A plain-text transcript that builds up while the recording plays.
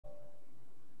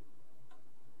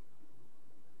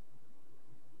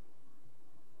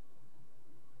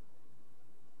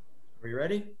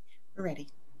ready? We're ready.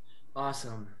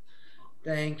 Awesome.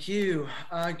 Thank you.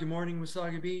 Good morning,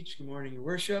 Wasaga Beach. Good morning, Your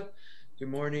Worship. Good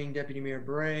morning, Deputy Mayor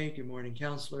Bray. Good morning,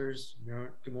 councilors.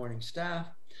 Good morning, staff.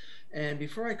 And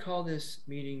before I call this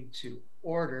meeting to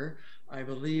order, I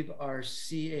believe our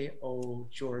CAO,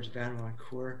 George Van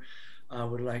Wancourt,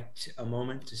 would like a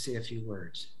moment to say a few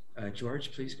words.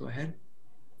 George, please go ahead.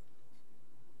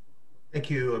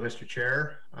 Thank you, Mr.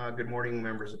 Chair. Good morning,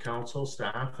 members of council,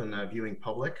 staff, and the viewing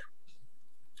public.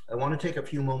 I want to take a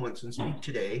few moments and speak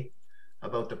today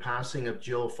about the passing of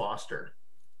Jill Foster.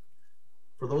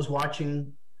 For those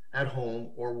watching at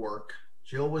home or work,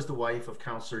 Jill was the wife of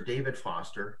Councillor David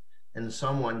Foster and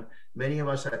someone many of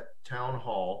us at Town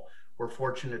Hall were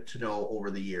fortunate to know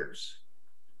over the years.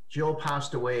 Jill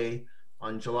passed away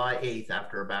on July 8th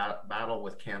after a battle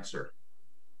with cancer.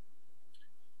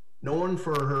 Known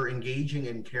for her engaging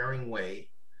and caring way,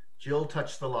 Jill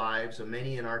touched the lives of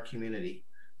many in our community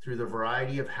through the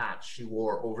variety of hats she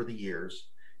wore over the years,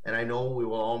 and I know we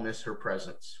will all miss her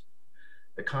presence.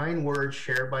 The kind words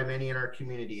shared by many in our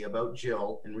community about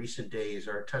Jill in recent days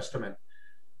are a testament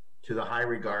to the high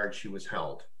regard she was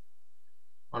held.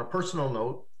 On a personal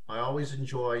note, I always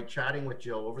enjoyed chatting with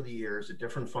Jill over the years at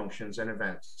different functions and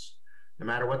events. No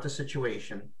matter what the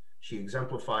situation, she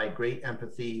exemplified great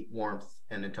empathy, warmth,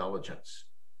 and intelligence.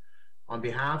 On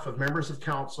behalf of members of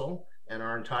council and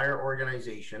our entire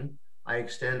organization, I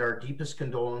extend our deepest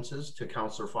condolences to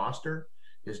Councillor Foster,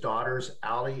 his daughters,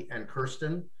 Ali and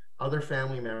Kirsten, other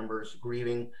family members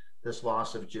grieving this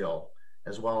loss of Jill,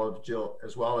 as well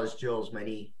as Jill's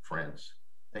many friends.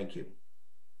 Thank you.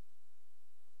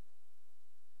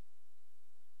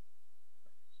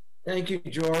 Thank you,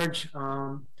 George.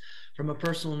 From a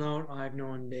personal note, I've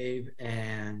known Dave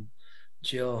and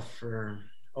Jill for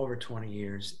over 20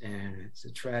 years, and it's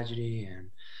a tragedy,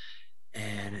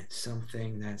 and it's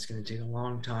something that's going to take a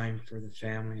long time for the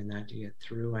family and that to get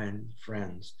through, and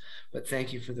friends. But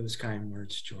thank you for those kind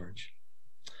words, George.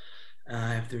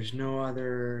 If there's no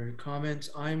other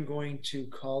comments, I'm going to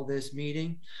call this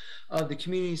meeting of the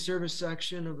Community Service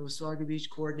Section of the Wasaga Beach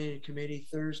Coordinated Committee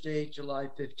Thursday, July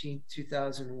 15th,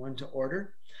 2001 to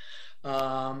order.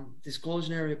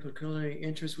 Disclosure area of pecuniary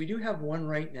interest. We do have one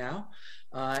right now.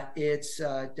 It's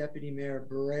Deputy Mayor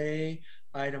Bray,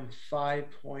 item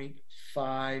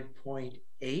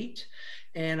 5.5.8.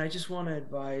 And I just want to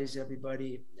advise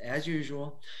everybody, as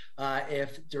usual,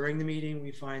 if during the meeting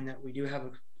we find that we do have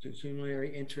a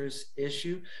pecuniary interest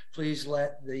issue, please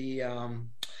let the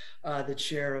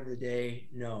chair of the day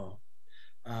know.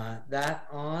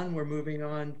 We're moving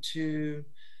on to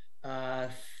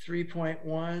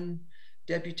 3.1,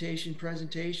 deputation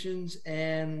presentations,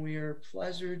 and we are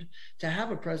pleasured to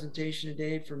have a presentation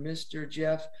today for Mr.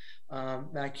 Jeff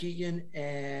MacKeigan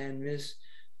and Ms.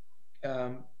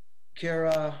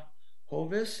 Cara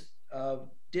Hovius of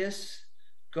Disc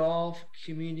Golf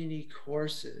Community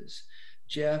Courses.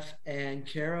 Jeff and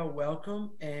Cara,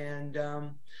 welcome. And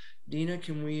Dina,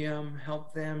 can we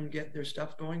help them get their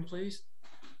stuff going, please?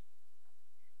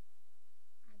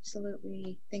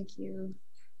 Absolutely. Thank you,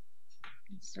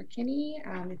 Mr. Kinney.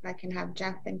 If I can have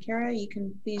Jeff and Cara, you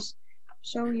can please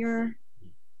show your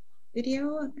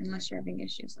video, unless you're having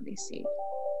issues. Let me see.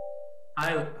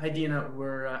 Hi, Dina.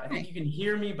 I think you can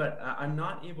hear me, but I'm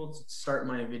not able to start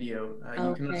my video.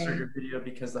 You cannot start your video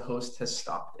because the host has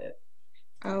stopped it.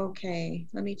 Okay,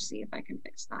 let me see if I can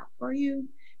fix that for you.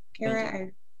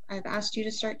 Cara, I've asked you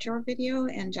to start your video,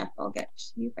 and Jeff, I'll get to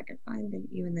you if I can find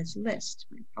you in this list.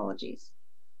 My apologies.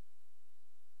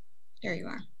 There you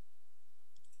are.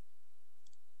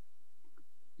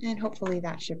 And hopefully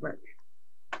that should work.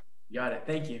 Got it.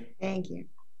 Thank you. Thank you.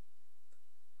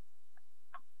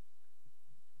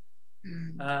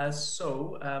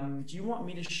 Do you want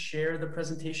me to share the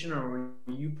presentation, or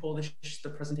will you pull the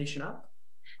presentation up?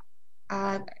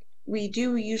 We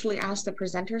do usually ask the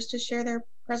presenters to share their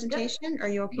presentation. Yep. Are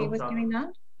you okay with doing that?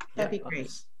 That'd be great.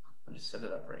 I'll just set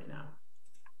it up right now.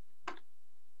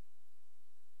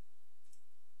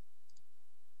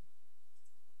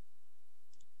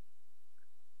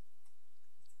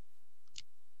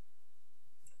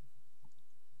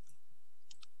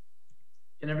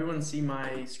 Can everyone see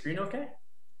my screen okay?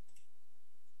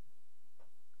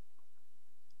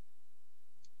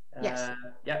 Yes.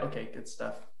 Yeah, okay, good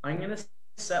stuff. I'm going to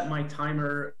set my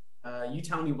timer. You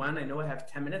tell me when. I know I have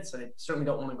 10 minutes. I certainly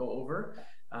don't want to go over.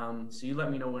 So you let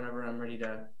me know whenever I'm ready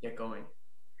to get going.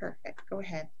 Perfect. Go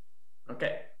ahead.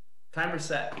 Okay. Timer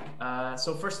set.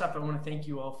 So first off, I want to thank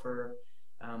you all for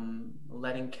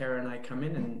letting Cara and I come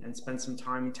in and spend some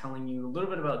time telling you a little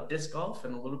bit about disc golf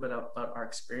and a little bit about our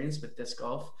experience with disc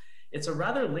golf It's a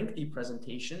rather lengthy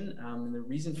presentation, and the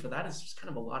reason for that is just kind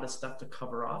of a lot of stuff to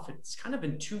cover off. It's kind of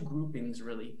in two groupings,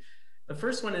 really. The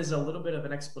first one is a little bit of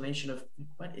an explanation of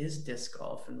what is disc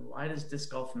golf and why does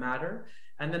disc golf matter?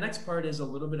 And the next part is a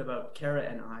little bit about Cara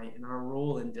and I and our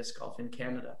role in disc golf in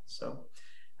Canada. So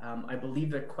I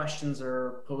believe that questions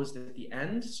are posed at the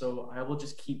end, so I will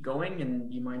just keep going and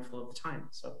be mindful of the time.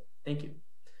 So thank you.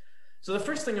 So the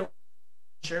first thing I want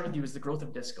to share with you is the growth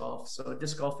of disc golf. So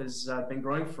disc golf has been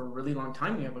growing for a really long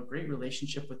time. We have a great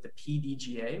relationship with the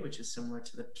PDGA, which is similar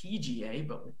to the PGA,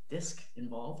 but with disc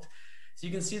involved. So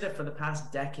you can see that for the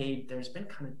past decade, there's been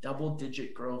kind of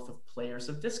double-digit growth of players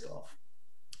of disc golf.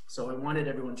 So I wanted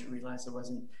everyone to realize it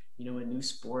wasn't, a new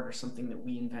sport or something that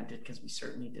we invented, because we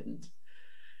certainly didn't.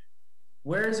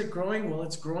 Where is it growing? Well,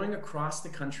 it's growing across the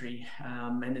country,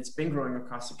 and it's been growing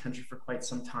across the country for quite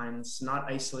some time. It's not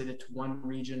isolated to one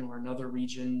region or another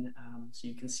region. So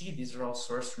you can see these are all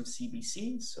sourced from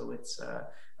CBC, so it's a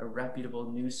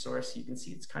reputable news source. You can see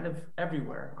it's kind of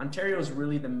everywhere. Ontario is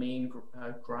really the main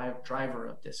driver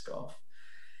of disc golf.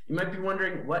 You might be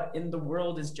wondering, what in the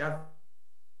world is Jeff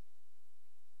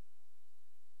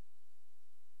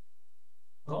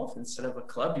golf? Instead of a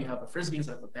club, you have a frisbee.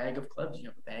 Instead of a bag of clubs, you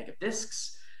have a bag of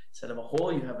discs. Instead of a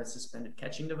hole, you have a suspended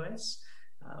catching device.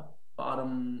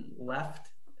 Bottom left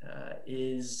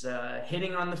is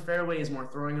hitting on the fairway, is more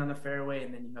throwing on the fairway,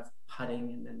 and then you have putting,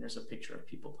 and then there's a picture of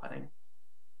people putting.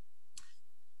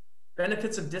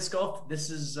 Benefits of disc golf. This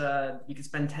is, you can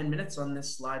spend 10 minutes on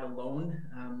this slide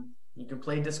alone. You can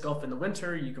play disc golf in the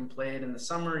winter, you can play it in the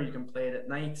summer, you can play it at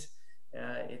night.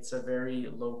 It's a very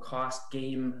low cost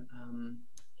game.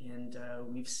 And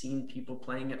we've seen people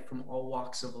playing it from all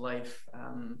walks of life,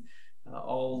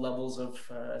 all levels of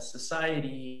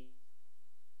society.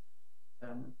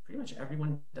 Pretty much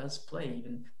everyone does play,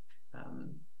 even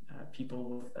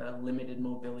people with limited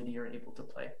mobility are able to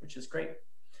play, which is great.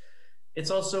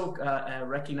 It's also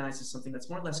recognized as something that's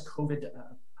more or less COVID,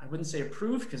 I wouldn't say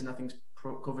approved, because nothing's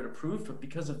COVID approved, but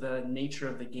because of the nature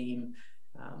of the game,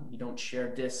 you don't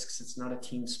share discs. It's not a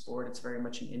team sport. It's very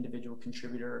much an individual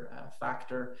contributor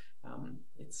factor.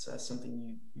 It's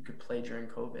something you could play during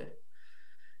COVID.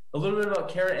 A little bit about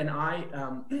Cara and I.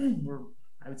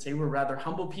 I would say we're rather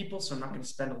humble people, so I'm not going to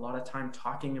spend a lot of time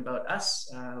talking about us.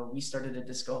 We started a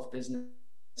disc golf business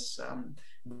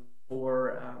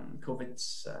before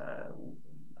COVID's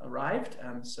arrived.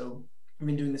 So we've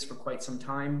been doing this for quite some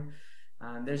time.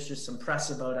 There's just some press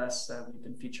about us. We've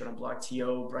been featured on Blog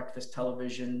TO, Breakfast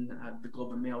Television. The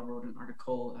Globe and Mail wrote an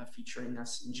article featuring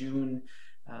us in June.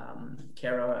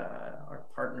 Cara,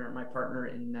 my partner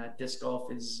in disc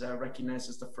golf, is recognized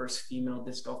as the first female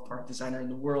disc golf park designer in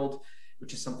the world,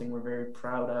 which is something we're very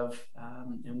proud of.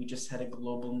 And we just had a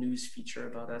global news feature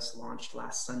about us launched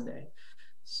last Sunday.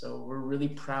 So we're really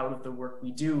proud of the work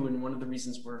we do. And one of the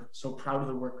reasons we're so proud of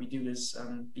the work we do is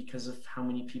because of how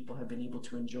many people have been able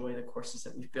to enjoy the courses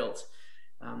that we've built.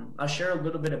 I'll share a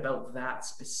little bit about that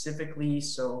specifically.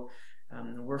 So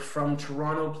we're from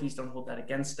Toronto. Please don't hold that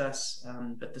against us.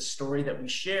 But the story that we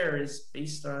share is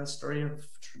based on a story of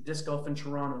disc golf in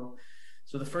Toronto.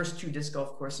 So the first two disc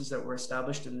golf courses that were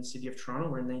established in the city of Toronto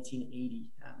were in 1980.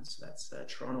 So that's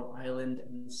Toronto Island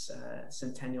and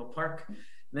Centennial Park.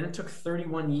 And then it took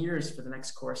 31 years for the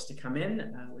next course to come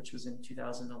in, which was in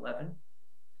 2011.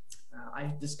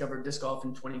 I discovered disc golf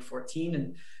in 2014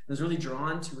 and was really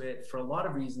drawn to it for a lot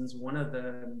of reasons. One of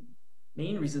the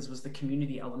main reasons was the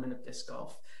community element of disc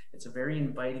golf. It's a very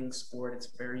inviting sport.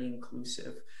 It's very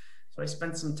inclusive. So I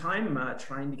spent some time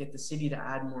trying to get the city to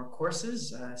add more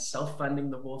courses, self-funding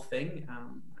the whole thing.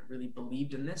 I really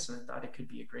believed in this and I thought it could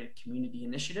be a great community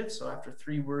initiative. So after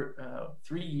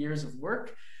 3 years of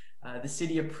work, the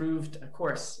city approved a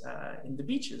course in the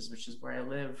beaches, which is where I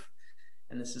live.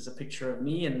 And this is a picture of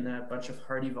me and a bunch of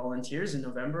hardy volunteers in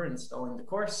November installing the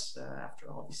course after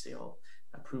obviously all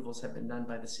approvals have been done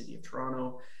by the city of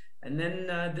Toronto. And then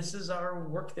this is our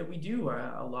work that we do.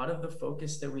 A lot of the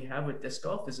focus that we have with disc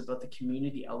golf is about the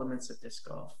community elements of disc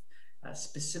golf,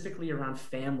 specifically around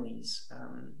families.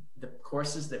 The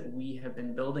courses that we have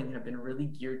been building have been really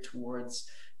geared towards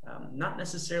not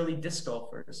necessarily disc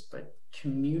golfers, but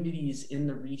communities in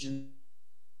the region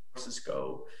courses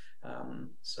go.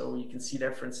 So you can see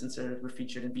there, for instance, we're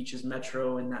featured in Beaches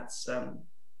Metro, and that's a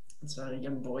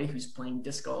young boy who's playing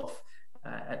disc golf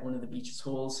at one of the beaches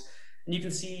holes. And you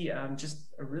can see just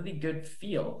a really good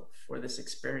feel for this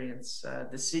experience.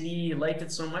 The city liked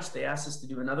it so much, they asked us to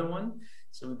do another one.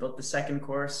 So we built the second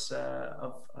course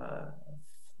of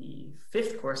the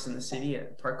fifth course in the city at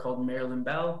a park called Marilyn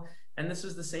Bell. And this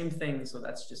was the same thing. So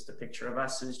that's just a picture of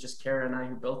us. It was just Cara and I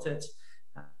who built it.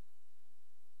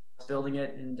 building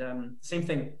it. And same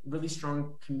thing, really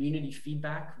strong community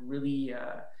feedback, really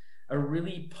a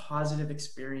really positive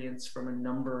experience from a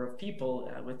number of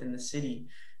people within the city,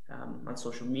 on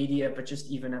social media, but just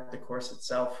even at the course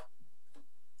itself.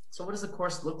 So what does the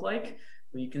course look like?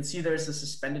 Well, you can see there's a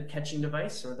suspended catching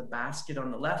device, or the basket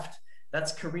on the left.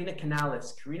 That's Karina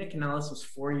Canales. Karina Canales was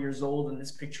 4 years old when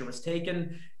this picture was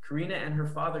taken. Karina and her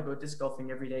father go disc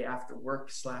golfing every day after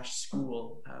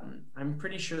work/school. I'm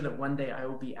pretty sure that one day I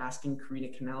will be asking Karina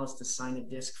Canales to sign a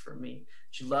disc for me.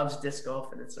 She loves disc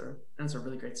golf, and it's a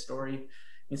really great story.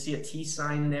 You can see a T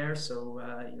sign there, so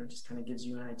just kind of gives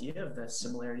you an idea of the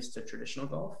similarities to traditional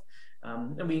golf.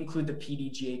 And we include the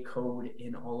PDGA code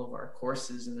in all of our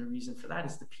courses, and the reason for that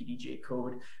is the PDGA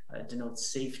code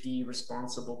denotes safety,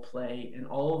 responsible play, and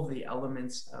all of the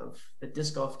elements of the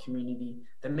disc golf community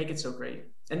that make it so great.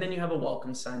 And then you have a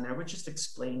welcome sign there, which just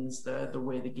explains the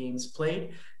way the game's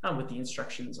played with the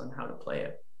instructions on how to play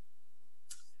it.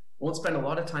 Won't spend a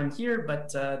lot of time here,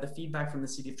 but the feedback from the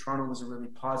City of Toronto was really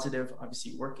positive,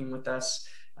 obviously working with us.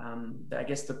 I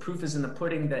guess the proof is in the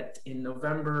pudding that in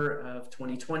November of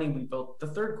 2020, we built the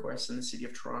third course in the City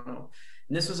of Toronto.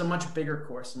 And this was a much bigger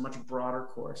course, a much broader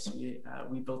course.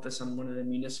 We built this on one of the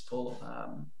municipal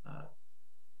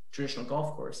traditional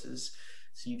golf courses.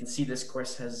 So you can see this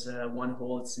course has one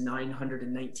hole, it's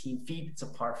 919 feet, it's a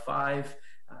par 5.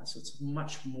 So it's a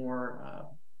much more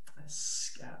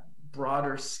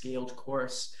broader scaled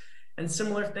course. And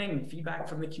similar thing, feedback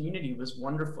from the community was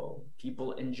wonderful.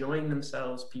 People enjoying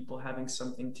themselves, people having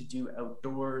something to do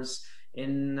outdoors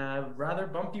in a rather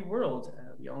bumpy world.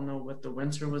 We all know what the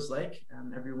winter was like.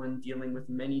 Everyone dealing with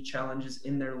many challenges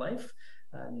in their life,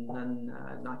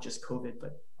 not just COVID,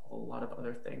 but a lot of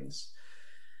other things.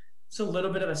 So a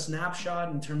little bit of a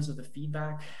snapshot in terms of the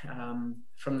feedback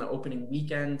from the opening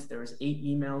weekend. There was 8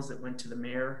 emails that went to the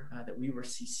mayor that we were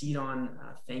CC'd on,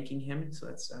 thanking him. So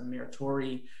that's Mayor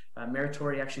Tory. Mayor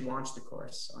Tory actually launched the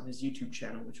course on his YouTube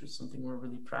channel, which was something we're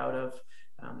really proud of.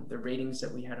 The ratings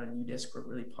that we had on UDisc were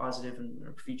really positive and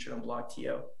were featured on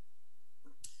BlogTO.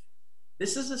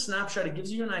 This is a snapshot. It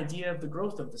gives you an idea of the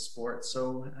growth of the sport.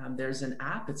 So there's an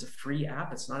app. It's a free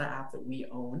app. It's not an app that we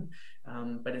own,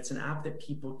 but it's an app that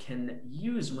people can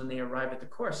use when they arrive at the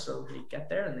course. So they get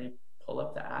there and they pull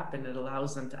up the app, and it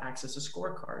allows them to access a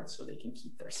scorecard so they can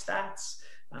keep their stats.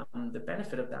 The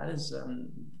benefit of that is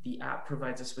the app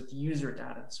provides us with user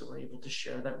data. So we're able to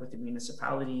share that with the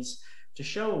municipalities to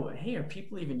show, hey, are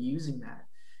people even using that?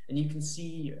 And you can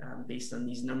see, based on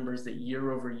these numbers, that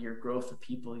year-over-year growth of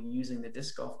people using the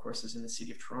disc golf courses in the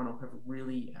City of Toronto have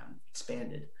really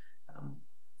expanded.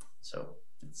 So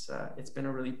it's been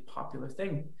a really popular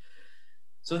thing.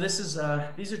 So these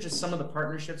are just some of the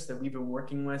partnerships that we've been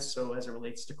working with. So as it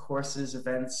relates to courses,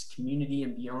 events, community,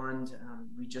 and beyond,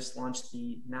 we just launched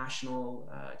the National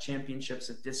Championships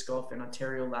of Disc Golf in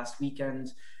Ontario last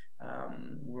weekend.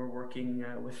 We're working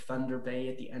with Thunder Bay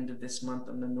at the end of this month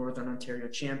on the Northern Ontario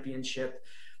Championship.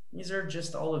 These are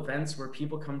just all events where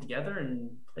people come together and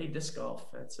play disc golf.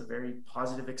 It's a very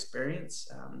positive experience.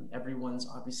 Everyone's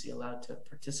obviously allowed to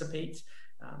participate.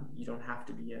 You don't have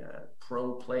to be a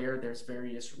pro player. There's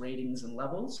various ratings and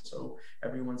levels, so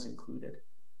everyone's included.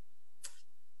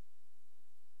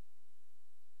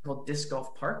 Called Disc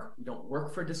Golf Park. We don't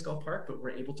work for Disc Golf Park, but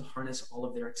we're able to harness all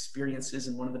of their experiences.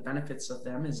 And one of the benefits of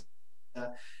them is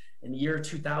in the year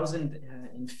 2000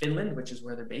 in Finland, which is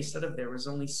where they're based out of, there was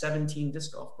only 17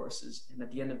 disc golf courses. And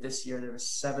at the end of this year, there was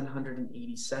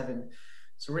 787.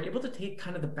 So we're able to take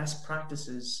kind of the best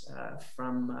practices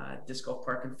from Disc Golf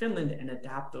Park in Finland and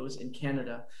adapt those in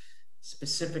Canada,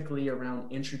 specifically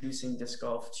around introducing disc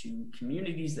golf to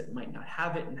communities that might not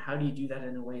have it, and how do you do that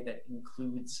in a way that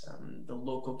includes the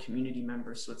local community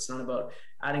members. So it's not about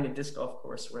adding a disc golf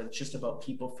course where it's just about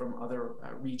people from other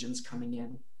regions coming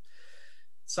in.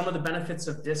 Some of the benefits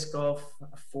of disc golf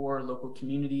for local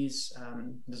communities,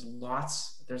 there's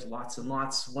lots and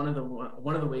lots. One of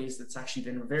the ways that's actually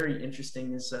been very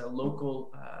interesting is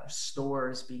local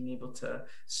stores being able to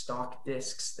stock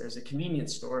discs. There's a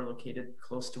convenience store located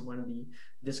close to one of the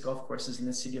disc golf courses in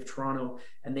the City of Toronto,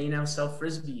 and they now sell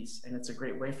frisbees, and it's a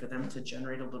great way for them to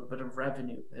generate a little bit of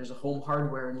revenue. There's a Home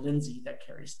Hardware in Lindsay that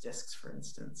carries discs, for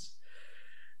instance.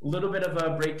 A little bit of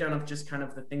a breakdown of just kind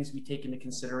of the things we take into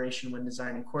consideration when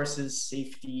designing courses: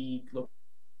 safety,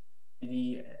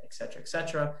 locality, et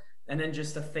cetera, and then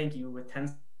just a thank you with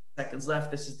 10 seconds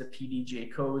left. This is the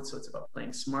PDGA code, so it's about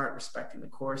playing smart, respecting the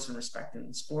course, and respecting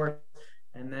the sport,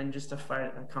 and then just a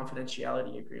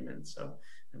confidentiality agreement. So,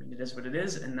 I mean, it is what it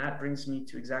is, and that brings me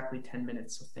to exactly 10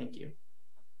 minutes, so thank you.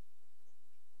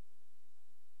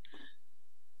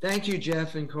 Thank you,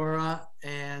 Jeff and Cora.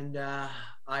 And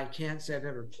I can't say I've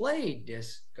ever played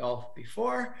disc golf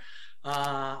before.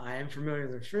 I am familiar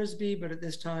with the Frisbee, but at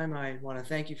this time, I want to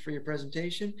thank you for your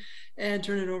presentation and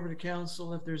turn it over to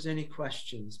council if there's any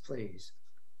questions, please.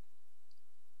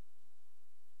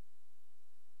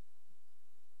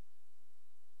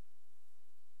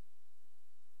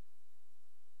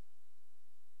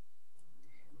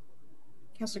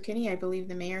 Councillor Kinney, I believe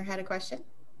the mayor had a question.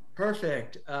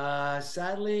 Perfect.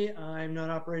 Sadly, I'm not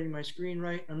operating my screen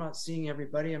right. I'm not seeing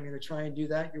everybody. I'm going to try and do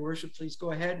that. Your worship, please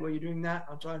go ahead. While you're doing that,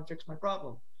 I'll try and fix my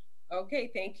problem.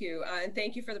 Okay, thank you. And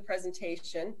thank you for the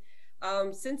presentation.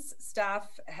 Since staff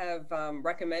have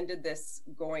recommended this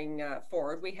going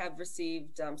forward, we have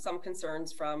received some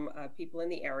concerns from people in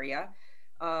the area.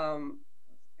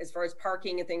 As far as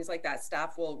parking and things like that,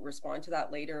 staff will respond to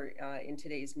that later in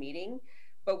today's meeting.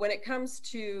 But when it comes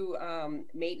to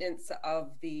maintenance of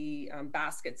the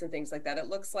baskets and things like that, it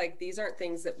looks like these aren't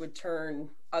things that would turn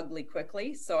ugly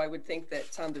quickly. So I would think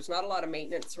that there's not a lot of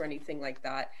maintenance or anything like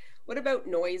that. What about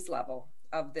noise level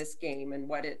of this game, and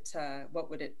what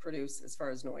would it produce as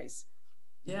far as noise?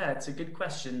 Yeah, it's a good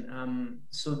question.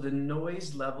 So the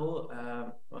noise level,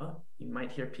 well, you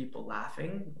might hear people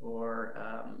laughing or,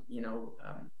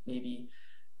 maybe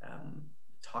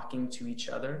talking to each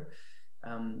other.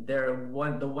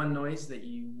 The one noise that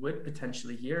you would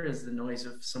potentially hear is the noise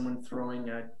of someone throwing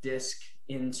a disc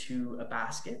into a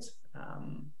basket.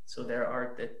 So there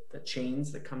are the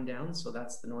chains that come down. So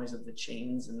that's the noise of the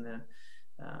chains and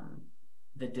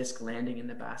the disc landing in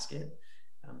the basket.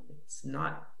 It's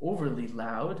not overly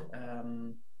loud.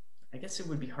 I guess it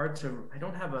would be hard to, I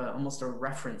don't have almost a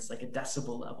reference, like a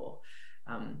decibel level.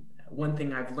 One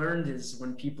thing I've learned is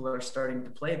when people are starting to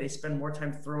play, they spend more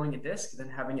time throwing a disc than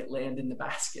having it land in the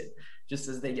basket, just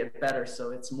as they get better.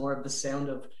 So it's more of the sound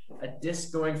of a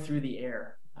disc going through the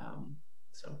air.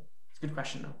 So it's a good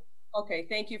question though. Okay,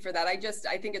 thank you for that. I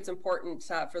think it's important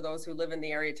for those who live in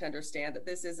the area to understand that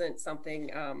this isn't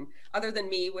something other than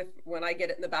me. When I get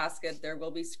it in the basket, there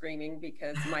will be screaming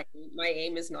because my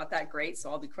aim is not that great, so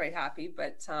I'll be quite happy.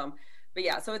 But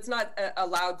yeah, so it's not a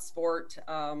loud sport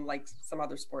like some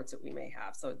other sports that we may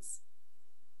have. So it's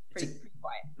pretty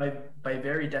quiet. By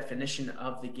very definition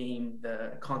of the game,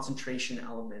 the concentration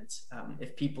element.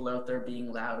 If people out there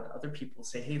being loud, other people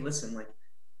say, "Hey, listen, like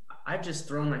I've just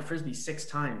thrown my Frisbee 6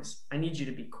 times. I need you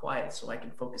to be quiet so I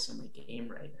can focus on my game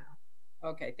right now."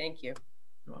 Okay, thank you.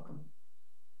 You're welcome.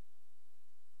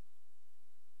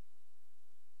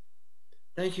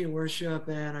 Thank you, worship.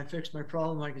 And I fixed my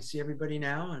problem. I can see everybody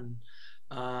now. And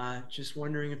just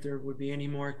wondering if there would be any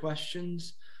more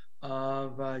questions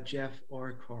of Jeff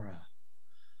or Cora.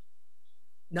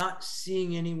 Not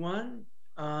seeing anyone.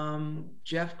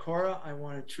 Jeff, Cora, I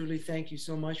want to truly thank you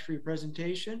so much for your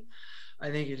presentation.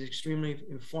 I think it's extremely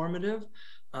informative.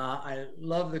 I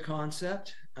love the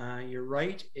concept. You're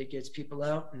right. It gets people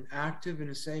out and active in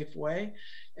a safe way.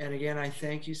 And again, I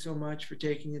thank you so much for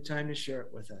taking the time to share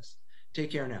it with us.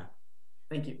 Take care now.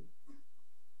 Thank you.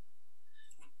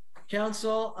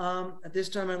 Council, at this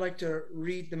time, I'd like to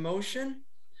read the motion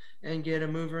and get a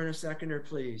mover and a seconder,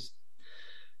 please.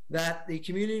 That the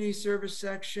community service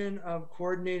section of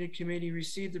coordinated committee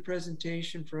received the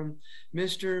presentation from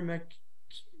Mr.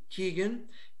 MacKeigan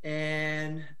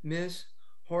and Ms.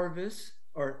 Hovius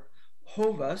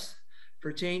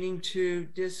pertaining to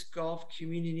disc golf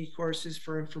community courses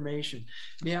for information.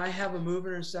 May I have a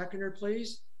mover and a seconder,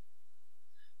 please?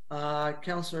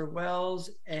 Councillor Wells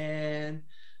and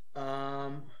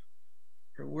her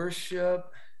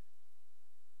worship.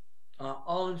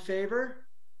 All in favor?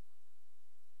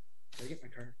 Did I get my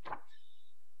card?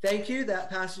 Thank you. That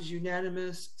passes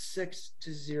unanimous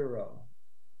 6-0.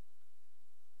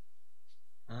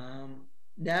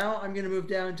 Now I'm going to move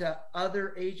down to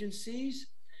other agencies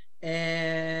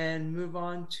and move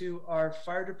on to our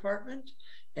fire department.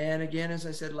 And again, as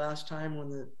I said last time, one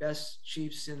of the best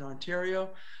chiefs in Ontario.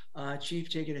 Chief,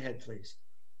 take it ahead, please.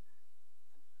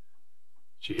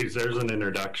 Geez, there's an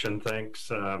introduction. Thanks,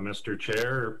 Mr.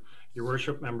 Chair, Your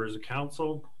Worship, members of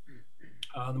council.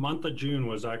 The month of June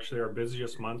was actually our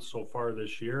busiest month so far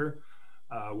this year,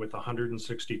 with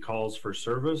 160 calls for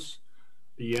service.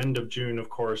 The end of June, of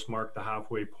course, marked the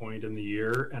halfway point in the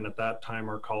year, and at that time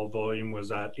our call volume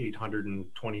was at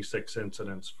 826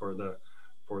 incidents for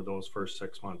those first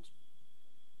 6 months.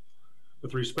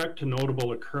 With respect to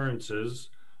notable occurrences,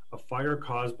 a fire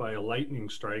caused by a lightning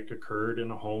strike occurred in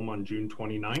a home on June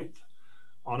 29th.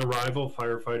 On arrival,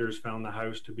 firefighters found the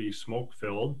house to be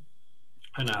smoke-filled,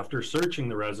 and after searching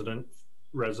the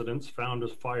residents found a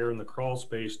fire in the crawl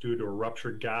space due to a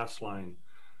ruptured gas line.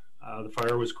 The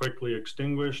fire was quickly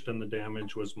extinguished and the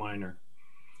damage was minor.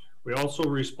 We also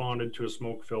responded to a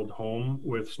smoke-filled home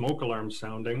with smoke alarms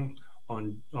sounding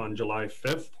on July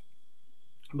 5th.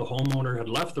 The homeowner had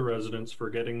left the residence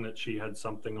forgetting that she had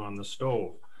something on the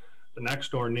stove. The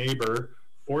next door neighbor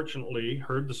fortunately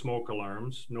heard the smoke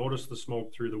alarms, noticed the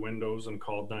smoke through the windows, and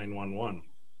called 911.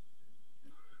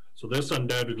 So this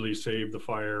undoubtedly saved the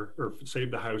fire, or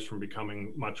saved the house from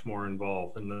becoming much more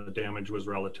involved, and the damage was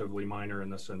relatively minor in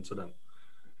this incident.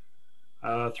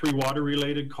 3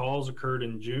 water-related calls occurred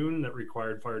in June that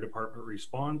required fire department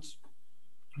response,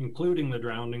 including the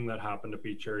drowning that happened at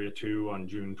Beach Area 2 on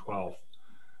June 12th.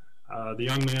 The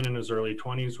young man in his early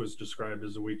 20s was described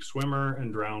as a weak swimmer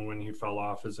and drowned when he fell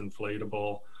off his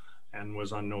inflatable and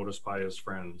was unnoticed by his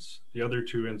friends. The other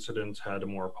 2 incidents had a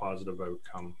more positive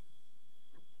outcome.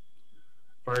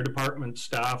 Fire department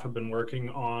staff have been working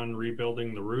on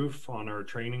rebuilding the roof on our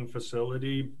training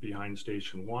facility behind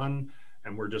Station 1,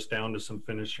 and we're just down to some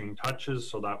finishing touches,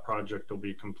 so that project will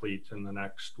be complete in the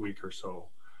next week or so.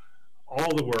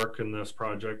 All the work in this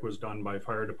project was done by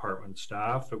fire department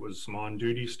staff. It was some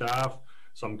on-duty staff.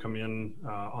 Some come in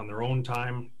on their own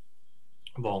time.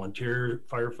 Volunteer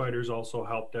firefighters also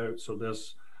helped out. So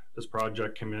this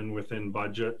project came in within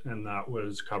budget, and that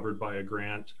was covered by a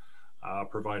grant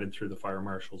provided through the fire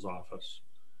marshal's office.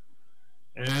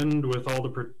 And with all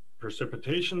the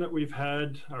precipitation that we've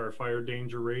had, our fire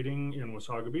danger rating in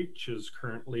Wasaga Beach is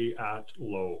currently at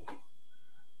low.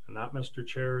 And that, Mr.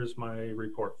 Chair, is my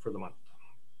report for the month.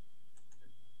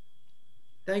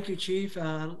 Thank you, Chief.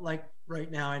 Like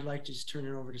right now, I'd like to just turn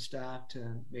it over to staff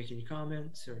to make any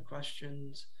comments or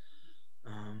questions.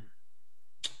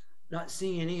 Not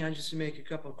seeing any. I just make a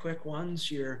couple of quick ones.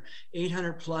 Your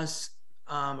 800 plus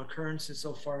occurrences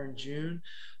so far in June.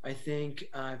 I think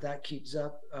if that keeps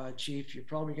up, Chief, you're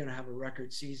probably going to have a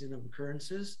record season of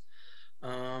occurrences.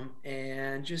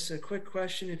 And just a quick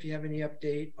question, if you have any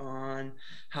update on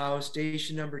how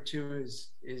station number 2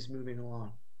 is moving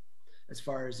along as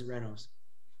far as the renos.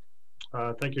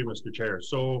 Thank you, Mr. Chair.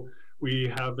 So we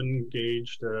have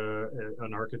engaged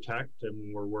an architect,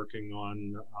 and we're working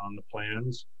on the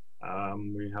plans.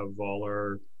 We have all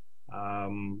our our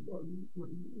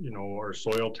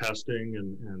soil testing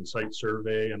and site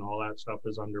survey and all that stuff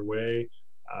is underway.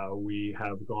 We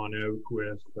have gone out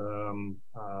with a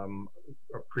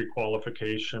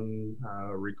pre-qualification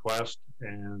request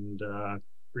and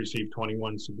received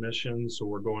 21 submissions. So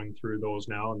we're going through those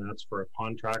now, and that's for a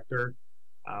contractor.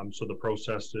 So the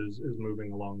process is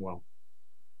moving along well.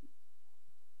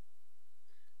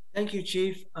 Thank you,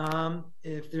 Chief.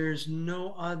 If there's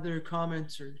no other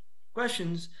comments or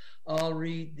questions, I'll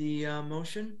read the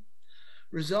motion.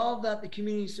 Resolved that the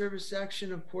Community Service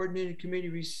Section of Coordinated Committee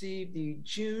receive the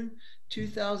June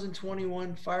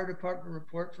 2021 Fire Department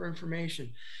Report for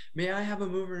information. May I have a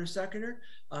mover and a seconder?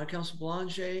 Councilor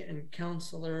Belanger and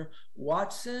Councilor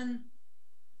Watson.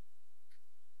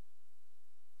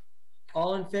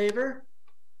 All in favor?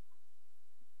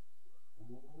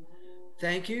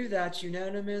 Thank you. That's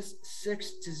unanimous,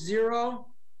 6-0.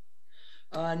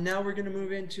 Now we're going to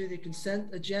move into the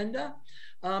consent agenda.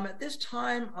 At this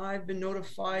time, I've been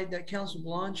notified that Councilor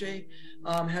Belanger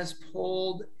has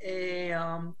pulled a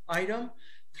item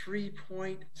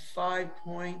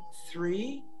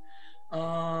 3.5.3.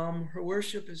 Her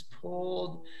worship has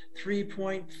pulled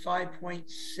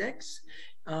 3.5.6.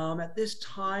 At this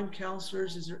time,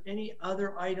 councilors, is there any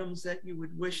other items that you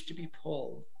would wish to be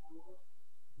pulled?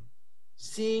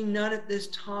 Seeing none at this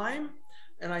time,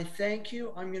 and I thank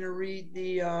you, I'm going to read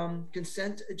the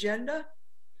consent agenda.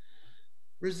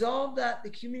 Resolved that the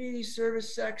Community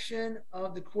Service Section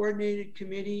of the Coordinated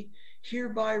Committee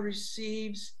hereby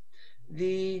receives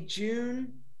the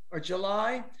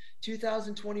July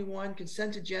 2021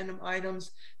 consent agenda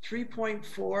items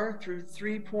 3.4 through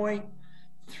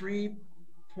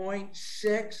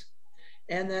 3.3.6,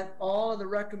 and that all of the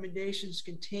recommendations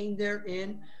contained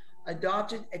therein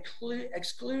adopted,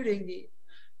 excluding the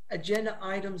agenda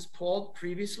items pulled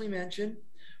previously mentioned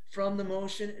from the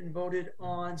motion and voted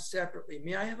on separately.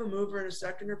 May I have a mover and a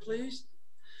seconder, please?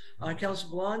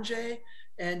 Councilor Belanger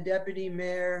and Deputy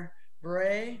Mayor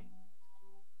Bray.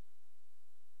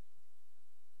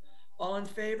 All in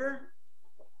favor?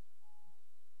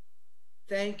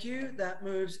 Thank you. That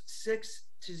moves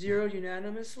 6-0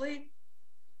 unanimously.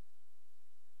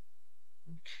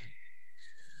 Okay.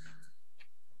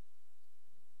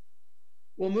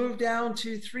 We'll move down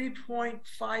to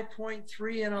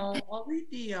 3.5.3, and I'll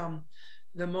read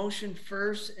the motion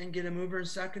first and get a mover and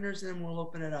seconders, and then we'll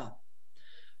open it up.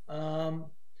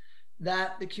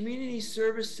 That the Community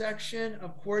Service Section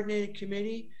of Coordinated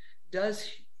Committee does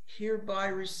hereby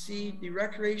receive the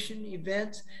recreation,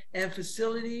 events, and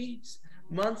facilities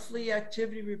monthly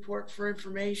activity report for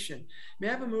information. May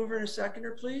I have a mover and a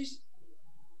seconder, please?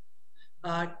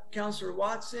 Councillor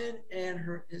Watson and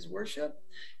his worship.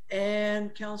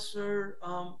 And Councillor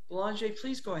Belanger,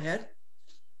 please go ahead.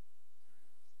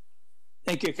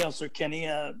 Thank you, Councillor Kenny.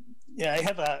 Yeah, I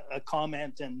have a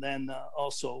comment and then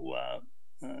also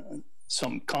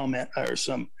some comment or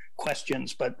some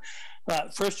questions. But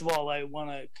first of all, I want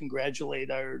to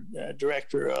congratulate our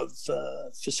Director of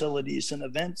Facilities and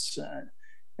Events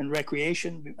and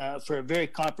Recreation for a very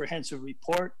comprehensive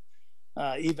report.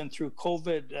 Even through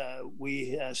COVID,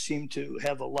 we seem to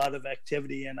have a lot of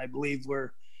activity, and I believe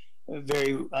we're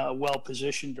very well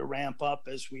positioned to ramp up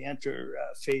as we enter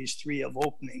phase 3 of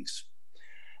openings.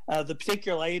 The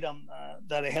particular item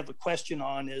that I have a question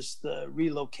on is the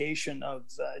relocation of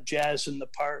Jazz in the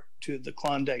Park to the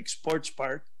Klondike Sports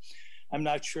Park. I'm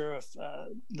not sure if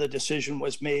the decision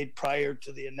was made prior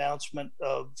to the announcement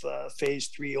of phase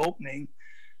 3 opening,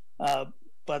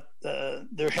 but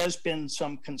there has been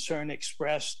some concern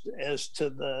expressed as to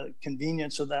the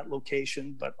convenience of that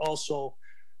location, but also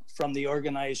from the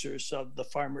organizers of the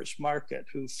farmers market,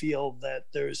 who feel that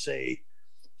there's a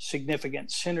significant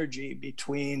synergy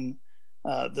between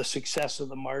the success of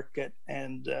the market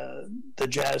and the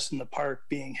Jazz in the Park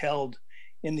being held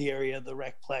in the area of the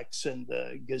Recplex and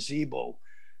the gazebo.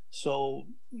 So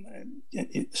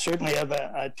certainly I've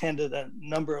attended a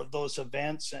number of those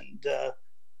events, and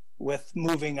with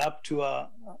moving up to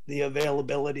the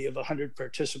availability of 100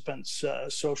 participants,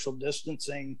 social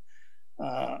distancing,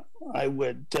 I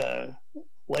would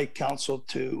like council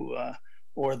to,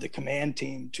 or the command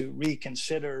team to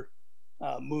reconsider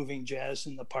moving Jazz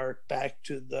in the Park back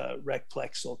to the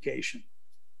Recplex location.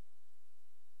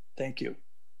 Thank you.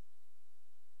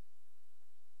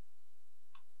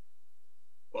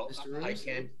 Well, I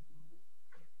can.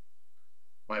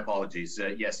 My apologies.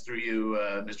 Yes, through you,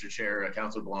 Mr. Chair,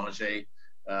 Councillor Belanger.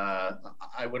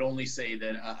 I would only say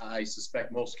that I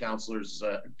suspect most councillors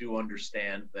do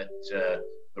understand that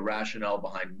the rationale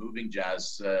behind moving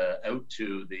Jazz out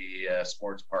to the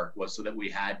sports park was so that we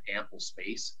had ample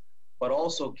space, but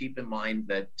also keep in mind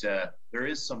that there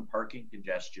is some parking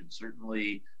congestion.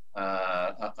 Certainly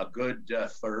a good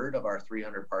third of our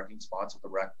 300 parking spots at the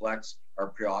Recplex are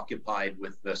preoccupied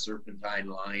with the serpentine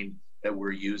line that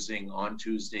we're using on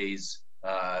Tuesdays,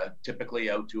 typically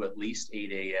out to at least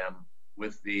 8 a.m.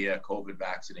 with the COVID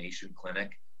vaccination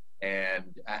clinic.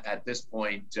 And at this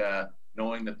point,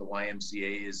 knowing that the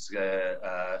YMCA is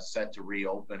set to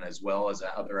reopen, as well as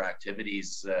other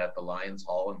activities at the Lions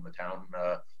Hall and the town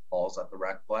halls at the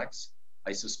Recplex,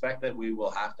 I suspect that we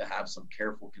will have to have some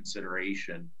careful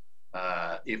consideration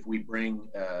if we bring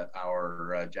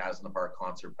our Jazz in the Park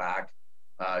concert back,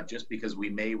 just because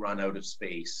we may run out of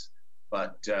space.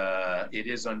 But it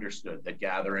is understood that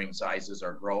gathering sizes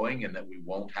are growing and that we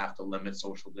won't have to limit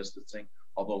social distancing.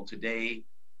 Although today,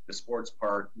 the sports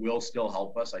park will still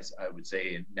help us, I would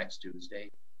say, next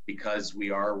Tuesday, because we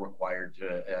are required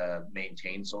to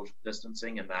maintain social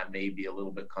distancing, and that may be a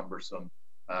little bit cumbersome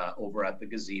over at the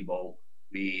gazebo.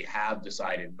 We have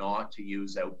decided not to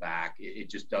use out back. It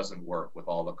just doesn't work with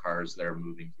all the cars that are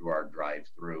moving through our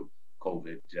drive-through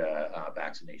COVID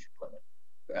vaccination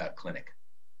clinic.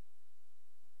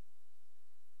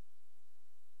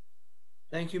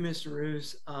 Thank you, Mr.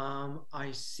 Roos.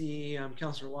 I see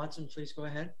Councillor Watson, please go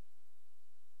ahead.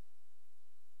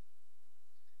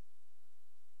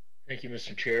 Thank you,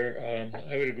 Mr. Chair.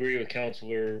 I would agree with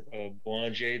Councillor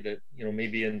Belanger that, you know,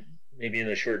 maybe in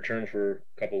the short term for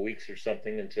a couple of weeks or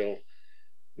something until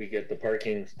we get the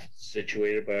parking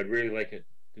situated, but I'd really like it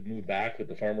to move back with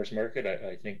the farmers market.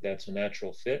 I think that's a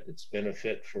natural fit. It's been a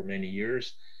fit for many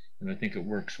years, and I think it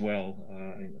works well.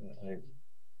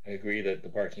 I agree that the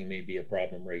parking may be a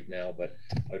problem right now, but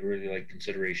I'd really like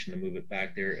consideration to move it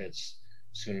back there as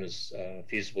soon as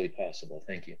feasibly possible.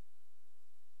 Thank you.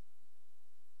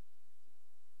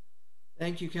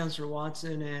 Thank you, Councillor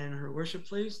Watson, and her worship,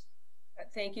 please.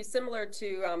 Thank you. Similar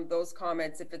to those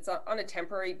comments, if it's on a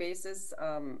temporary basis,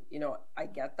 you know, I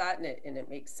get that, and it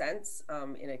makes sense.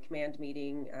 In a command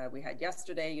meeting we had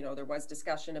yesterday, you know, there was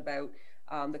discussion about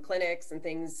the clinics and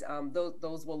things.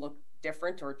 Those will look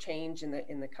different or change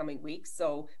in the coming weeks.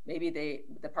 So maybe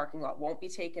the parking lot won't be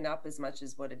taken up as much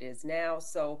as what it is now.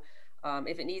 So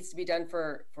if it needs to be done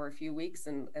for a few weeks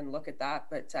and look at that,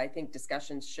 but I think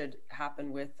discussions should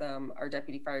happen with our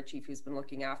deputy fire chief, who's been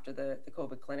looking after the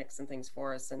COVID clinics and things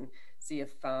for us, and see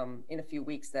if in a few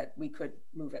weeks that we could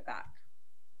move it back.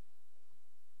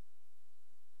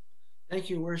 Thank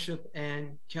you, worship,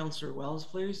 and Councillor Wells,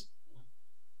 please.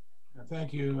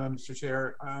 Thank you, Mr.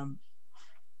 Chair.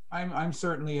 I'm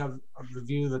certainly of the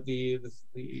view that the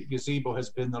gazebo has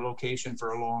been the location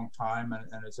for a long time, and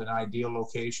it's an ideal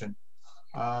location.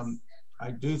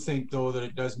 I do think, though, that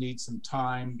it does need some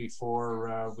time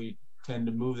before we tend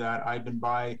to move that. I've been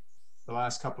by the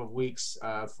last couple of weeks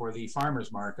for the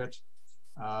farmers market,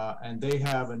 and they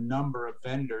have a number of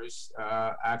vendors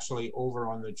actually over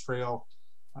on the trail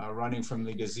running from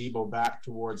the gazebo back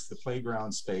towards the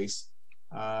playground space.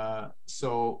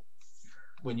 So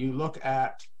when you look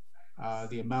at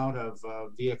the amount of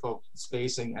vehicle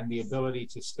spacing and the ability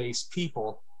to space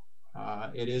people,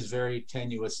 it is very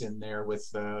tenuous in there with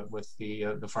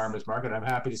the farmers market. I'm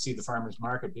happy to see the farmers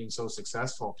market being so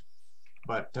successful,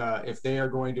 but if they are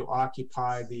going to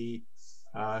occupy the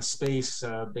space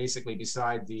basically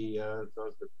beside the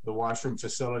washroom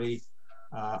facility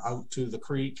out to the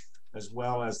creek, as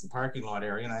well as the parking lot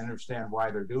area, and I understand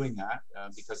why they're doing that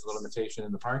because of the limitation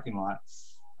in the parking lot,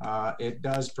 it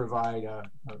does provide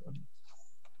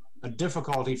a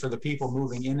difficulty for the people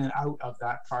moving in and out of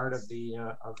that part of the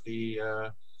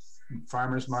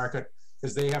farmers market,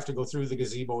 because they have to go through the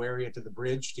gazebo area to the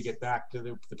bridge to get back to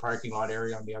the parking lot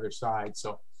area on the other side.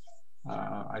 So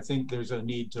I think there's a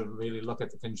need to really look at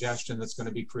the congestion that's going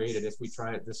to be created if we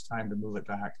try at this time to move it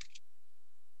back.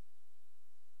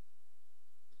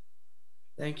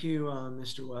 Thank you,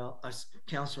 Mr.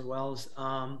 Councillor Wells.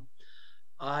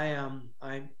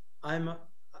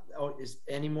 Is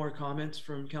any more comments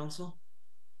from council?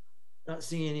 Not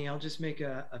seeing any. I'll just make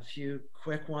a few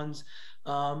quick ones.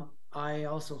 I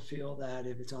also feel that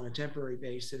if it's on a temporary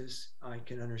basis, I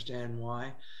can understand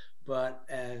why. But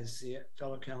as the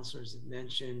fellow councillors have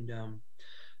mentioned,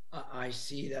 I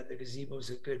see that the gazebo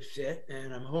is a good fit,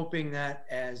 and I'm hoping that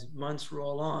as months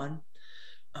roll on,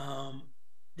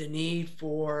 the need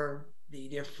for the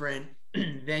different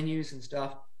venues and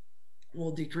stuff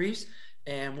will decrease,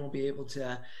 and we'll be able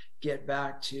to get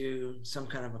back to some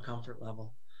kind of a comfort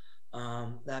level.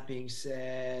 That being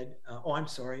said, oh, I'm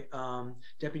sorry.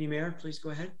 Deputy Mayor, please go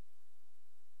ahead.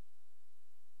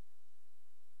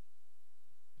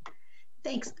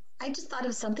 Thanks. I just thought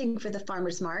of something for the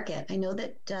farmers market. I know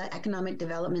that economic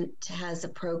development has a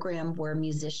program where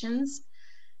musicians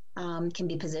can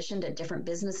be positioned at different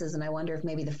businesses, and I wonder if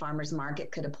maybe the farmers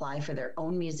market could apply for their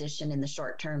own musician in the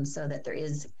short term, so that there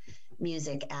is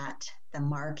music at the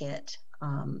market,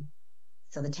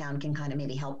 so the town can kind of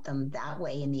maybe help them that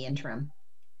way in the interim.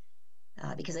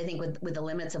 Because I think with the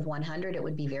limits of 100, it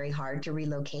would be very hard to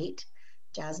relocate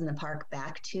Jazz in the Park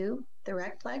back to the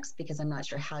Recplex, because I'm not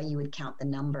sure how you would count the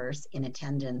numbers in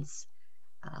attendance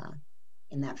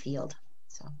in that field.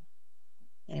 So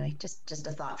anyway, just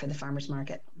a thought for the farmers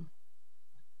market.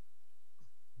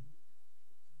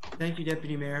 Thank you,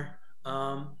 Deputy Mayor.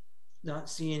 Not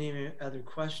seeing any other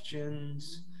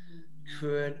questions.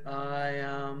 Could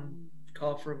I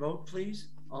call for a vote, please?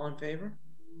 All in favor?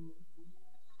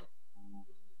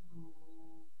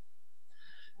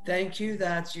 Thank you.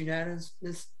 That's unanimous,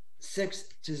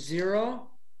 6-0.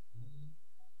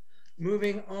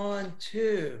 Moving on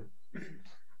to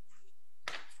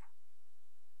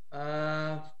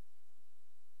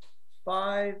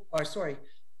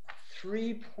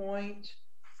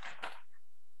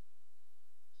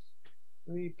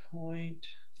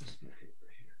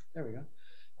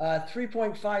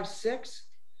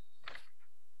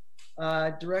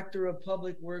Director of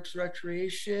Public Works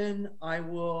Recreation. I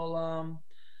will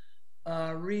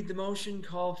read the motion,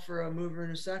 call for a mover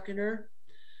and a seconder.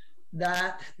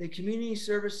 That the community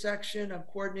service section of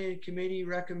coordinated committee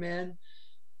recommend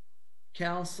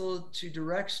council to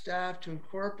direct staff to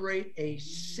incorporate a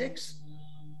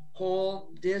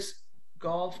 6-hole disc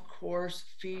golf course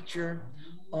feature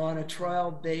on a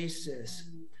trial basis.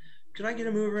 Could I get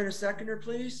a mover and a seconder,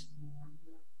 please?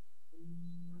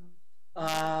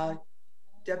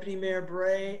 Deputy Mayor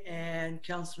Bray and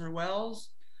Councillor Wells.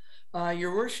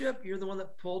 Your Worship, you're the one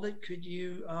that pulled it. Could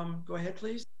you go ahead,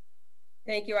 please?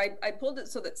 Thank you. I pulled it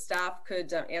so that staff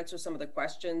could answer some of the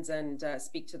questions and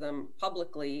speak to them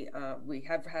publicly. We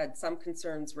have had some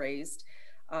concerns raised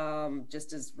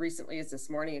just as recently as this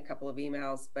morning, a couple of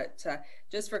emails, but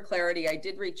just for clarity, I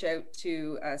did reach out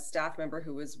to a staff member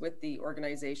who was with the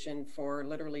organization for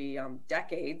literally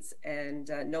decades and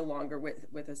no longer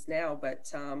with us now,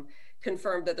 but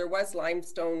confirmed that there was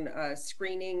limestone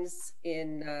screenings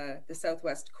in the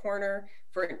southwest corner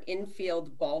for an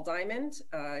infield ball diamond.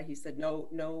 He said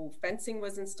no fencing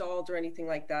was installed or anything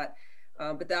like that.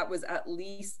 But that was at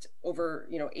least over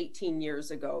 18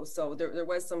 years ago. So there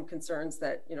was some concerns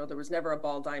that there was never a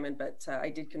ball diamond. But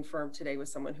I did confirm today with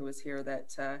someone who was here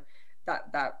that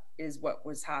that is what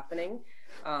was happening.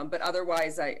 But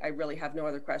otherwise, I really have no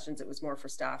other questions. It was more for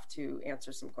staff to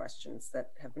answer some questions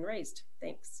that have been raised.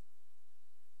 Thanks.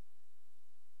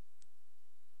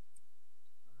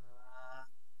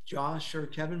 Josh or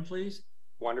Kevin, please.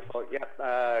 Wonderful. Yep.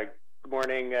 Good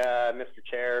morning, Mr.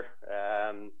 Chair,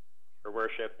 Your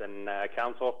Worship, and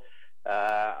Council.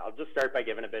 I'll just start by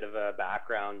giving a bit of a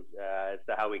background as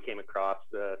to how we came across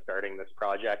starting this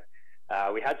project.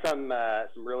 We had some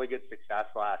really good success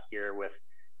last year with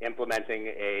implementing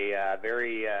a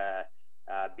very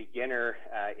beginner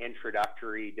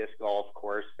introductory disc golf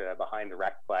course behind the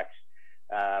Recplex.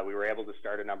 We were able to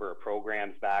start a number of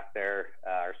programs back there.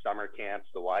 Our summer camps,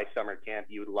 the Y Summer Camp,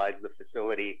 utilized the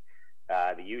facility.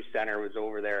 The youth center was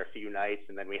over there a few nights,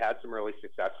 and then we had some really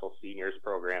successful seniors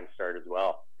programs start as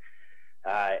well.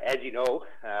 As you know,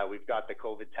 we've got the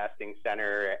COVID testing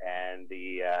center and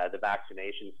the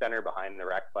vaccination center behind the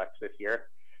Recplex this year.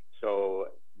 So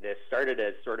this started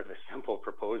as sort of a simple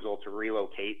proposal to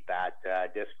relocate that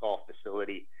disc golf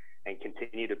facility and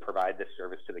continue to provide this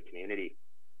service to the community.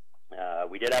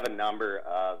 We did have a number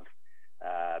of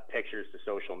pictures to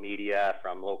social media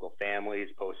from local families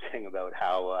posting about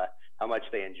how much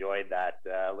they enjoyed that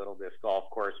little disc golf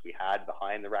course we had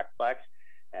behind the Recplex,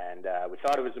 and we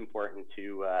thought it was important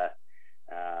to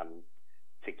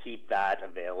keep that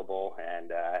available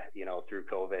and you know, through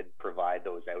COVID, provide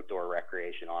those outdoor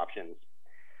recreation options.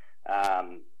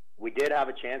 We did have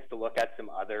a chance to look at some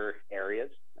other areas.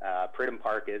 Pridham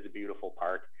Park is a beautiful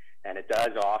park, and it does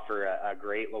offer a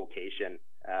great location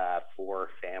for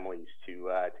families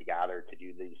to gather to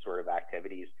do these sort of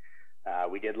activities.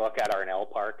 We did look at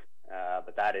Arnell Park,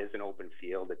 but that is an open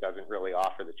field. It doesn't really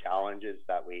offer the challenges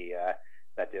that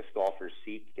that disc golfers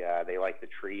seek. They like the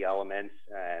tree elements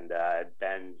and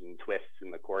bends and twists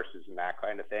in the courses and that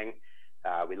kind of thing.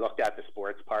 We looked at the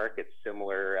sports park. It's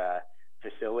similar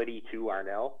facility to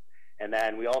Arnell. And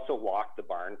then we also walked the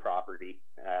barn property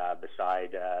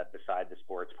beside the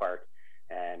sports park,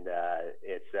 and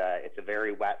it's a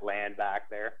very wet land back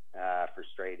there for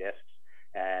stray discs.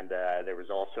 And there was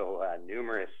also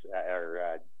numerous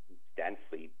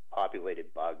densely populated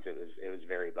bugs. It was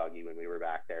very buggy when we were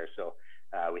back there. So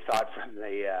we thought from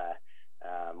the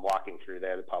walking through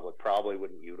there, the public probably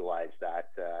wouldn't utilize that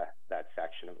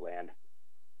section of land.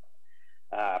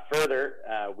 Further,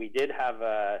 we did have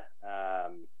a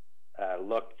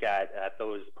look at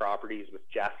those properties with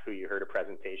Jeff, who you heard a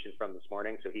presentation from this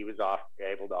morning. So he was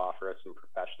able to offer us some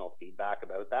professional feedback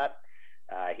about that.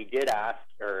 He did ask,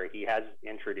 or he has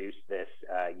introduced this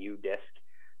UDisc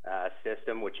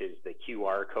system, which is the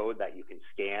QR code that you can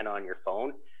scan on your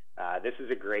phone. This is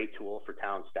a great tool for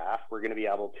town staff. We're going to be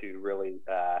able to really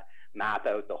map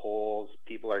out the holes.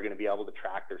 People are going to be able to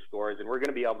track their scores, and we're going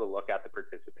to be able to look at the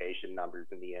participation numbers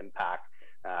and the impact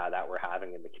that we're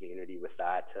having in the community with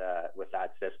that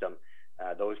system.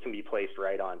 Those can be placed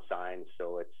right on signs,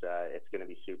 so it's going to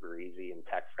be super easy and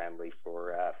tech friendly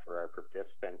for our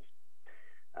participants.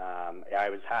 I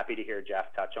was happy to hear Jeff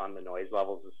touch on the noise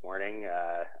levels this morning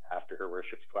after her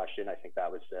worship's question. I think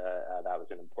that was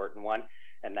an important one.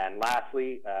 And then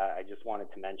lastly, I just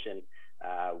wanted to mention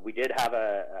we did have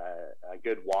a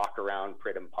good walk around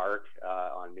Pridham Park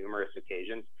on numerous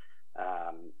occasions.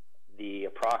 The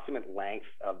approximate length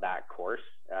of that course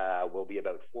will be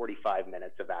about 45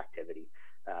 minutes of activity,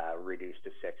 reduced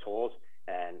to 6 holes.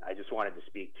 And I just wanted to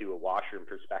speak to a washroom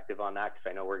perspective on that, because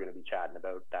I know we're going to be chatting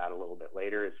about that a little bit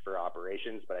later. It's for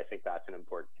operations, but I think that's an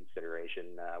important consideration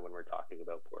when we're talking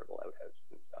about portable outhouses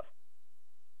and stuff.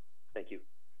 Thank you.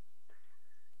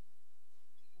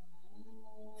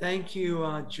 Thank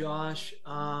you, Josh.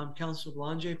 Councillor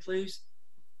Belanger, please.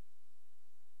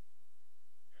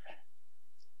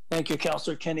 Thank you,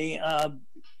 Councillor Kenny.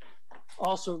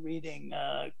 Also reading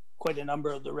quite a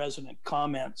number of the resident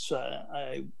comments.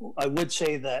 I would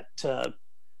say that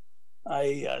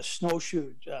I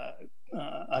snowshoed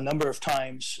a number of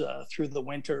times through the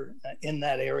winter in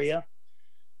that area.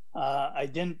 I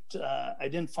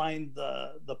didn't find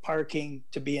the parking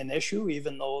to be an issue,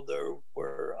 even though there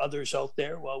were others out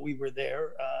there while we were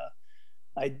there.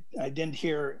 I didn't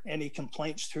hear any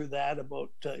complaints through that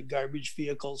about garbage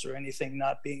vehicles or anything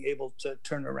not being able to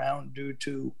turn around due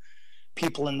to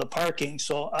people in the parking.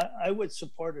 So I would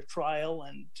support a trial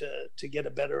and to get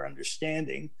a better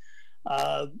understanding.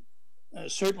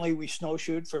 Certainly we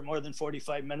snowshoed for more than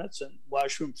 45 minutes, and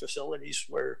washroom facilities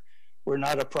were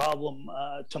not a problem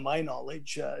to my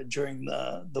knowledge during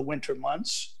the winter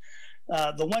months.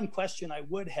 The one question I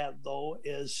would have though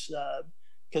is,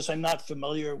 because I'm not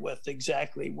familiar with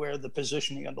exactly where the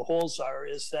positioning of the holes are,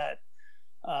 is that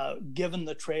given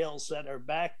the trails that are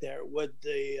back there, would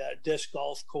the disc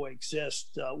golf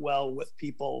coexist well with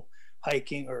people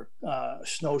hiking or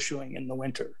snowshoeing in the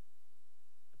winter?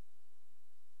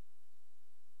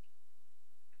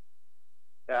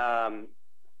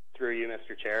 Through you,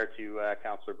 Mr. Chair, to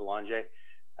Councillor Belanger.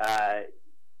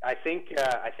 I think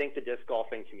the disc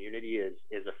golfing community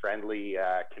is a friendly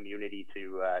community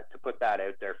to put that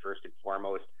out there first and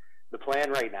foremost. The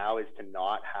plan right now is to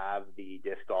not have the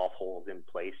disc golf holes in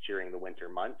place during the winter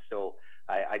months, so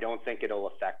I don't think it'll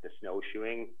affect the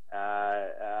snowshoeing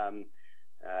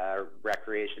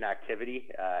recreation activity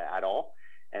at all.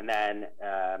 And then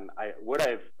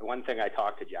one thing I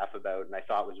talked to Jeff about and I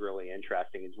thought was really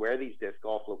interesting is where these disc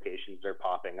golf locations are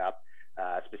popping up,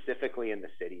 specifically in the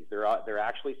cities. They're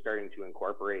actually starting to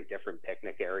incorporate different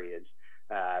picnic areas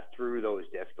through those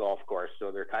disc golf courses, so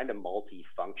they're kind of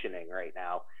multi-functioning right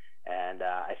now. And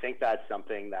I think that's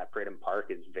something that Pridham Park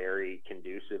is very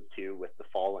conducive to, with the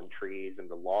fallen trees and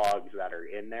the logs that are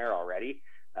in there already.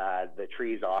 The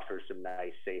trees offer some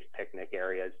nice, safe picnic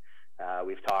areas.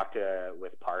 We've talked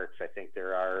with parks. I think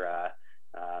there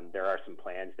are some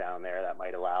plans down there that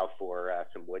might allow for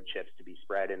some wood chips to be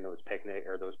spread in those picnic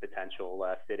or those potential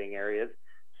sitting areas.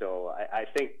 So I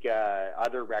think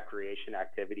other recreation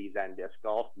activities and disc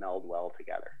golf meld well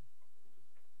together.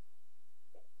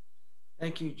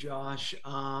 Thank you, Josh.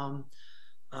 Mr.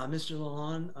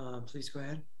 Lalonde, please go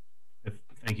ahead.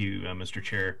 Thank you, Mr.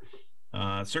 Chair.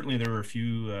 Certainly there were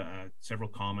several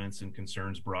comments and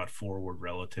concerns brought forward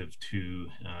relative to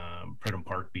Pridham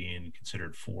Park being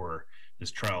considered for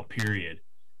this trial period.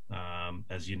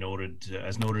 As noted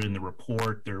in the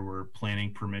report, there were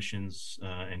planning permissions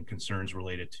and concerns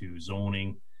related to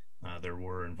zoning. There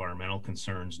were environmental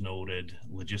concerns noted,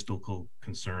 logistical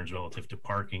concerns relative to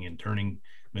parking and turning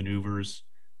maneuvers,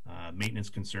 maintenance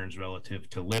concerns relative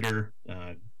to litter.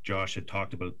 Josh had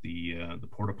talked about the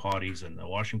porta potties and the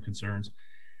washroom concerns.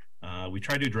 We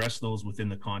tried to address those within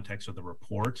the context of the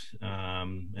report,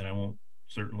 and I won't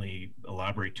certainly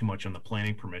elaborate too much on the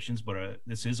planning permissions, but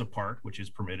this is a park which is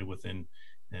permitted within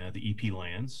the EP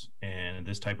lands, and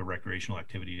this type of recreational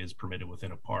activity is permitted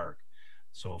within a park.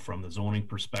 So from the zoning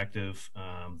perspective,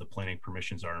 the planning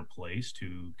permissions are in place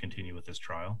to continue with this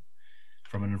trial.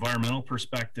 From an environmental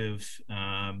perspective,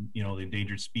 the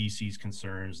endangered species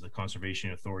concerns, the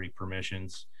Conservation Authority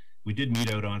permissions, we did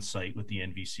meet out on site with the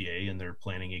NVCA and their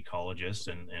planning ecologists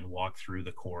and walk through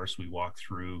the course. We walked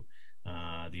through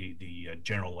the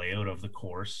general layout of the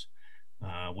course.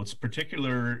 What's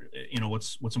particular,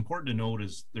 what's important to note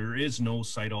is there is no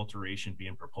site alteration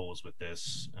being proposed with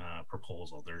this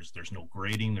proposal. There's no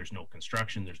grading, there's no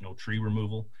construction, there's no tree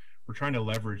removal. We're trying to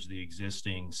leverage the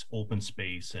existing open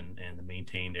space and the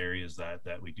maintained areas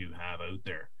that we do have out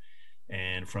there.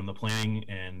 And from the planning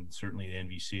and certainly the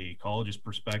NVCA ecologist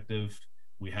perspective,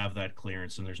 we have that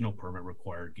clearance and there's no permit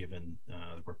required given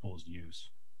the proposed use.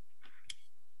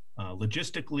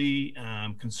 Logistically,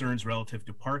 concerns relative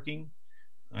to parking.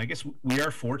 I guess we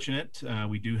are fortunate.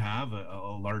 We do have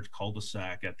a large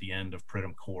cul-de-sac at the end of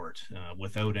Pridham Court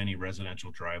without any residential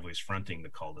driveways fronting the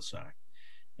cul-de-sac.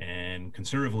 And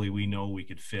conservatively, we know we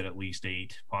could fit at least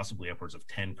 8, possibly upwards of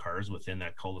 10 cars within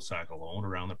that cul-de-sac alone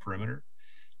around the perimeter.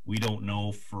 We don't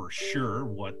know for sure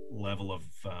what level of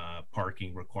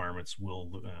parking requirements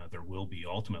there will be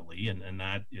ultimately, and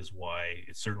that is why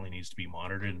it certainly needs to be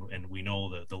monitored. And we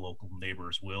know that the local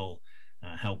neighbors will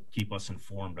help keep us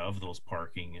informed of those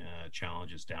parking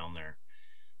challenges down there.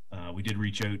 We did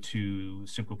reach out to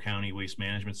Simcoe County Waste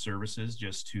Management Services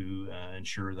just to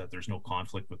ensure that there's no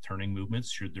conflict with turning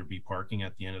movements should there be parking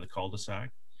at the end of the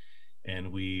cul-de-sac.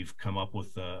 And we've come up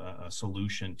with a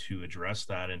solution to address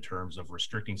that in terms of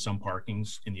restricting some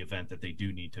parkings in the event that they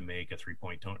do need to make a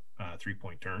three-point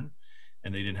turn.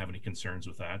 And they didn't have any concerns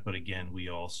with that. But again, we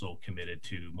also committed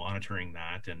to monitoring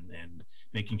that and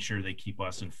making sure they keep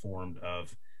us informed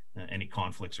of any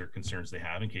conflicts or concerns they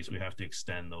have in case we have to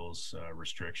extend those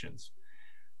restrictions.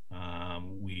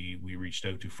 We reached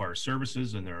out to fire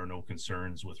services and there are no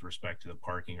concerns with respect to the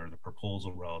parking or the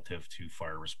proposal relative to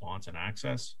fire response and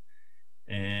access.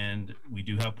 And we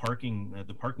do have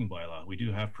the parking bylaw. We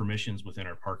do have permissions within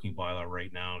our parking bylaw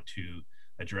right now to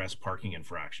address parking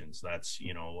infractions. That's,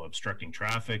 obstructing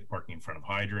traffic, parking in front of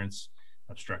hydrants,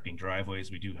 obstructing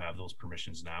driveways. We do have those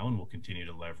permissions now and we'll continue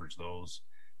to leverage those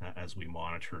as we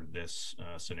monitor this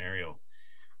scenario.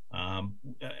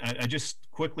 I just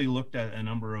quickly looked at a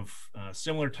number of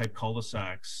similar type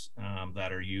cul-de-sacs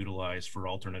that are utilized for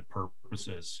alternate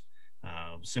purposes,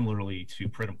 similarly to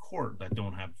Pridham Court, that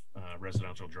don't have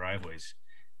residential driveways.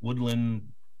 Woodland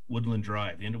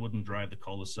Drive, the end of Woodland Drive, the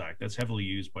cul-de-sac, that's heavily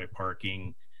used by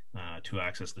parking to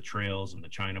access the trails and the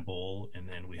China Bowl, and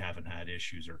then we haven't had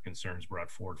issues or concerns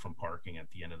brought forward from parking at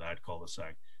the end of that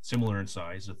cul-de-sac, similar in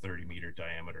size, a 30-meter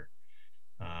diameter.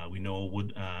 We know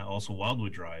also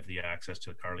Wildwood Drive, the access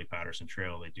to the Carly Patterson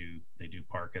Trail, they do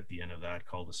park at the end of that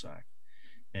cul-de-sac.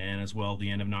 And as well,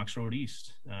 the end of Knox Road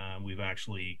East. We've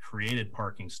actually created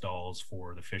parking stalls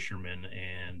for the fishermen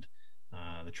and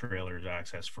the trailers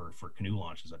access for canoe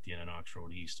launches at the end of Knox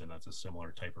Road East, and that's a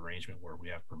similar type arrangement where we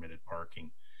have permitted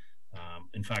parking.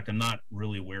 In fact, I'm not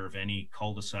really aware of any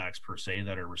cul-de-sacs per se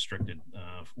that are restricted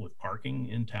with parking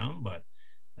in town, but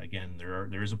again,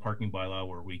 there is a parking bylaw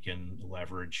where we can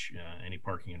leverage any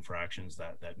parking infractions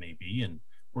that may be, and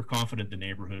we're confident the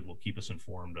neighborhood will keep us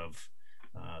informed of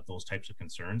those types of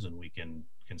concerns, and we can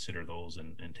consider those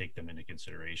and take them into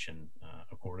consideration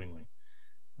accordingly.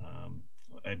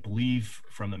 I believe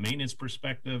from the maintenance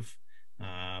perspective,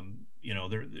 you know,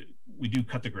 we do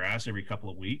cut the grass every couple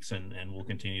of weeks, and we'll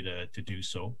continue to do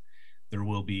so. There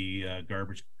will be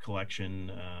garbage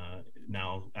collection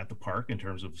now at the park in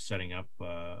terms of setting up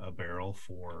a barrel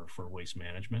for waste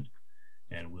management,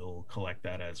 and we'll collect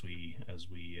that as we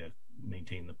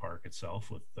maintain the park itself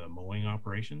with the mowing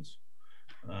operations.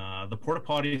 The porta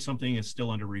potty is something that's still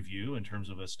under review in terms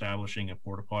of establishing a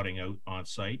porta potting out on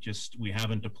site. Just we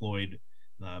haven't deployed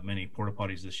many porta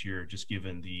potties this year, just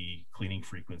given the cleaning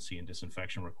frequency and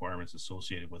disinfection requirements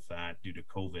associated with that due to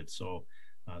COVID. So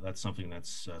that's something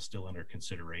that's still under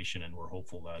consideration, and we're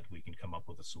hopeful that we can come up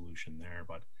with a solution there.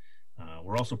 But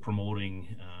we're also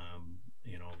promoting,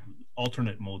 you know,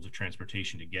 alternate modes of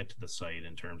transportation to get to the site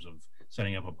in terms of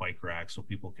setting up a bike rack so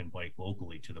people can bike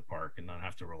locally to the park and not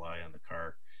have to rely on the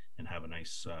car, and have a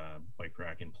nice bike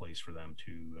rack in place for them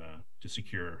to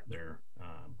secure their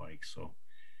bikes. So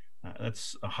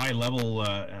that's a high level,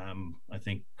 I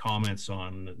think, comments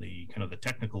on the kind of the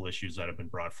technical issues that have been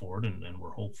brought forward, and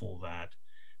we're hopeful that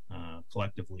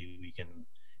collectively we can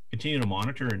continue to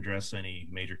monitor and address any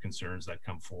major concerns that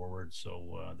come forward.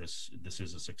 So this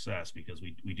is a success, because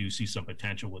we do see some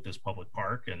potential with this public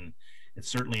park, and it's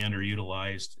certainly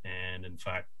underutilized, and in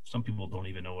fact some people don't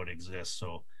even know it exists.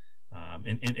 So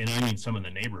and I mean some in the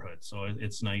neighborhood. So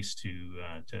it's nice to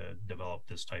develop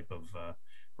this type of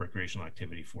recreational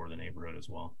activity for the neighborhood as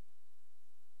well.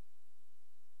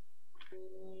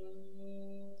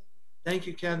 Thank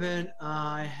you, Kevin.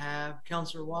 I have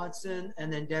Councillor Watson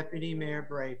and then Deputy Mayor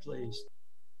Bray, please.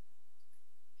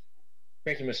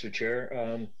 Thank you, Mr.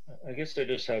 Chair. I guess I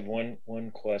just have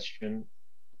one question.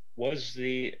 Was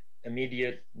the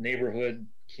immediate neighborhood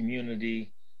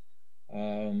community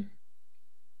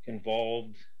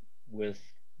involved with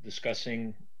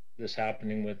discussing this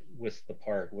happening with the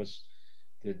park?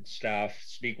 Did staff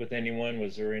speak with anyone?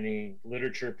 Was there any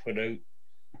literature put out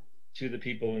to the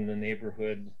people in the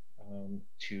neighborhood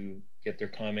to get their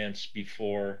comments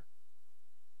before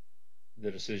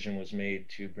the decision was made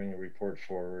to bring a report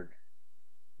forward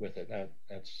with it?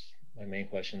 That's my main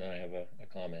question, and I have a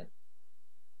comment.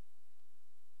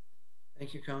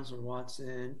 Thank you, Councillor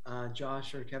Watson.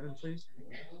 Josh or Kevin, please.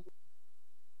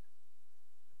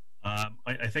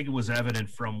 I think it was evident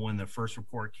from when the first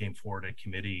report came forward at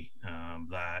committee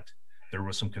that there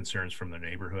was some concerns from the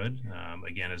neighborhood.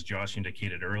 Again, as Josh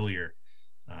indicated earlier,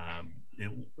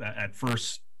 at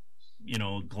first, you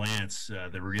know, glance,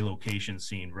 the relocation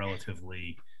seemed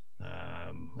relatively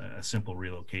a simple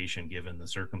relocation given the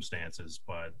circumstances,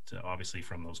 but obviously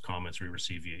from those comments we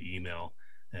received via email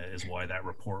is why that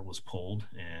report was pulled,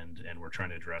 and we're trying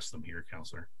to address them here,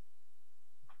 Councillor.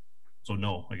 So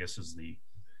no, I guess is the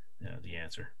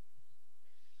answer.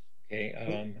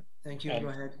 Okay. Thank you. Go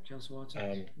ahead, Councillor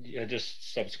Watson. Yeah,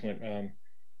 just subsequent.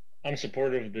 I'm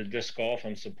supportive of the disc golf.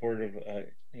 I'm supportive.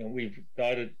 You know, we've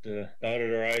dotted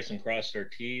our I's and crossed our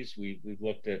T's. We've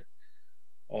looked at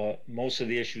most of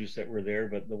the issues that were there,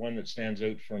 but the one that stands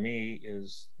out for me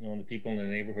is, you know, the people in the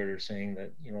neighborhood are saying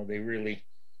that, you know, they really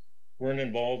weren't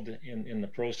involved in the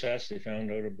process. They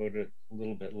found out about it a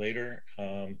little bit later.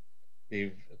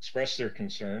 They've expressed their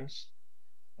concerns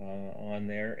on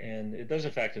there, and it does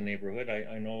affect the neighborhood.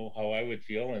 I know how I would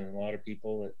feel, and a lot of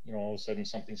people that, you know, all of a sudden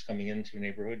something's coming into a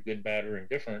neighborhood, good, bad, or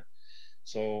indifferent.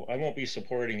 So I won't be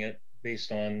supporting it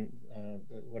based on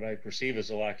what I perceive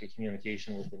as a lack of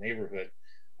communication with the neighborhood.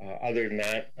 Other than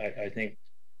that, I think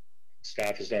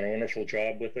staff has done a wonderful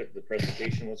job with it. The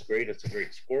presentation was great. It's a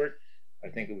great sport. I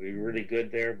think it would be really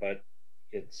good there, but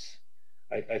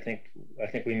I think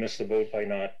we missed the boat by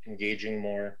not engaging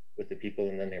more with the people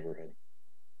in the neighborhood.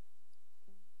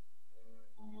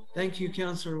 Thank you,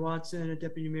 Councillor Watson.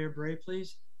 Deputy Mayor Bray,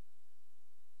 please.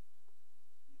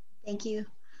 Thank you.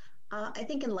 I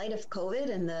think in light of COVID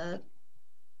and the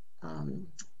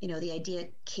you know, the idea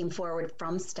came forward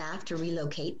from staff to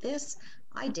relocate this.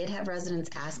 I did have residents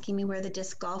asking me where the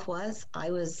disc golf was.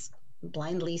 I was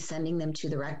blindly sending them to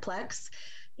the Recplex.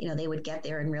 You know, they would get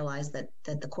there and realize that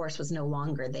the course was no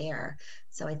longer there.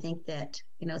 So I think that,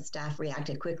 you know, staff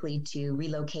reacted quickly to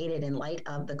relocate it in light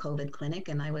of the COVID clinic.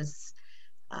 And I was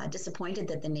disappointed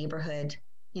that the neighborhood,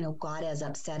 you know, got as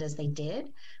upset as they did.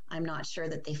 I'm not sure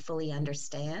that they fully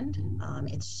understand.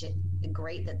 It's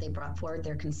great that they brought forward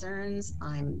their concerns.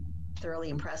 I'm thoroughly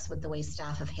impressed with the way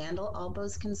staff have handled all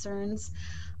those concerns.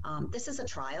 This is a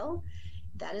trial.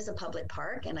 That is a public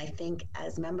park, and I think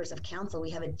as members of council, we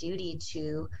have a duty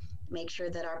to make sure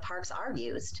that our parks are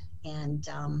used. And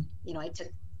you know, I took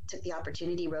the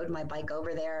opportunity, rode my bike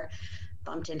over there,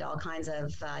 bumped into all kinds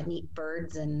of neat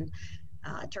birds and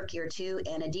turkey or two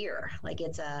and a deer. Like,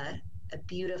 it's a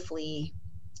beautifully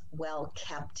well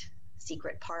kept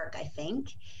secret park, I think.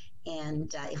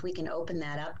 And if we can open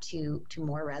that up to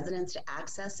more residents to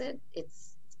access it,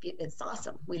 it's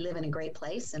awesome. We live in a great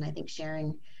place, and I think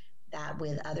sharing that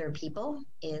with other people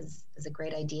is a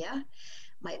great idea.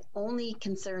 My only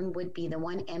concern would be the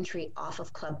one entry off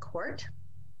of Club Court.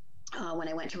 When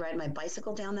I went to ride my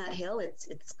bicycle down that hill,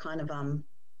 it's kind of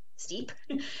steep.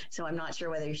 So I'm not sure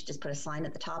whether you should just put a sign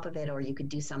at the top of it, or you could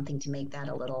do something to make that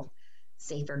a little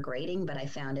safer grading, but I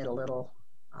found it a little,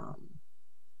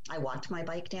 I walked my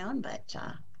bike down, but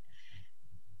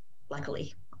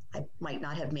luckily I might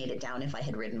not have made it down if I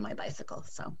had ridden my bicycle.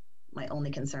 So my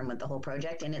only concern with the whole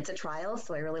project, and it's a trial,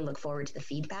 so I really look forward to the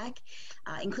feedback,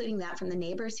 including that from the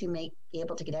neighbors who may be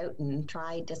able to get out and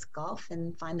try disc golf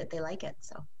and find that they like it.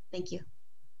 So thank you.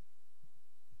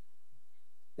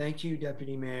 Thank you,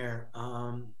 Deputy Mayor.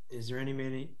 Is there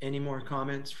any more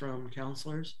comments from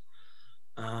councillors?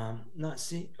 Not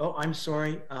see. Oh, I'm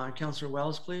sorry. Councillor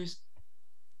Wells, please.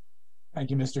 Thank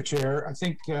you, Mr. Chair. I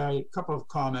think a couple of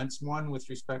comments. One with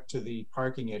respect to the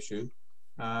parking issue.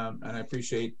 And I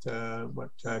appreciate what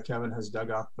Kevin has dug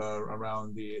up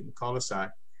around the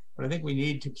cul-de-sac. But I think we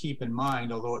need to keep in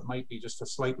mind, although it might be just a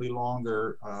slightly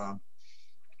longer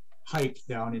hike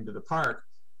down into the park,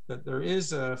 that there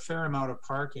is a fair amount of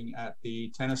parking at the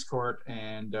tennis court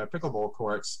and pickleball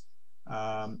courts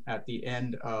at the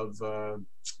end of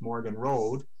Morgan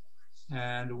Road.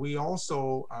 And we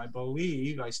also, I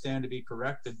believe, I stand to be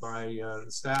corrected by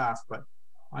the staff, but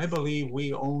I believe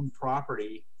we own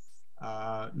property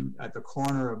at the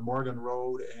corner of Morgan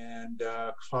Road and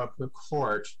Club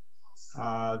Court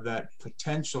that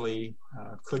potentially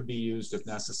could be used if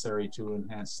necessary to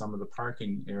enhance some of the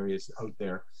parking areas out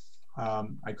there.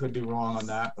 I could be wrong on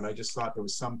that, but I just thought there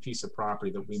was some piece of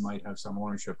property that we might have some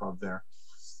ownership of there.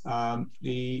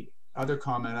 The other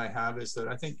comment I have is that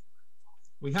I think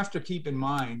we have to keep in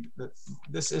mind that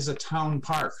this is a town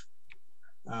park.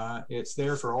 It's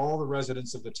there for all the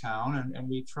residents of the town, and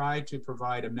we try to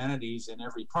provide amenities in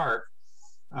every park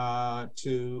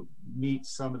to meet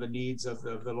some of the needs of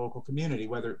the local community,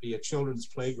 whether it be a children's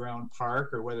playground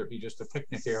park or whether it be just a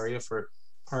picnic area for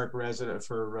residents,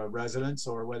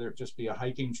 or whether it just be a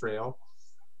hiking trail.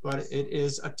 But it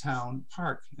is a town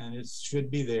park, and it should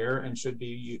be there and should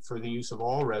be for the use of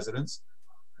all residents.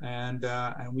 And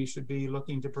we should be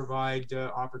looking to provide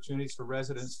opportunities for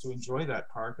residents to enjoy that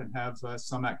park and have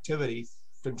some activity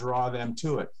to draw them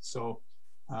to it. So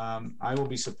I will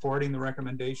be supporting the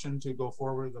recommendation to go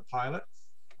forward with the pilot.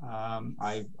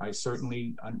 I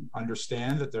certainly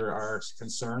understand that there are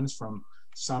concerns from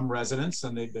some residents,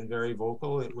 and they've been very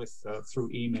vocal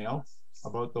through email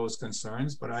about those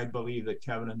concerns. But I believe that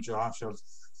Kevin and Josh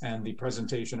and the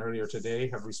presentation earlier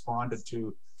today have responded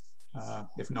to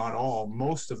if not all,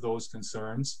 most of those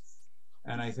concerns.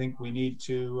 And I think we need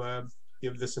to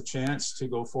give this a chance to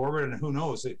go forward. And who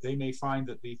knows, they may find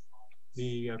that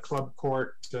the Club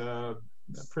Court,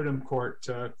 Pridham Court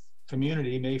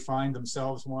community may find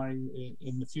themselves wanting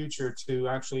in the future to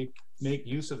actually make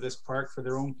use of this park for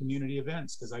their own community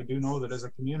events. Because I do know that as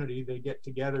a community, they get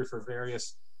together for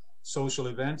various social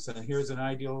events, and here's an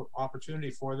ideal opportunity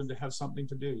for them to have something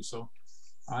to do. So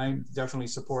I'm definitely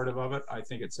supportive of it. I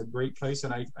think it's a great place,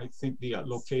 and I think the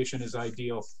location is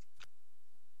ideal.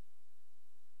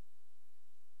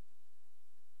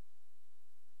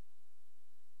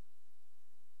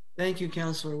 Thank you,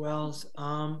 Councillor Wells.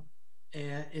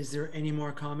 Is there any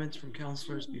more comments from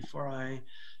councillors before I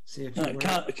see if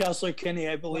Councillor Kinney,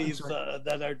 I believe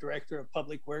that our Director of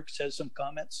Public Works has some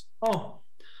comments. Oh,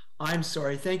 I'm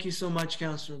sorry. Thank you so much,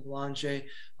 Councillor Boulanger.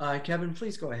 Kevin,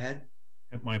 please go ahead.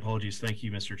 My apologies. Thank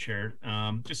you, Mr. Chair.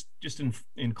 Just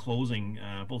in closing,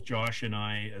 both Josh and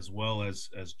I, as well as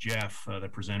Jeff, the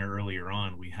presenter earlier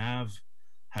on, we have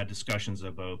had discussions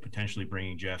about potentially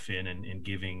bringing Jeff in and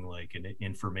giving like an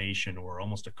information or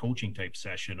almost a coaching type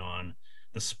session on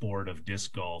the sport of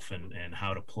disc golf and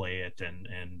how to play it.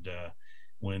 And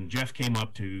when Jeff came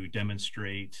up to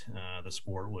demonstrate the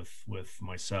sport with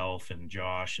myself and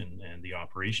Josh and the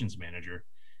operations manager,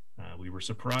 we were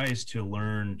surprised to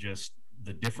learn just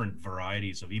the different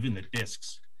varieties of even the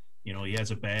discs. You know, he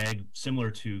has a bag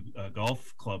similar to a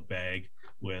golf club bag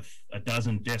with a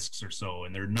dozen discs or so,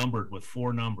 and they're numbered with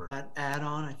 4 numbers. That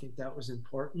add-on, I think that was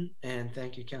important, and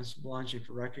thank you, Councillor Belanger,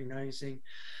 for recognizing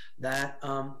that.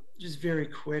 Just very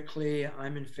quickly,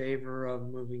 I'm in favor of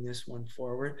moving this one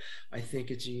forward. I think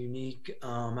it's a unique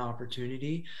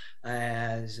opportunity,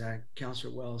 as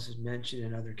Councillor Wells has mentioned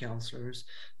and other councillors,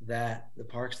 that the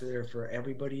parks are there for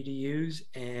everybody to use,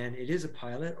 and it is a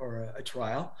pilot or a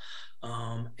trial.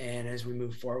 And as we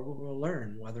move forward, we'll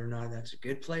learn whether or not that's a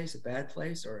good place, a bad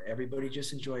place, or everybody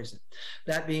just enjoys it.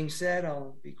 That being said,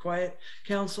 I'll be quiet,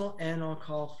 Council, and I'll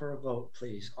call for a vote,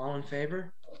 please. All in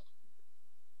favor?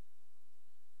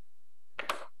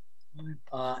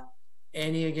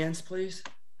 Any against, please?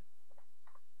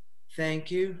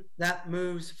 Thank you. That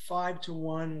moves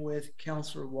 5-1 with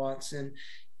Councillor Watson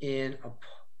in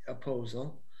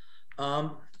opposal.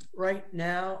 Right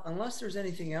now, unless there's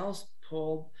anything else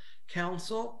pulled,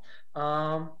 Council,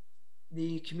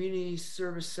 the community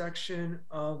service section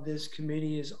of this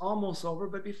committee is almost over,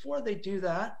 but before they do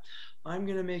that, I'm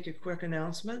going to make a quick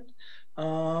announcement.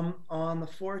 On the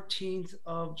 14th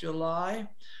of July,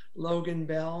 Logan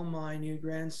Bell, my new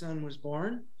grandson, was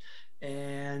born,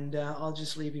 and I'll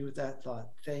just leave you with that thought.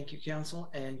 Thank you, Council,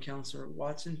 and Councillor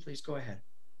Watson, please go ahead.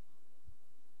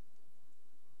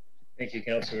 Thank you,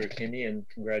 Councillor Kinney, and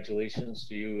congratulations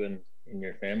to you and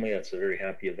your family. That's a very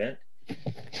happy event.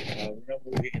 We're now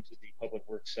moving into the public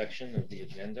works section of the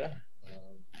agenda.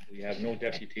 We have no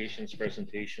deputations,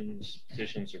 presentations,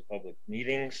 petitions, or public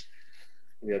meetings.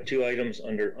 We have 2 items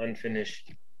under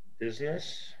unfinished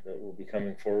business that will be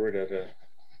coming forward at a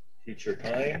future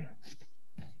time.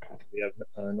 We have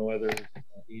no other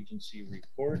agency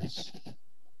reports.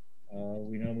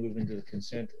 We now move into the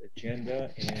consent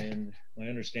agenda, and my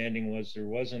understanding was there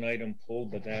was an item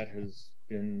pulled, but that has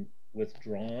been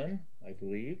withdrawn, I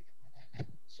believe.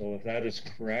 So if that is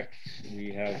correct,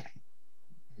 we have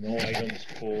no items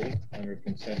pulled under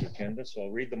consent agenda. So I'll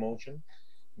read the motion,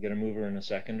 get a mover and a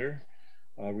seconder.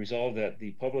 Resolve that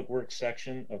the Public Works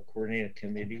section of Coordinated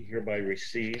Committee hereby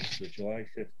receives the July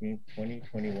 15th,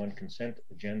 2021 consent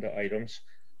agenda items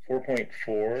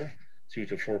 4.4 to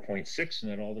 4.6,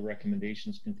 and that all the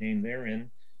recommendations contained therein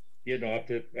be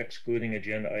adopted, excluding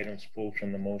agenda items pulled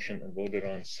from the motion and voted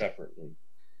on separately.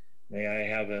 May I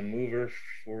have a mover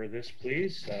for this,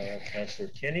 please? Councillor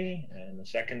Kinney, and a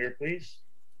seconder, please.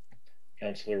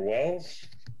 Councillor Wells.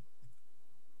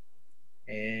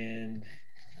 And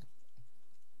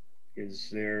is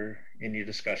there any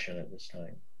discussion at this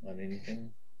time on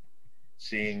anything?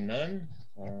 Seeing none,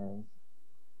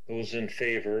 those in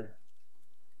favor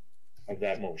of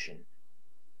that motion?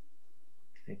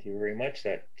 Thank you very much.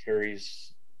 That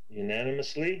carries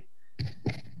unanimously.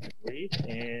 Agreed.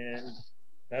 And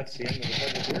that's the end of the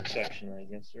public works section, I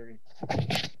guess. Very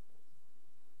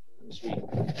sweet.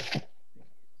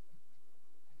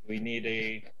 Do we need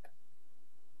a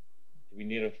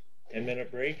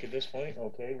 10-minute break at this point?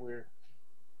 Okay,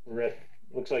 we're at,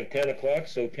 looks like 10 o'clock,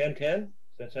 so 10:10. Does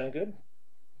that sound good?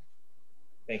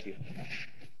 Thank you.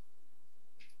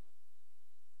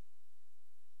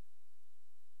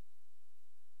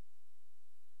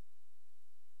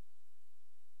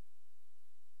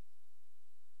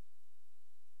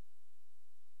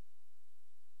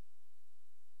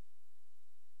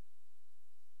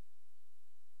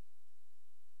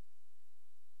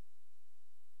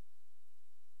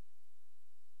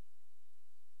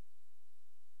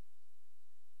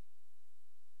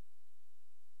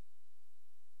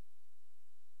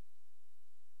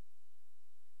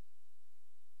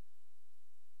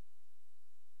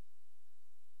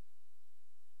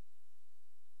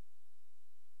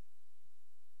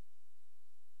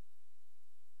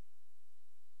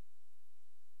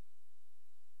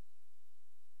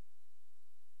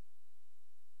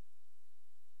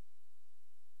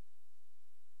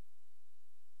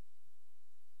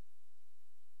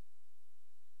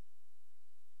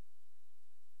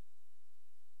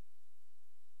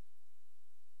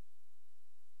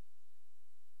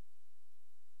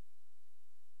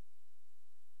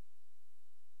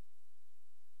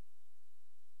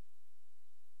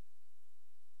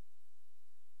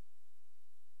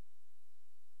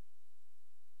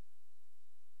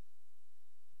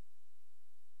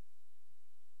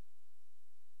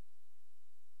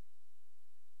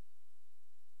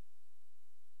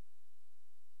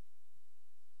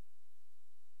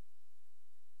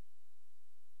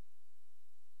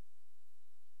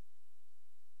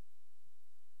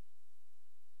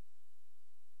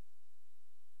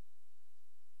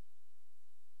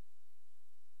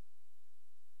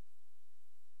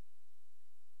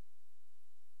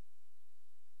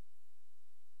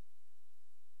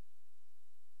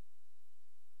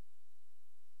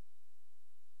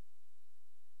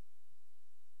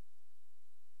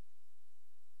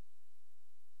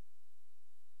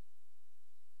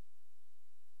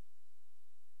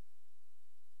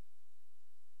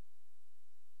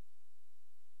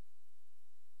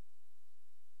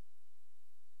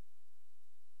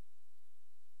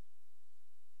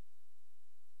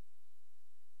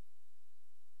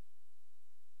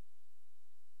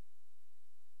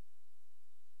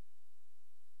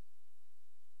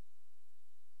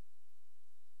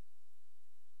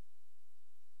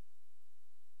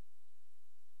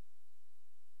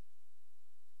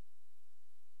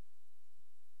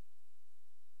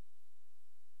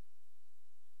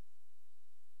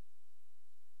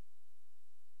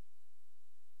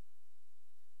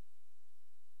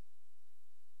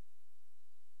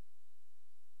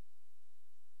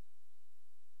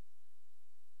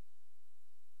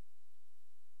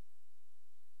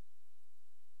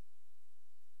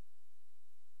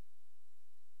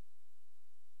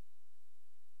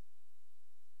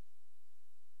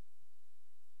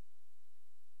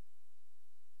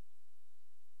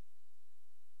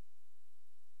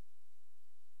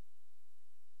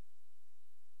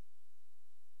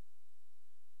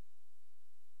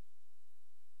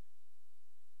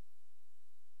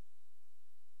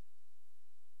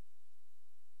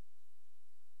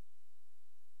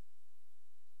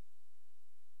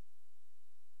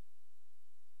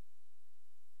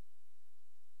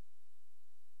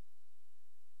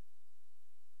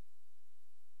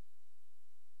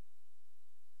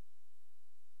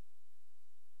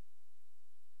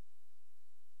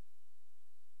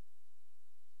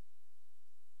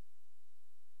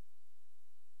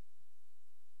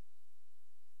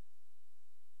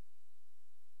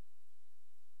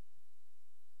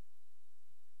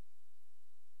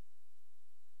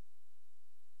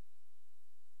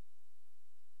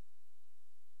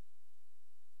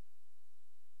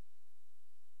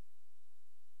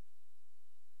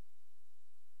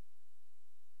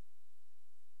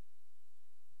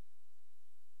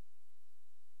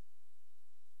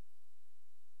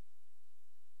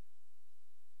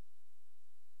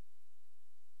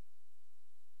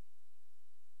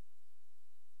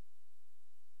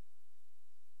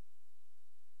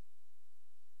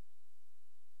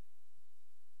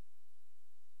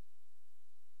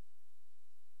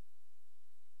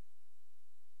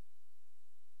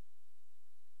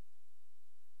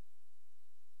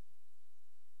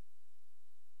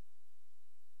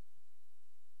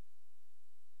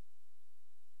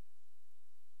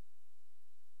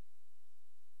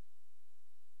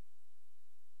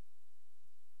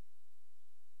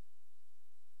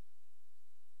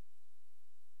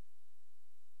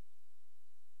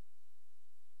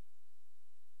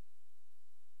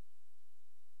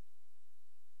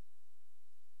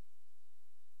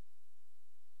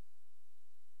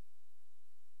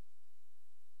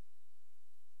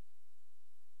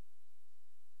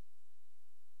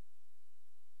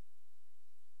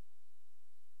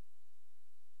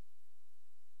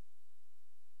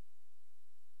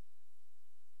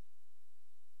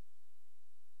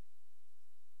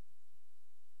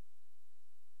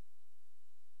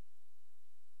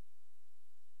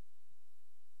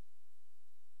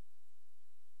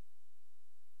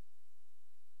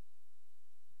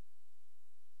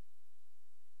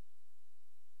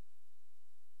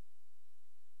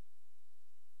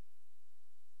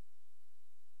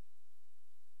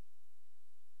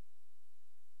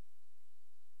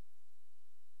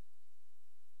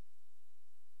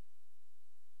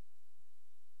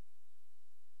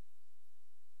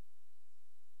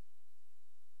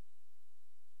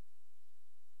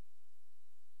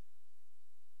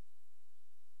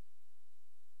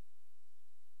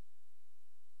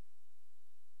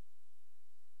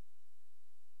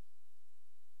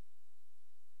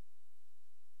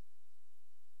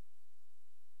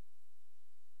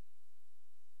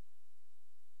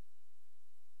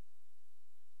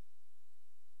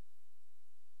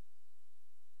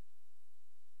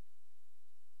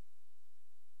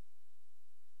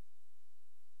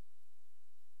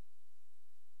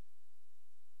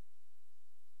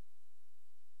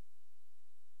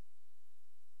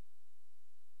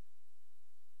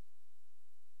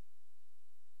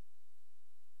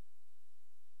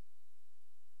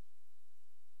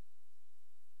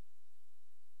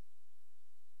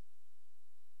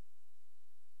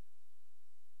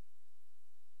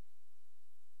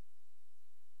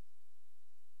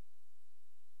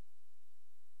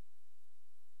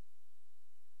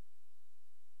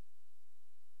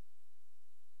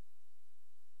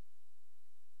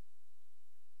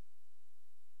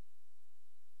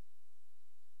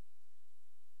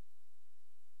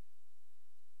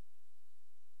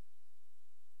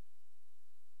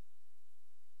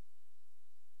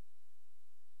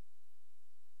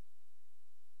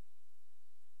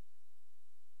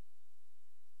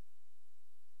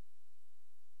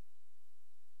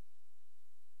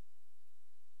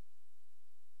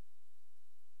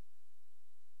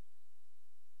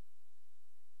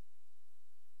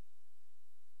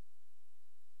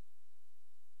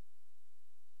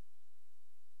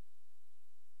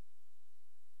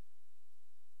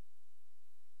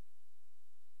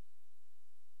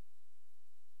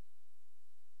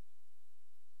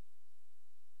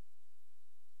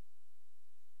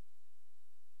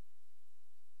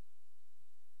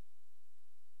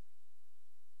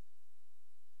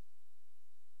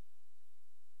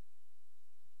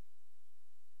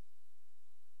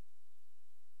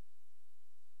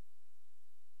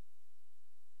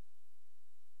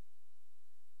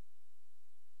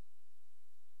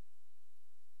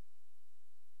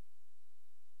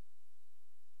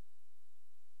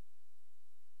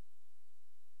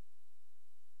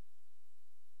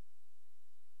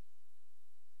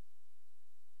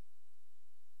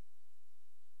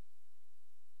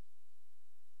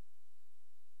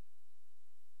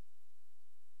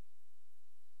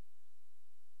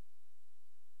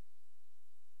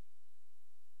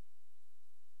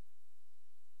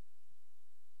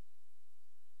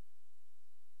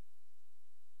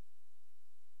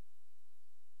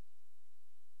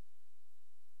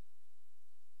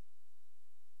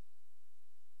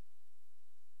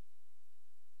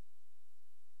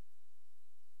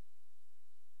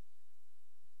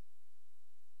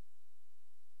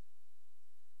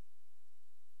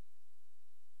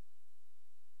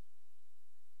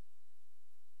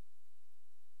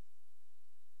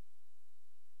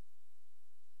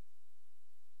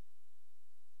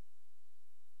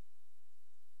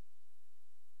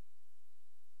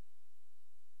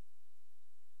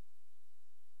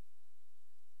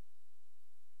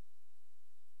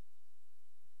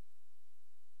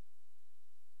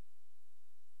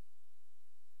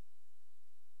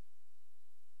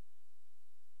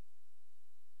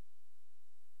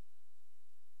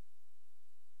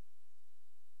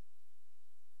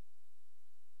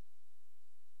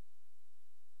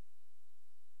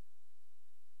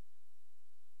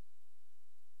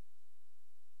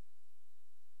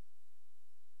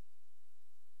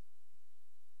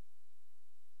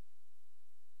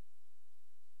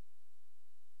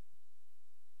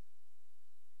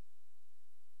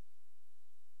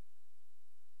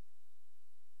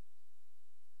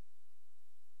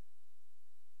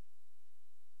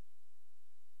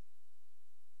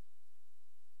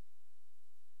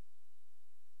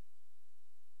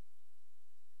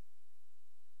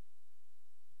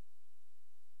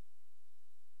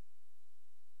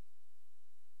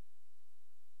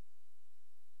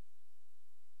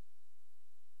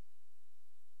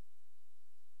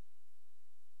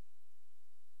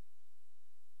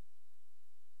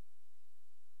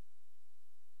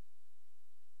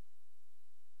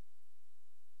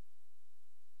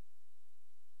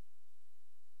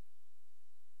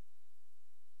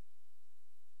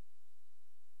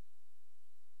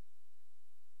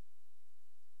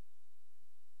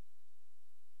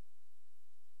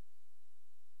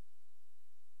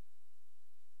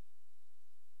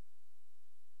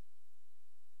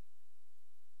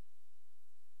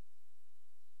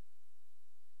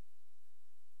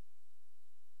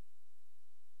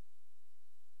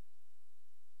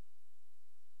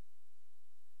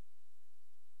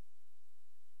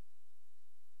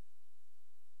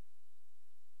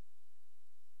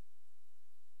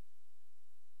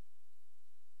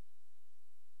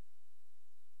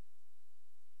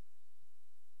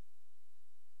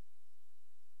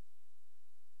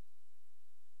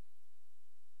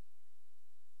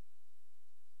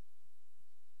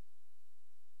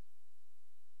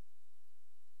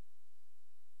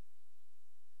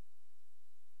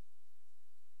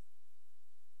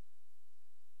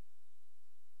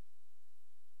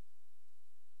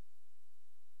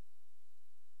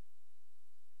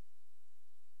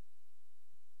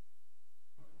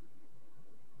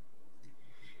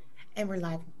 And we're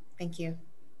live. Thank you.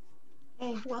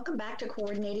 Hey, welcome back to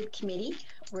Coordinated Committee.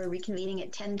 We're reconvening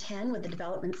at 10:10 with the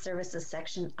Development Services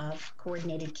section of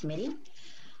Coordinated Committee.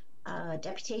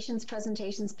 Deputations,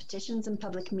 presentations, petitions, and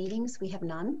public meetings, we have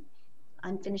none.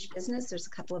 Unfinished business, there's a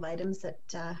couple of items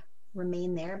that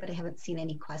remain there, but I haven't seen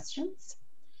any questions.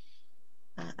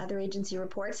 Other agency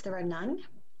reports, there are none.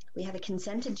 We have a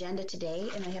consent agenda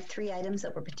today, and I have 3 items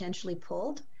that were potentially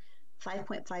pulled.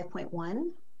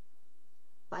 5.5.1,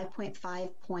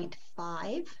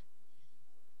 5.5.5,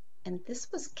 and this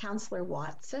was Councillor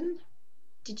Watson.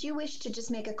 Did you wish to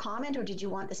just make a comment, or did you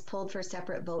want this pulled for a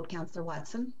separate vote, Councillor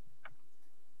Watson?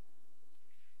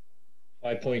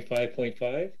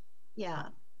 5.5.5? Yeah.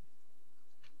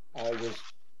 I was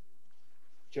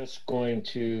just going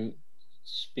to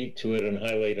speak to it and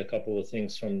highlight a couple of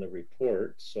things from the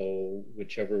report. So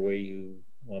whichever way you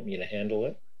want me to handle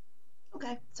it.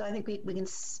 Okay, so I think we can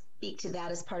speak to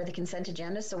that as part of the consent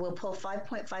agenda. So we'll pull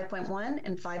 5.5.1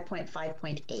 and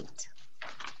 5.5.8.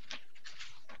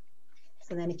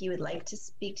 So then if you would like to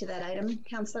speak to that item,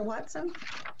 Councillor Watson.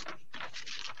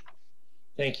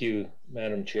 Thank you,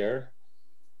 Madam Chair.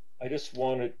 I just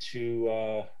wanted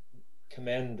to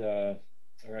commend our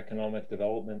economic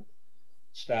development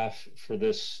staff for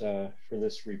this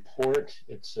report.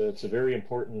 It's a very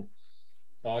important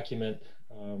document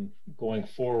going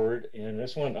forward, and I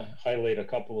just want to highlight a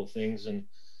couple of things and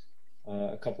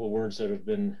a couple of words that have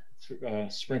been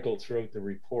sprinkled throughout the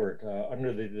report.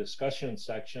 Under the discussion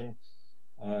section,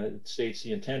 it states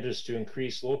the intent is to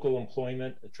increase local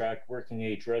employment, attract working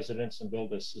age residents, and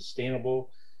build a sustainable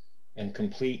and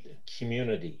complete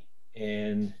community.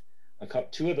 And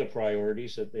two of the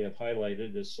priorities that they have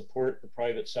highlighted is support the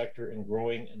private sector in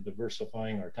growing and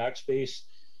diversifying our tax base,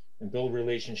 and build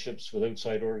relationships with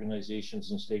outside organizations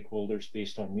and stakeholders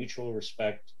based on mutual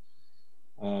respect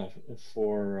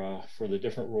for the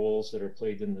different roles that are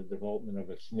played in the development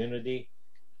of a community.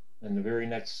 And the very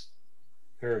next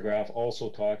paragraph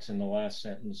also talks in the last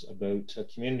sentence about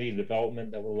community development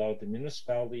that will allow the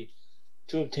municipality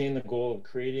to obtain the goal of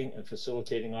creating and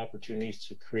facilitating opportunities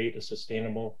to create a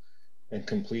sustainable and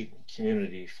complete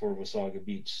community for Wasaga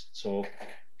Beach. So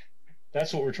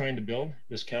that's what we're trying to build,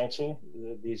 this council.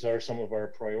 These are some of our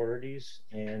priorities,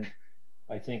 and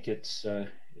I think it's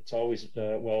always,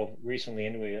 well, recently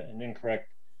anyway, an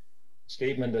incorrect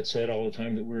statement that said all the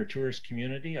time that we're a tourist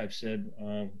community. I've said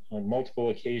on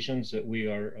multiple occasions that we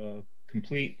are a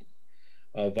complete,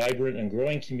 vibrant and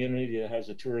growing community that has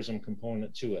a tourism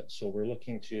component to it. So we're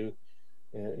looking to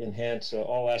enhance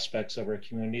all aspects of our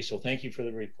community. So thank you for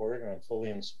the report, and I'm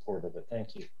fully in support of it.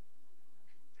 Thank you.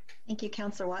 Thank you,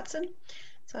 Councillor Watson.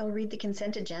 So I'll read the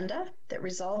consent agenda. That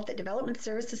resolved that Development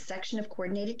Services section of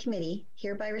Coordinated Committee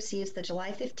hereby receives the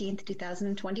July 15th,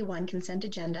 2021 consent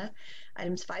agenda,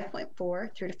 items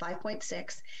 5.4 through to 5.6,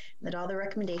 and that all the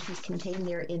recommendations contained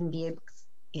therein be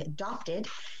adopted,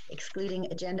 excluding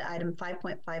agenda item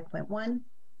 5.5.1,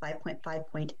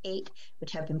 5.5.8,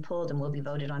 which have been pulled and will be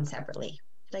voted on separately.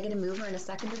 Could I get a mover and a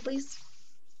seconder, please?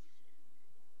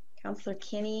 Councillor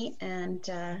Kinney and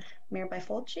Mayor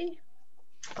Bifulci.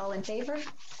 All in favor?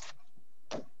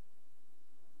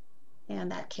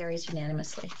 And that carries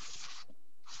unanimously.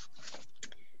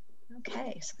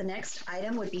 Okay, so the next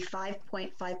item would be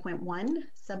 5.5.1,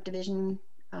 subdivision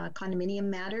condominium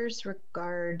matters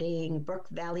regarding Brook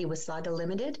Valley Wasaga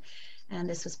Limited. And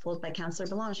this was pulled by Councillor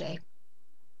Belanger.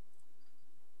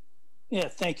 Yeah,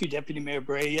 thank you, Deputy Mayor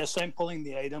Bray. Yes, I'm pulling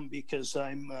the item because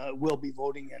I'm will be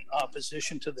voting in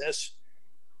opposition to this.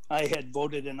 I had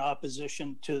voted in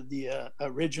opposition to the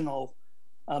original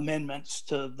amendments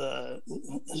to the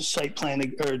site plan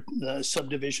or the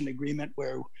subdivision agreement,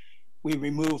 where we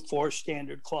removed 4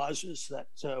 standard clauses that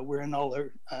were in all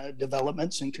our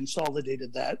developments and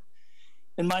consolidated that.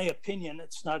 In my opinion,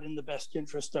 it's not in the best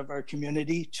interest of our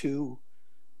community to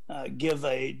give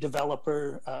a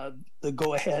developer the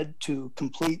go-ahead to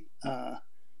complete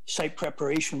site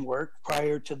preparation work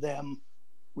prior to them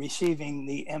receiving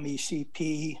the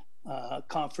MECP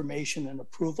confirmation and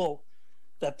approval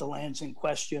that the lands in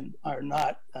question are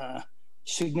not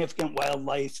significant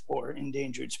wildlife or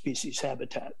endangered species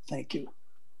habitat. Thank you.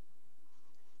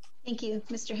 Thank you,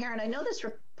 Mr. Heron. I know this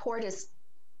report is,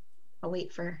 I'll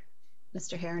wait for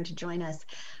Mr. Heron to join us.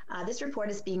 This report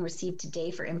is being received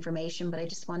today for information, but I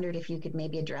just wondered if you could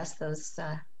maybe address those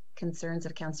concerns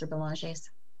of Councillor Belanger's.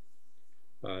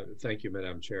 Thank you,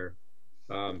 Madam Chair.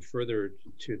 Further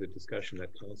to the discussion that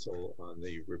Council on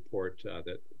the report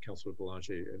that Councillor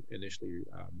Belanger initially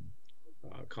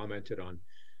commented on,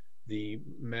 the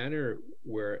manner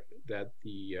where that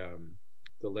the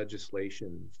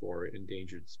legislation for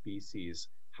endangered species,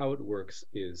 how it works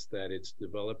is that it's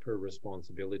developer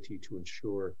responsibility to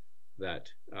ensure that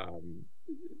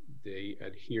they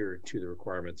adhere to the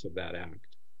requirements of that act.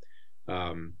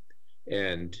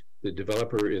 And the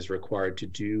developer is required to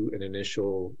do an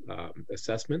initial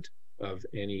assessment of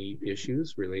any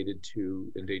issues related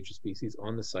to endangered species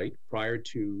on the site prior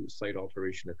to site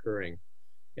alteration occurring.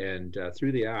 And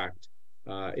through the act,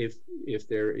 if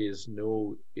there is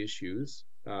no issues,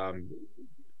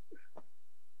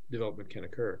 development can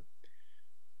occur.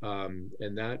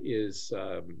 And that is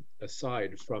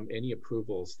aside from any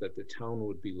approvals that the town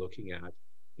would be looking at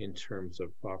in terms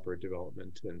of proper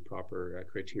development and proper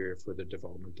criteria for the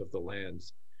development of the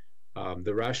lands.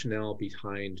 The rationale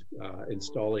behind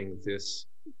installing this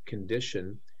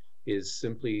condition is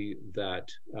simply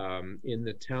that in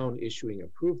the town issuing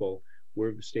approval,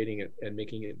 we're stating it and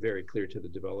making it very clear to the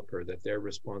developer that their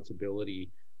responsibility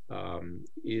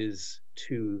is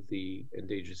to the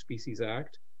Endangered Species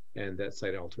Act, and that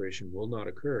site alteration will not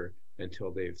occur until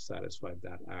they've satisfied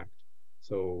that act.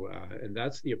 So, and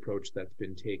that's the approach that's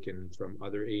been taken from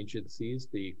other agencies.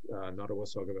 The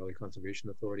Wasaga Valley Conservation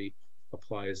Authority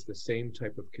applies the same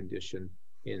type of condition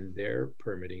in their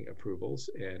permitting approvals,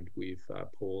 and we've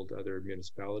polled other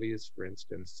municipalities. For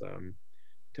instance,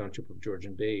 Township of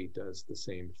Georgian Bay does the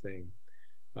same thing.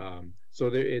 So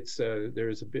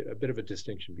there's a bit of a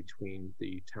distinction between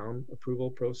the town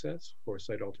approval process for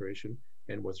site alteration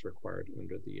and what's required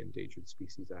under the Endangered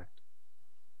Species Act.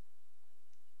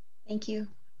 Thank you.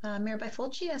 Mayor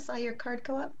Bifulci, I saw your card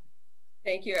go up.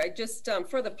 Thank you. I just,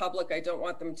 for the public, I don't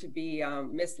want them to be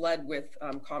misled with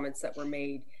comments that were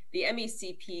made. The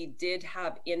MECP did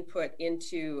have input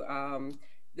into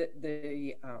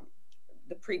the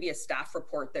previous staff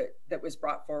report that was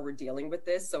brought forward dealing with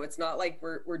this. So it's not like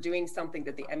we're doing something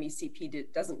that the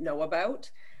MECP doesn't know about.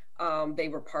 They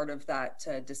were part of that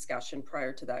discussion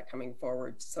prior to that coming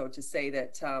forward. So to say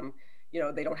that, you know,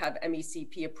 they don't have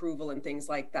MECP approval and things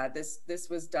like that, this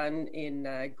was done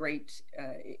in great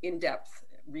in-depth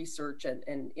research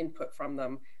and input from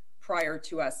them prior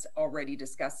to us already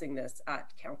discussing this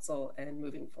at council and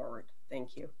moving forward.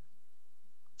 Thank you.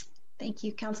 Thank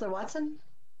you. Councillor Watson.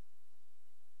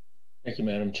 Thank you,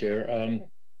 Madam Chair. I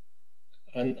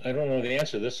don't know the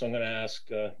answer to this, so I'm going to ask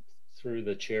through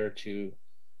the chair to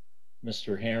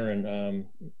Mr. Herron.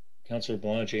 Councillor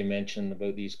Belanger mentioned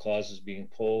about these clauses being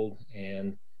pulled,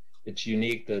 and it's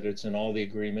unique that it's in all the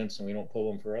agreements and we don't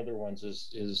pull them for other ones.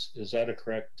 Is that a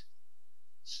correct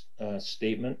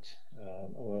statement?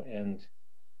 And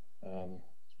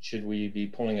should we be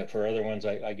pulling it for other ones?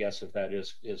 I guess if that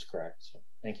is correct. So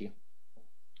thank you.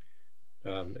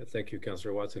 Thank you,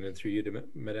 Councillor Watson, and through you to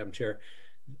Madam Chair.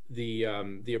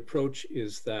 The approach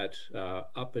is that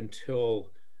up until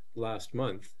last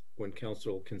month, when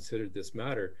Council considered this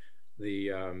matter,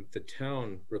 the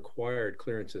town required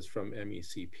clearances from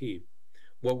MECP.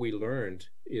 What we learned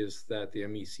is that the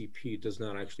MECP does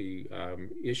not actually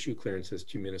issue clearances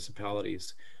to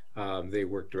municipalities. They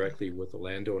work directly with the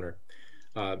landowner.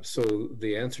 So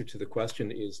the answer to the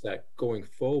question is that going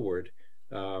forward,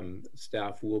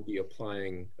 staff will be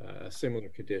applying a similar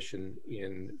condition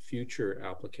in future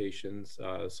applications.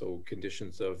 So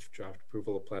conditions of draft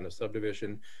approval of plan of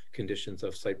subdivision, conditions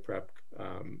of site prep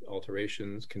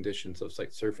alterations, conditions of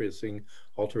site surfacing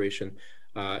alteration,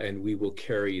 and we will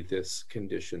carry this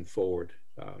condition forward.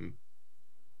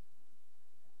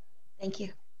 Thank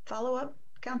you. Follow up,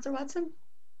 Councillor Watson?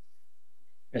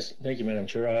 Yes, thank you, Madam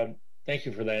Chair. Thank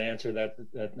you for that answer.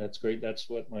 That's great. That's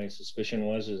what my suspicion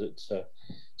was. Is it's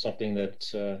something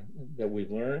that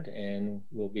we've learned, and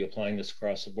we'll be applying this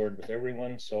across the board with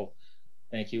everyone. So,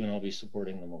 thank you, and I'll be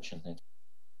supporting the motion. Thank you.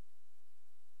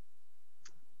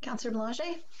 Councillor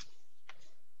Belanger.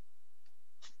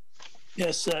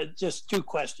 Yes, just two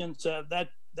questions.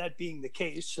 That being the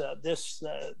case,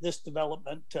 this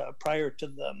development prior to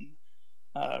them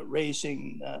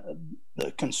raising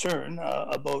the concern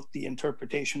about the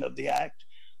interpretation of the Act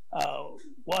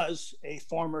was a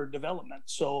former development.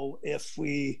 So if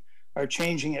we are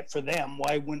changing it for them,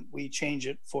 why wouldn't we change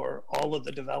it for all of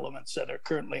the developments that are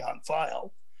currently on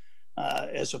file,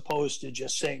 as opposed to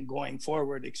just saying going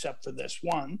forward except for this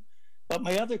one? But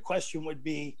my other question would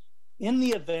be, in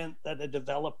the event that a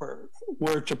developer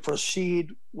were to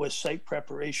proceed with site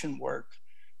preparation work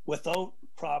without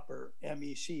proper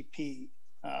MECP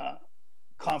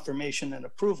confirmation and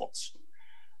approvals,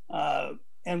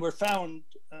 and were found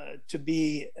to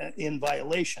be in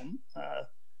violation,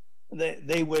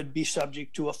 they would be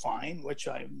subject to a fine, which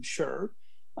I'm sure.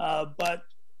 But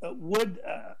would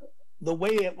the way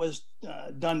it was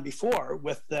done before,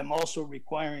 with them also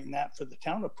requiring that for the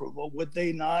town approval, would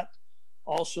they not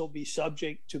also be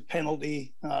subject to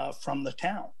penalty from the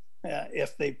town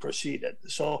if they proceeded.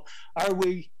 So are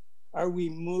we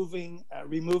removing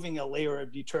a layer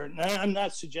of deterrent? Now, I'm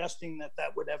not suggesting that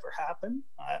that would ever happen.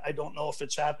 I don't know if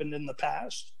it's happened in the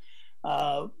past,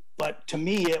 but to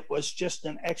me, it was just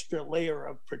an extra layer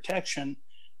of protection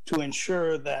to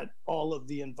ensure that all of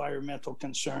the environmental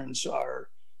concerns are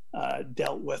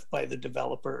dealt with by the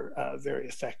developer very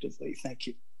effectively. Thank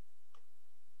you.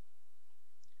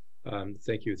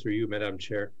 Thank you. Through you, Madam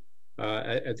Chair.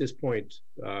 At this point,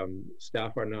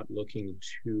 staff are not looking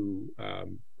to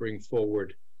bring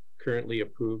forward currently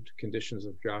approved conditions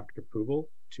of draft approval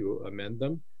to amend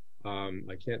them.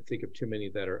 I can't think of too many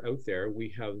that are out there.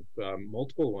 We have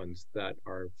multiple ones that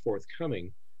are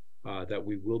forthcoming that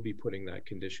we will be putting that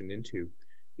condition into.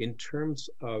 In terms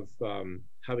of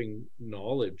having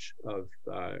knowledge of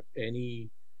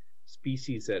any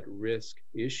species at risk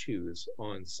issues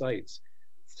on sites,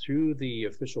 through the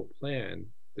official plan,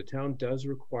 the town does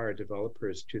require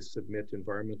developers to submit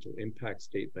environmental impact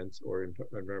statements or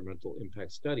environmental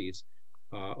impact studies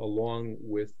along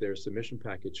with their submission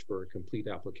package for a complete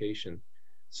application.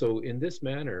 So in this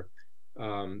manner,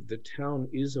 the town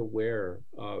is aware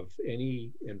of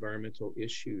any environmental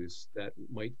issues that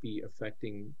might be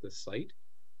affecting the site.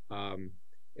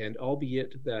 And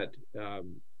albeit that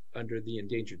under the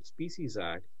Endangered Species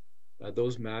Act,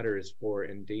 those matters for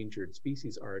endangered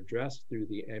species are addressed through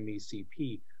the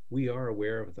MECP, we are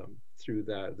aware of them through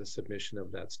the submission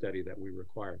of that study that we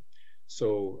require.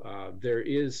 So there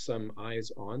is some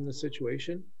eyes on the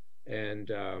situation, and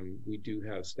we do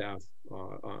have staff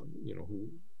who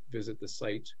visit the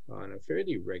site on a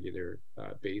fairly regular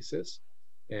basis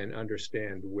and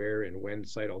understand where and when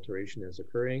site alteration is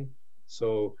occurring.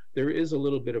 So there is a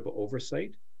little bit of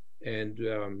oversight, and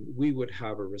we would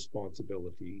have a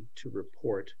responsibility to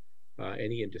report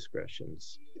any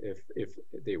indiscretions if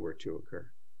they were to occur.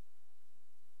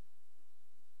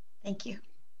 Thank you.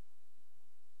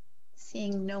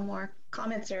 Seeing no more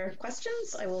comments or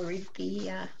questions, I will read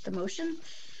the motion.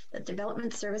 The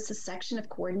Development Services Section of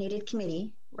Coordinated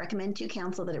Committee recommend to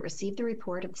Council that it receive the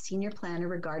report of the Senior Planner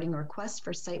regarding a request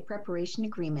for site preparation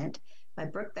agreement by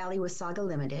Brook Valley Wasaga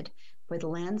Limited for the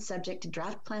land subject to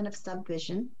draft plan of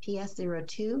subdivision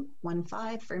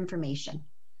PS0215 for information.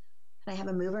 Can I have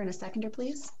a mover and a seconder,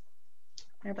 please?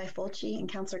 Hereby Fulci and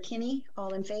Councillor Kinney,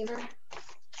 all in favor?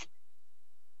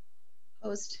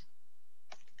 Opposed?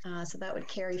 So that would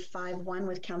carry 5-1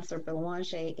 with Councillor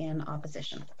Belanger in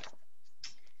opposition.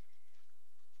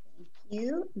 Thank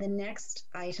you. The next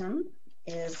item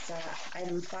is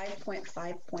item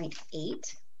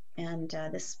 5.5.8, and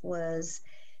this was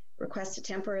request to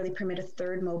temporarily permit a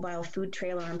third mobile food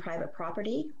trailer on private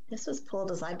property. This was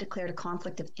pulled as I've declared a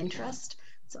conflict of interest.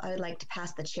 So I would like to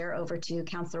pass the chair over to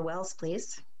Councillor Wells,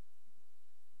 please.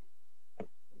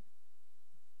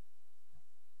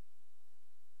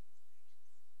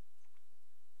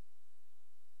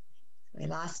 We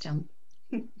lost him.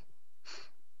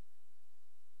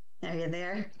 Are you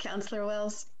there, Councillor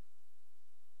Wells?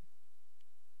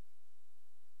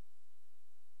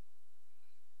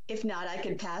 If not, I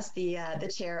could pass the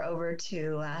chair over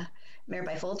to Mayor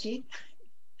Fulci.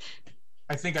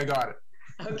 I think I got it.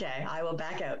 Okay, I will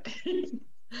back out.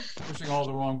 Pushing all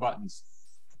the wrong buttons.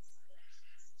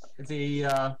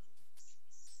 The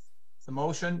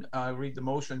motion, read the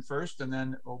motion first and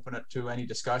then open it to any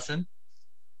discussion.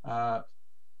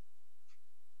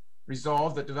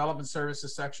 Resolve that Development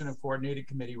Services Section of Coordinated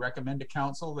Committee recommend to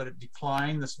Council that it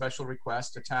decline the special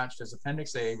request attached as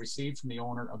Appendix A received from the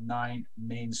owner of 9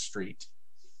 Main Street.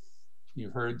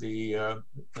 You've heard the,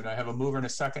 but I have a mover and a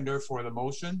seconder for the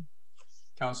motion.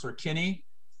 Councillor Kinney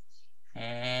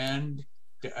and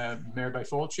Mayor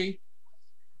Fulci.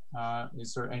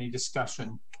 Is there any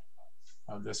discussion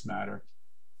of this matter?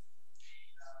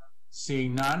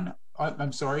 Seeing none.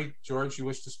 I'm sorry, George, you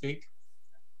wish to speak?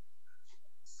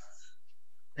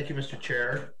 Thank you, Mr.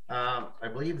 Chair. I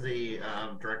believe the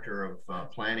Director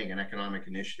of Planning and Economic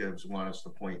Initiatives want us to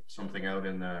point something out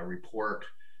in the report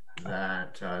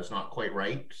that is not quite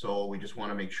right. So we just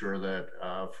want to make sure that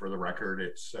for the record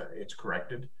it's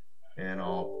corrected. And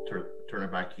I'll turn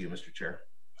it back to you, Mr. Chair.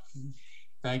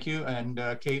 Thank you. And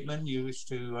Caitlin, you wish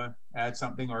to add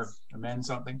something or amend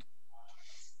something?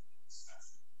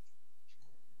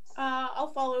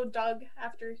 I'll follow Doug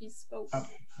after he spoke. Oh,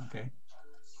 okay.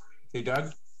 Hey,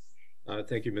 Doug.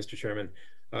 Thank you, Mr. Chairman.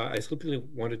 I simply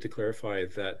wanted to clarify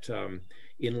that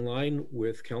in line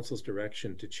with Council's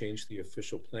direction to change the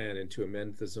official plan and to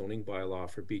amend the zoning bylaw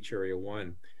for Beach Area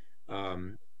 1,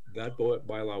 that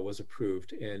bylaw was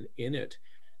approved, and in it,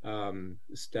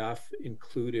 staff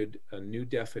included a new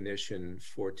definition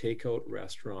for takeout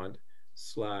restaurant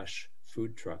 /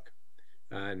 food truck.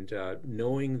 And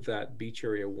knowing that Beach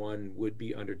Area 1 would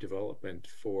be under development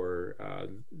for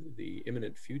the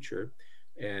imminent future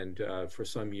and for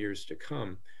some years to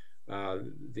come,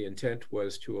 the intent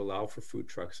was to allow for food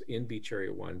trucks in Beach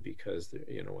Area 1 because,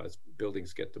 you know, as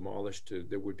buildings get demolished,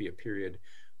 there would be a period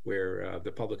where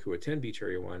the public who attend Beach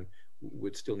Area 1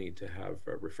 would still need to have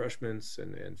refreshments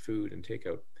and food and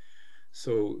takeout.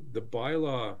 So the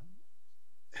bylaw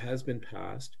has been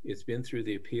passed. It's been through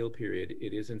the appeal period.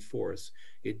 It is in force.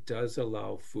 It does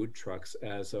allow food trucks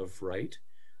as of right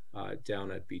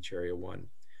down at Beach Area 1.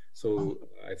 So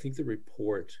I think the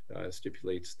report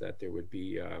stipulates that there would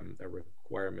be a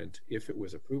requirement, if it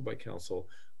was approved by council,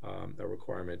 a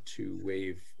requirement to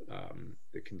waive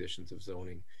the conditions of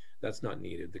zoning. That's not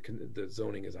needed. The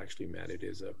zoning is actually met. It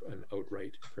is an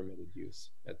outright permitted use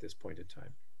at this point in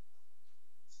time.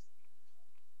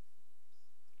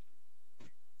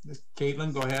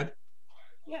 Caitlin, go ahead.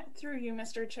 Yeah, through you,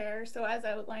 Mr. Chair. So as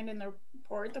outlined in the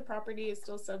report, the property is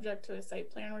still subject to a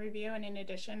site plan review. And in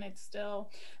addition, it's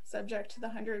still subject to the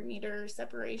 100-meter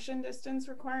separation distance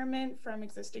requirement from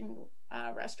existing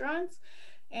restaurants.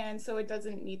 And so it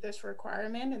doesn't meet this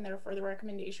requirement, and therefore the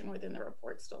recommendation within the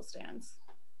report still stands.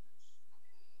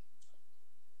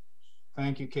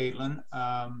 Thank you, Caitlin.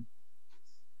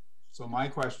 So my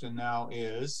question now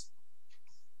is,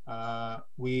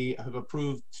 we have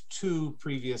approved 2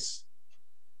 previous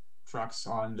trucks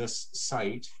on this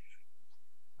site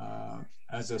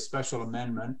as a special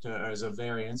amendment, as a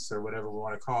variance or whatever we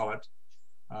want to call it,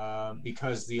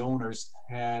 because the owners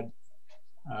had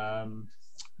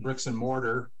bricks and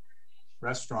mortar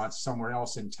restaurants somewhere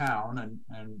else in town,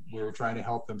 and we were trying to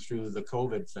help them through the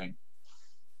COVID thing.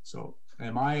 So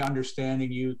am I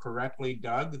understanding you correctly,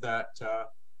 Doug, that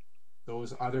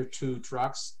those other 2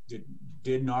 trucks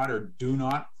did not or do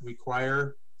not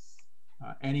require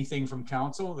anything from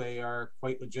council? They are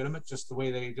quite legitimate, just the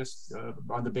way they just,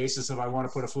 on the basis of I want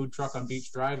to put a food truck on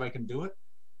Beach Drive, I can do it?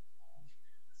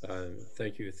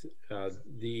 Thank you.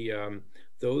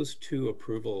 Those 2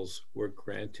 approvals were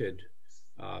granted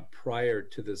prior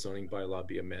to the zoning bylaw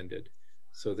be amended.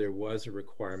 So there was a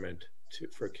requirement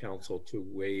for council to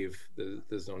waive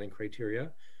the zoning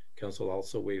criteria. Council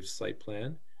also waived site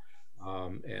plan,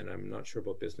 and I'm not sure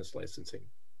about business licensing.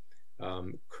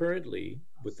 Currently,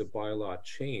 with the bylaw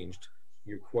changed,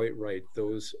 you're quite right.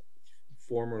 Those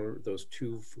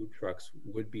 2 food trucks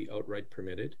would be outright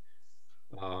permitted,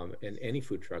 and any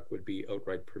food truck would be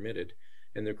outright permitted.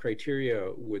 And the criteria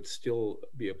would still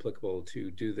be applicable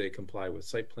to: do they comply with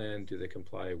site plan? Do they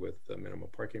comply with the minimum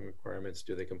parking requirements?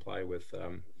 Do they comply with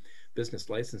business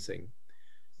licensing?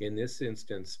 In this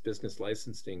instance, business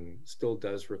licensing still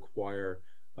does require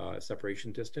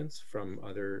separation distance from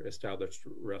other established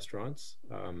restaurants.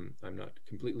 I'm not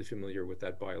completely familiar with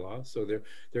that bylaw. So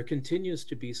there continues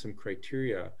to be some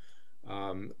criteria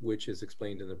which is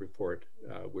explained in the report,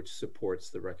 which supports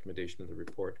the recommendation of the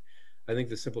report. I think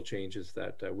the simple change is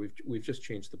that we've just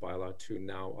changed the bylaw to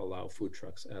now allow food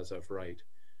trucks as of right.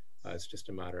 It's just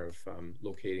a matter of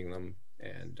locating them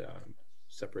and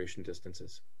separation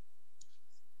distances.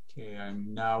 Okay,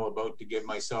 I'm now about to give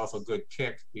myself a good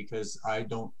kick because I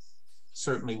did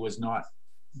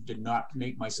not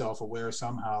make myself aware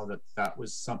somehow that that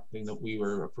was something that we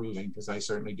were approving, because I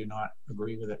certainly do not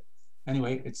agree with it.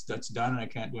 Anyway, that's done and I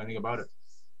can't do anything about it.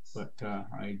 But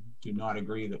I do not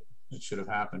agree that it should have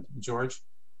happened. George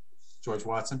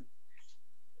Watson.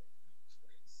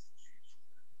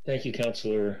 Thank you,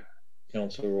 Councillor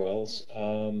Wells.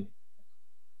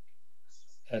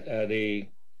 At a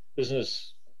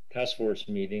business task force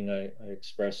meeting, I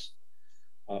expressed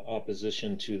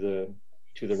opposition to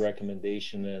the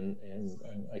recommendation, and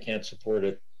I can't support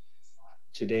it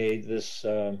today. This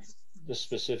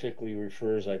specifically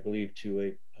refers, I believe, to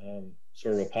a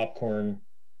sort of a popcorn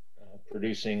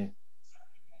producing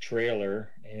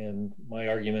trailer, and my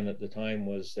argument at the time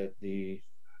was that the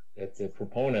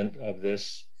proponent of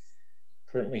this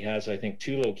currently has, I think,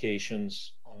 2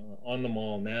 locations on the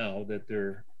mall now that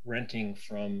they're renting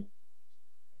from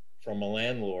a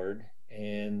landlord,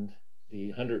 and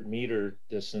the 100-meter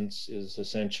distance is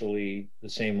essentially the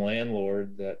same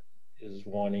landlord that is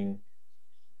wanting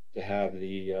to have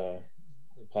the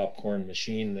popcorn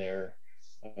machine there,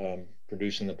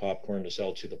 producing the popcorn to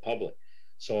sell to the public.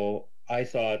 So I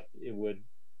thought it would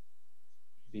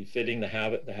be fitting to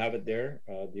have it there,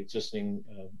 the existing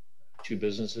 2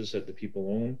 businesses that the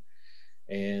people own,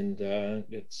 and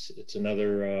it's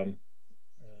another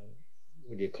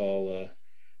what do you call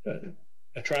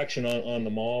attraction on the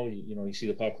mall. You know, you see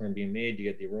the popcorn being made, you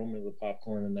get the aroma of the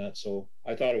popcorn and that. So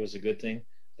I thought it was a good thing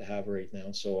to have right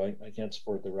now. So I can't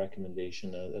support the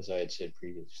recommendation as I had said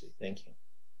previously. Thank you.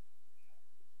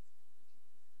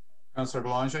 Councillor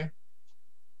Belanger.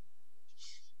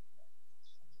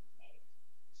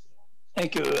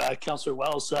 Thank you, Councillor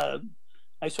Wells.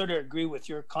 I sort of agree with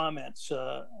your comments.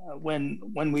 When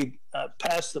we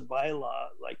passed the bylaw,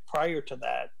 like prior to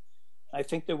that, I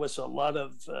think there was a lot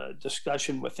of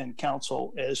discussion within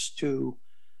council as to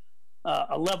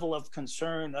a level of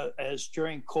concern as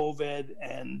during COVID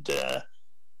and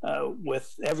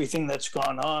with everything that's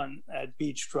gone on at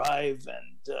Beach Drive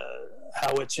and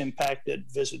how it's impacted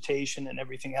visitation and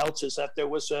everything else, is that there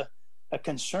was a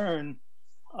concern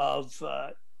of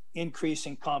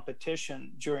increasing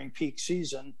competition during peak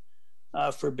season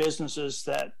for businesses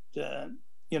that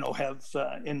you know, have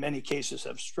in many cases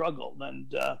have struggled.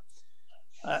 And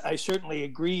I certainly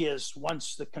agree, as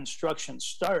once the construction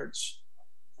starts,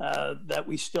 that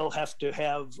we still have to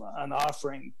have an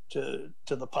offering to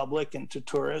the public and to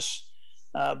tourists.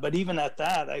 But even at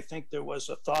that, I think there was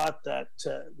a thought that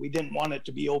we didn't want it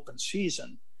to be open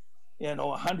season. You know,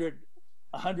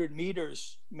 100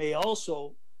 meters may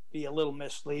also be a little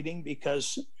misleading,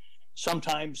 because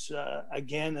sometimes,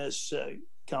 again, as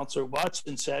Councillor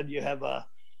Watson said, you have a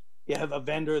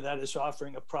vendor that is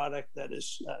offering a product that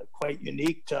is quite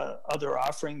unique to other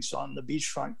offerings on the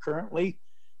beachfront currently,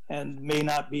 and may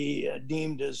not be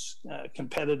deemed as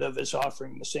competitive as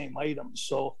offering the same items.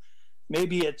 So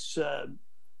maybe it's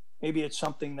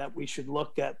something that we should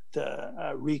look at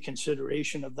a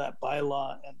reconsideration of that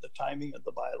bylaw and the timing of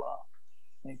the bylaw.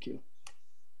 Thank you.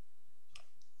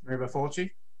 Mayor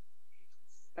Fulci.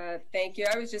 Thank you.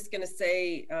 I was just going to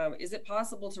say, is it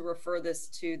possible to refer this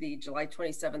to the July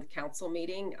 27th council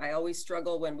meeting? I always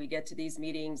struggle when we get to these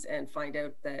meetings and find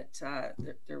out that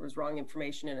there was wrong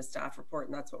information in a staff report,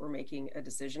 and that's what we're making a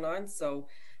decision on. So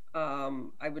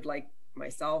I would like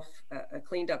myself a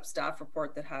cleaned up staff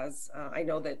report that has, I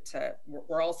know that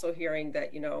we're also hearing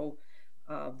that, you know,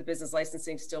 the business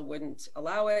licensing still wouldn't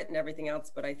allow it and everything else,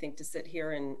 but I think to sit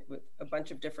here and with a bunch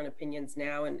of different opinions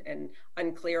now and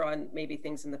unclear on maybe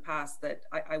things in the past, that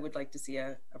I would like to see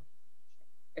a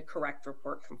correct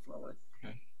report come forward.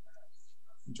 Okay.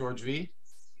 George V.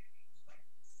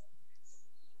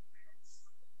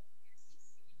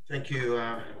 Thank you,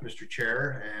 Mr.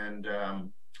 Chair.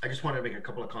 And I just wanted to make a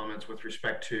couple of comments with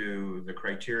respect to the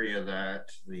criteria that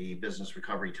the Business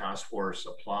Recovery Task Force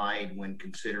applied when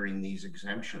considering these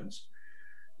exemptions.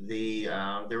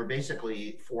 There were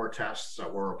basically 4 tests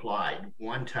that were applied.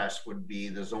 One test would be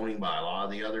the zoning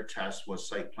bylaw. The other test was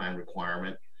site plan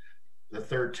requirement. The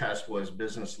third test was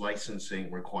business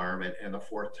licensing requirement. And the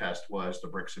fourth test was the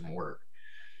bricks and mortar.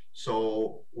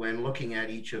 So when looking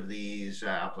at each of these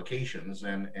applications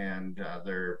and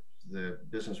the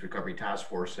Business Recovery Task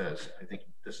Force says, I think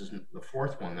this is the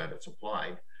 4th one that it's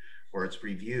applied or it's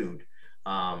reviewed.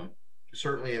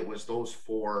 Certainly it was those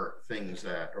 4 things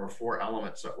that, or 4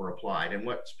 elements that were applied. And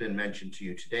what's been mentioned to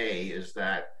you today is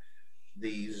that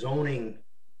the zoning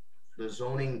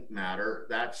matter,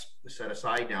 that's set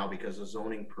aside now because the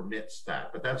zoning permits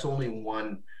that, but that's only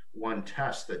one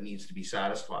test that needs to be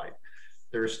satisfied.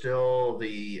 There's still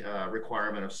the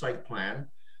requirement of site plan.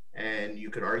 And you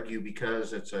could argue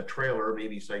because it's a trailer,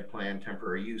 maybe site plan,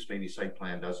 temporary use, maybe site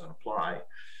plan doesn't apply.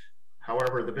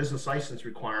 However, the business license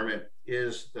requirement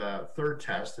is the 3rd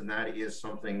test, and that is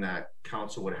something that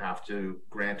council would have to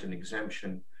grant an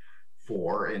exemption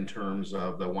for in terms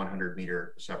of the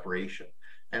 100-meter separation.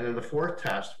 And then the 4th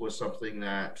test was something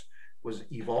that was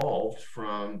evolved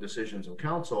from decisions of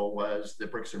council, was the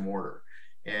bricks and mortar.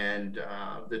 And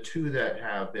the 2 that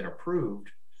have been approved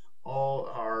all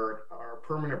are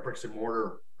permanent bricks and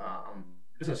mortar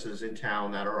businesses in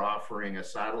town that are offering a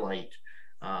satellite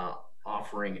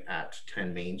offering at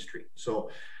 10 Main Street. So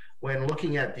when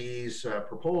looking at these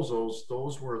proposals,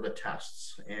 those were the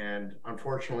tests. And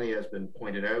unfortunately, as been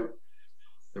pointed out,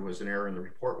 there was an error in the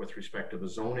report with respect to the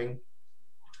zoning,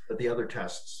 but the other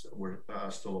tests were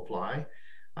still apply.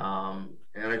 And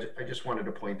I just wanted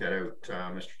to point that out,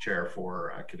 Mr. Chair,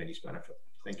 for committee's benefit.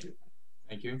 Thank you.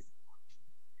 Thank you.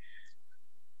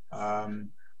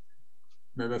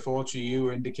 Mayor Fulci, you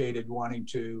indicated wanting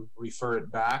to refer it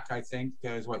back, I think,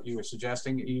 is what you were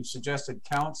suggesting. You suggested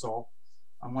council.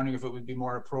 I'm wondering if it would be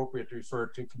more appropriate to refer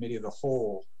it to committee of the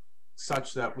whole,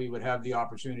 such that we would have the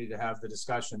opportunity to have the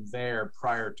discussion there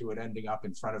prior to it ending up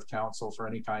in front of council for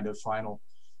any kind of final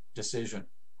decision.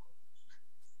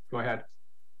 Go ahead.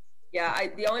 Yeah,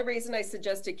 the only reason I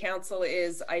suggested council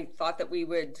is I thought that we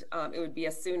would, it would be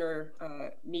a sooner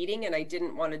meeting, and I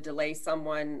didn't want to delay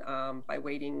someone by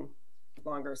waiting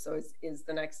longer. So is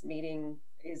the next meeting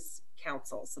is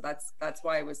council. So that's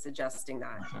why I was suggesting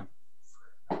that.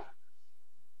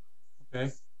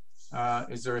 Okay.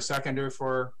 Is there a seconder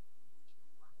for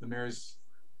the mayor's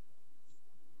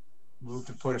move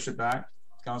to push it back?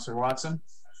 Councillor Watson?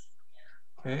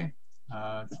 Okay.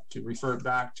 To refer it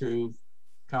back to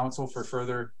council for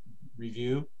further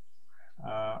review.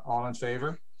 All in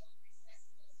favor?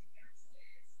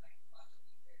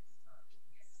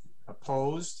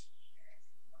 Opposed?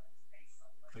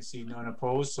 I see none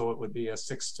opposed, so it would be a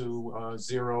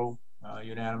 6-0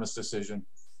 unanimous decision.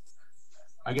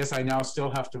 I guess I now still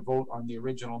have to vote on the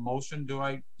original motion. Do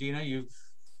I, Dina? You've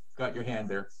got your hand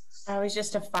there. It was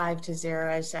just a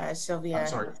 5-0 as Sylvia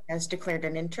has declared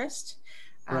an interest.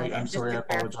 Right, I'm sorry, I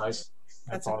apologize.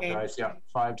 That's I apologize, okay. Yeah,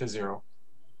 5-0.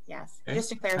 Yes, Okay. just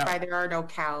to clarify, there are no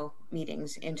CAL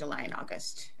meetings in July and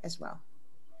August as well.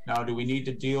 Now, do we need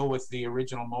to deal with the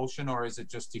original motion or is it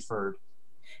just deferred?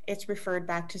 It's referred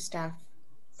back to staff.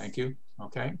 Thank you,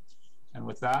 okay. And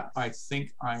with that, I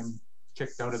think I'm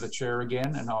kicked out of the chair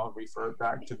again and I'll refer it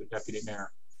back to the Deputy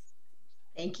Mayor.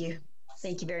 Thank you.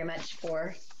 Thank you very much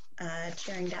for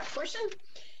chairing that portion.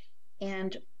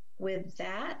 And with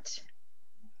that,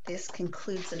 this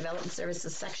concludes the Development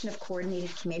Services section of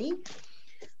Coordinated Committee.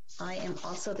 I am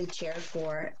also the chair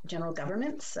for General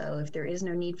Government, so if there is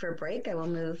no need for a break, I will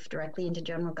move directly into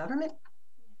General Government.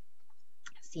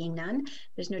 Seeing none,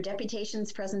 there's no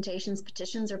deputations, presentations,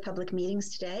 petitions, or public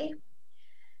meetings today.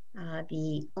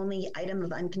 The only item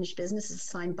of unfinished business is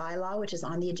signed bylaw, which is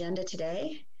on the agenda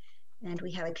today. And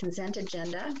we have a consent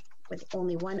agenda with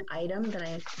only one item that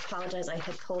I apologize I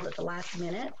had pulled at the last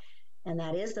minute, and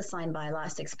that is the signed bylaw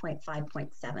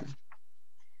 6.5.7.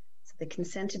 So the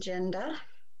consent agenda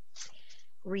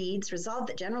reads, resolved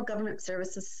that General Government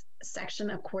Services section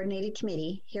of Coordinated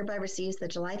Committee hereby receives the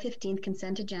July 15th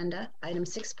consent agenda,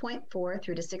 items 6.4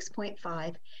 through to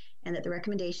 6.5, and that the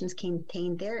recommendations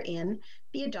contained therein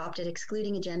be adopted,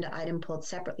 excluding agenda item pulled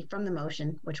separately from the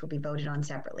motion, which will be voted on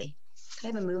separately. Could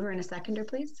I have a mover and a seconder,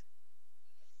 please?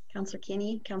 Councillor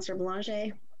Kinney, Councillor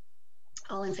Belanger,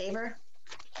 all in favor?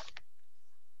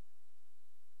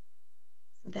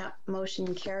 That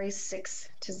motion carries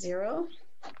 6-0.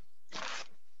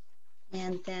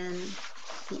 And then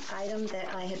the item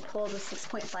that I had pulled was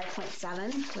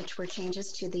 6.5.7, which were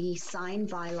changes to the sign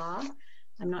bylaw.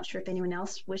 I'm not sure if anyone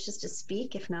else wishes to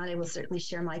speak. If not, I will certainly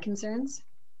share my concerns.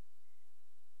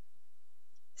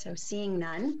 So seeing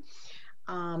none,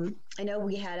 I know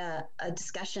we had a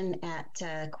discussion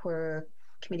at Core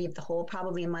Committee of the Whole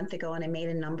probably a month ago, and I made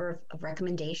a number of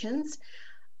recommendations.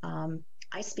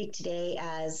 I speak today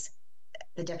as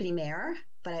the Deputy Mayor,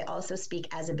 but I also speak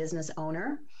as a business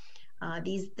owner.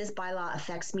 This bylaw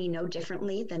affects me no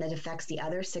differently than it affects the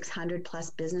other 600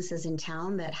 plus businesses in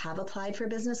town that have applied for a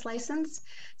business license.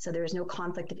 So there is no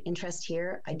conflict of interest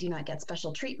here. I do not get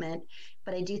special treatment,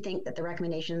 but I do think that the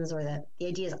recommendations or the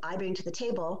ideas I bring to the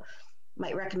table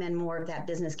might recommend more of that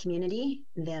business community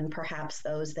than perhaps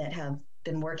those that have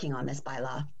been working on this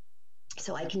bylaw.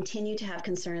 So I continue to have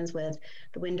concerns with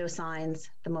the window signs,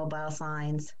 the mobile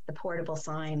signs, the portable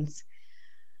signs.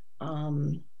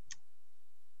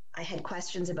 I had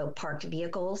questions about parked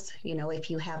vehicles. You know, if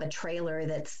you have a trailer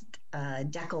that's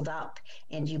deckled up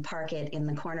and you park it in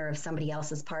the corner of somebody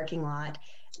else's parking lot,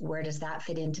 where does that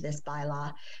fit into this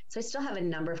bylaw? So I still have a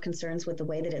number of concerns with the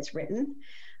way that it's written.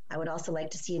 I would also like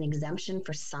to see an exemption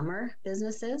for summer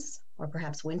businesses or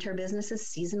perhaps winter businesses,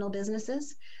 seasonal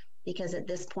businesses, because at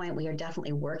this point we are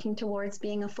definitely working towards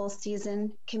being a full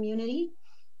season community,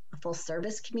 a full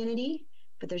service community.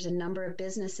 But there's a number of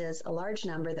businesses, a large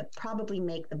number, that probably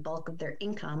make the bulk of their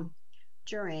income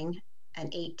during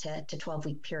an 8 to 12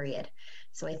 week period.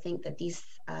 So I think that the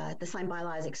sign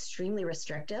bylaw is extremely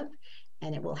restrictive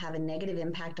and it will have a negative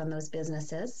impact on those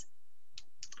businesses.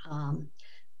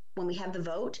 When we have the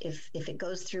vote, if it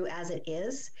goes through as it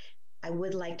is, I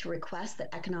would like to request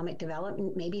that economic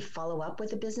development maybe follow up with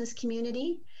the business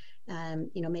community.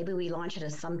 You know, maybe we launch it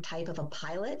as some type of a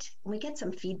pilot and we get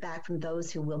some feedback from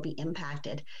those who will be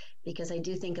impacted, because I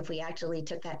do think if we actually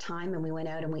took that time and we went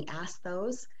out and we asked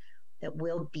those that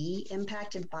will be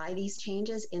impacted by these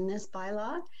changes in this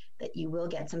bylaw, that you will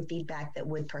get some feedback that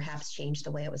would perhaps change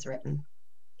the way it was written.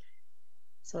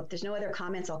 So if there's no other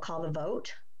comments, I'll call the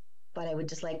vote, but I would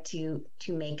just like to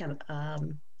make a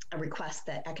request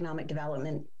that economic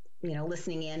development, you know,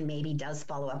 listening in maybe does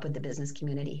follow up with the business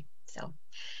community. So.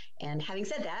 And having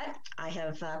said that, I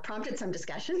have prompted some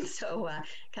discussion. So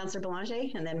Councillor Belanger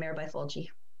and then Mayor Byfolchi.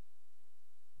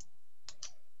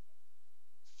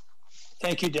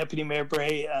 Thank you, Deputy Mayor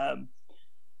Bray.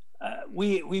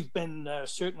 we've been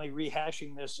certainly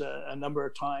rehashing this a number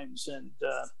of times, and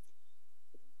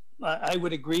I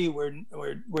would agree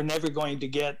we're never going to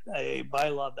get a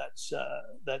bylaw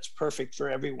that's perfect for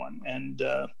everyone. And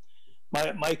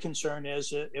my concern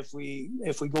is if we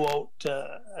go out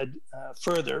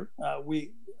further,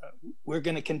 we're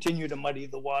going to continue to muddy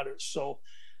the waters. So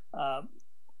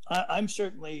I'm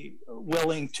certainly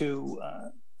willing to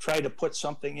try to put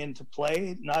something into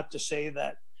play, not to say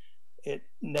that it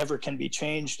never can be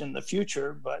changed in the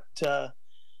future, but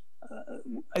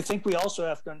I think we also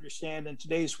have to understand in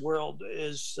today's world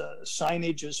is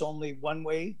signage is only one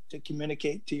way to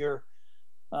communicate to your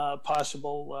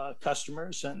possible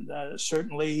customers. And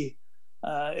certainly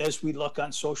as we look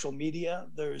on social media,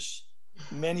 there's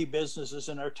many businesses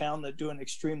in our town that do an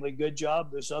extremely good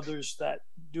job. There's others that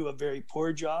do a very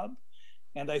poor job.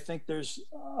 And I think there's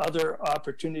other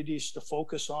opportunities to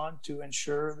focus on to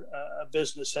ensure a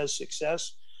business has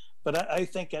success. But I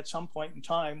think at some point in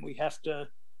time, we have to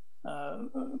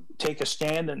take a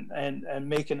stand and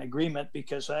make an agreement,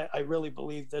 because I really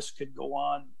believe this could go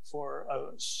on for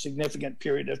a significant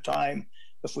period of time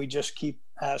if we just keep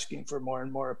asking for more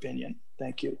and more opinion.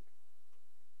 Thank you.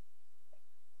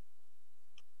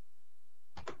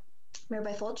 Mayor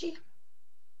Byfolchi.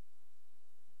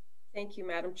 Thank you,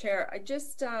 Madam Chair. I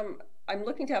just, I'm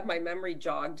looking to have my memory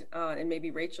jogged, and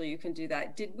maybe Rachel, you can do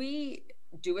that. Did we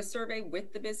do a survey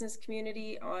with the business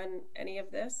community on any of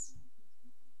this?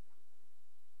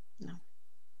 No.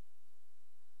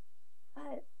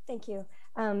 Thank you.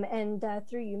 And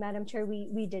through you, Madam Chair,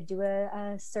 we did do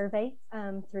a survey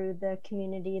through the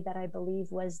community that I believe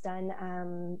was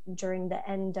done during the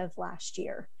end of last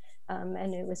year.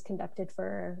 And it was conducted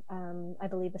for, I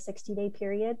believe, a 60-day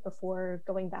period before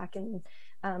going back and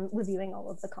reviewing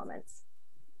all of the comments.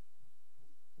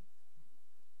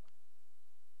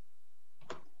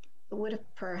 It would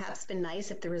have perhaps been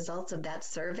nice if the results of that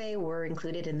survey were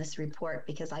included in this report,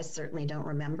 because I certainly don't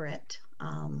remember it.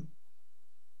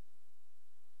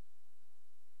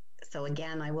 So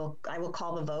again, I will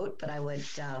call the vote, but I would,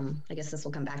 I guess this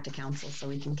will come back to council so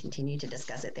we can continue to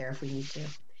discuss it there if we need to.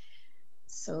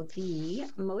 So the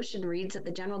motion reads that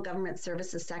the General Government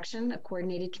Services section, a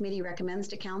coordinated committee recommends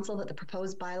to council that the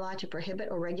proposed bylaw to prohibit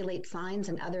or regulate signs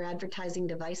and other advertising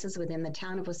devices within the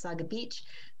town of Wasaga Beach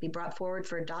be brought forward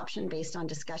for adoption based on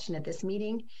discussion at this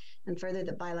meeting, and further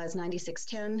that bylaws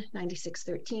 9610,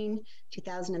 9613,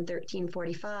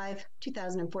 2013-45,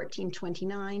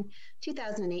 2014-29,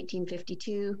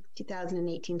 2018-52,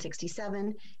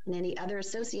 2018-67, and any other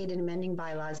associated amending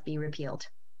bylaws be repealed.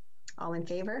 All in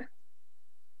favor?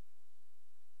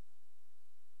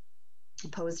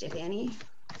 Opposed, if any?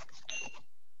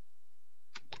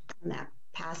 And that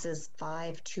passes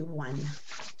 5-1. Did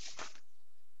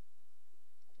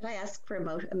I ask for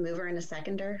a mover and a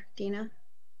seconder, Dina?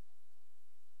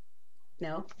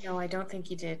 No? No, I don't think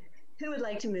you did. Who would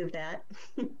like to move that?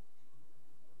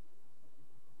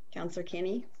 Councillor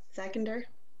Kinney, seconder?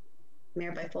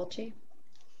 Mayor Byfolchi?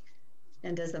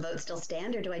 And does the vote still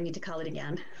stand, or do I need to call it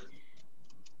again?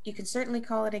 You can certainly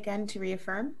call it again to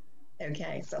reaffirm.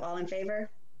 Okay, so all in favor?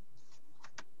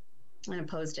 And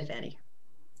opposed, if any.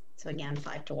 So again,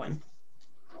 5-1.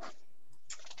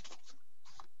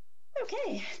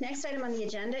 Okay, next item on the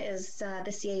agenda is the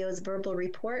CAO's verbal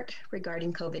report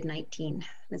regarding COVID-19.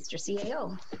 Mr.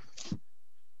 CAO.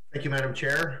 Thank you, Madam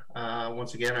Chair.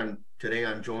 Once again, today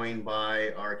I'm joined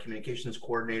by our communications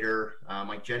coordinator,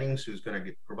 Mike Jennings, who's going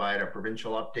to provide a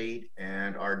provincial update,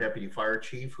 and our deputy fire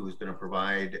chief, who's going to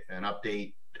provide an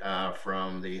update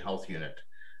from the health unit.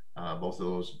 Both of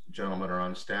those gentlemen are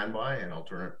on standby, and I'll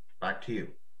turn it back to you.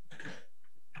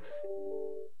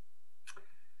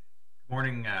 Good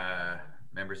morning,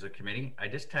 members of the committee. I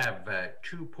just have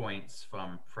 2 points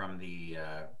from the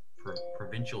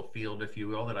provincial field, if you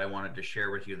will, that I wanted to share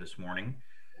with you this morning.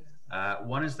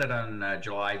 One is that on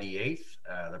July the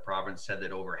 8th, the province said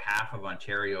that over half of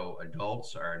Ontario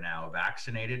adults are now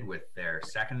vaccinated with their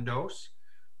second dose.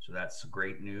 So that's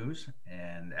great news.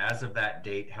 And as of that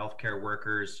date, healthcare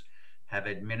workers have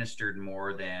administered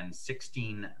more than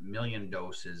 16 million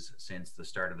doses since the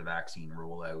start of the vaccine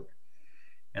rollout.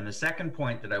 And the second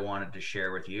point that I wanted to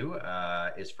share with you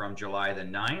is from July the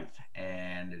 9th,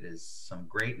 and it is some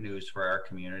great news for our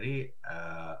community.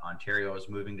 Ontario is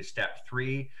moving to step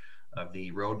 3 of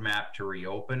the roadmap to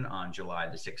reopen on July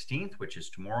the 16th, which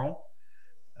is tomorrow.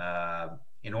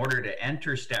 In order to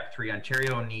enter step 3,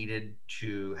 Ontario needed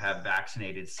to have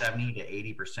vaccinated 70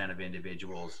 to 80% of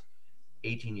individuals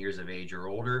 18 years of age or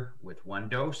older with 1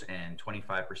 dose and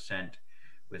 25%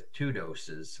 with 2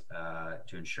 doses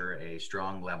to ensure a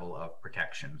strong level of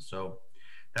protection. So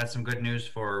that's some good news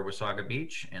for Wasaga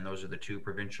Beach, and those are the two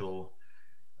provincial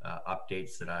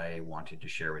updates that I wanted to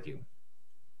share with you.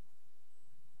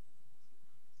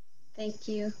 Thank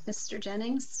you, Mr.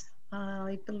 Jennings.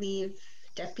 I believe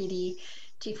Deputy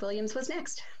Chief Williams was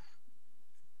next.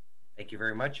 Thank you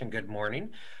very much, and good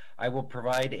morning. I will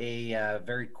provide a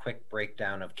very quick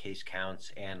breakdown of case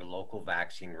counts and local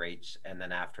vaccine rates, and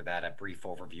then after that, a brief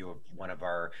overview of one of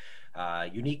our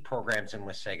unique programs in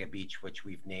Wasaga Beach, which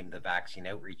we've named the Vaccine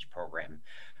Outreach Program.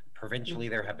 Provincially,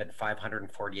 there have been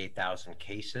 548,000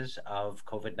 cases of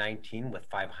COVID-19 with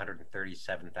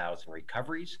 537,000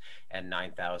 recoveries and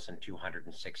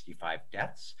 9,265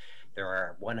 deaths. There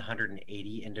are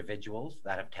 180 individuals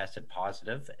that have tested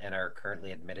positive and are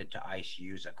currently admitted to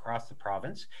ICUs across the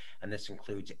province, and this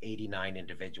includes 89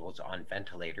 individuals on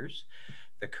ventilators.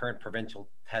 The current provincial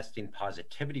testing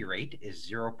positivity rate is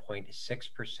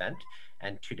 0.6%,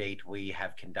 and to date we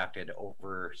have conducted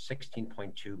over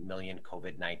 16.2 million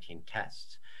COVID-19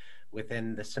 tests.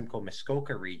 Within the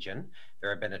Simcoe-Muskoka region, there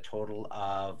have been a total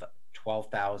of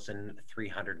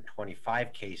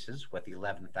 12,325 cases with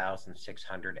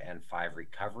 11,605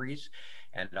 recoveries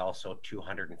and also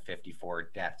 254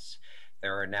 deaths.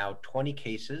 There are now 20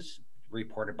 cases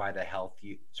reported by the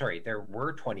there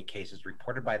were 20 cases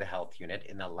reported by the health unit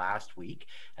in the last week,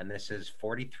 and this is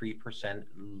 43%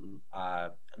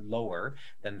 lower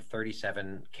than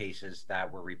 37 cases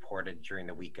that were reported during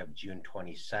the week of June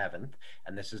 27th,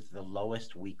 and this is the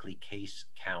lowest weekly case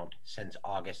count since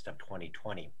August of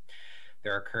 2020.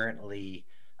 There are currently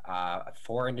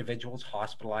 4 individuals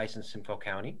hospitalized in Simcoe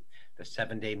County. The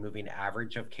 7-day moving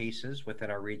average of cases within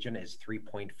our region is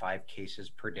 3.5 cases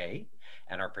per day,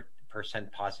 and our percent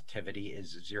positivity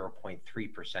is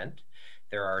 0.3%.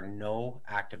 There are no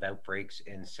active outbreaks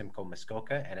in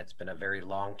Simcoe-Muskoka, and it's been a very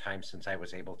long time since I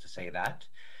was able to say that.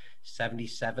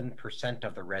 77%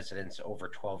 of the residents over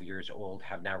 12 years old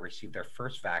have now received their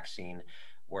first vaccine,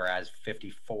 whereas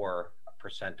 54%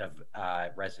 of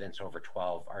residents over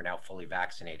 12 are now fully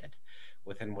vaccinated.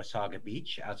 Within Wasaga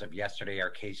Beach, as of yesterday, our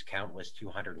case count was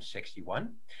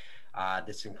 261.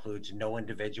 This includes no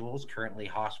individuals currently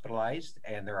hospitalized,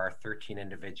 and there are 13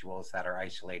 individuals that are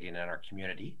isolating in our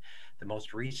community. The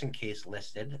most recent case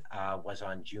listed was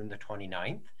on June the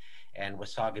 29th, and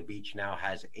Wasaga Beach now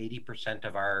has 80%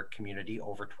 of our community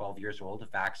over 12 years old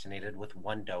vaccinated with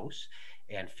 1 dose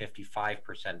and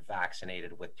 55%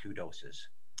 vaccinated with 2 doses.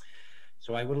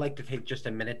 So I would like to take just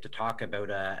a minute to talk about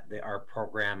our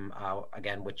program,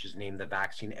 again, which is named the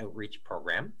Vaccine Outreach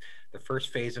Program. The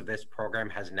first phase of this program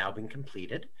has now been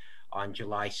completed. On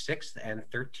July 6th and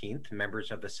 13th, members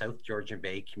of the South Georgian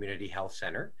Bay Community Health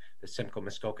Center, the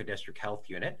Simcoe-Muskoka District Health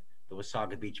Unit, the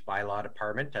Wasaga Beach Bylaw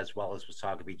Department, as well as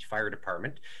Wasaga Beach Fire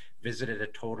Department, visited a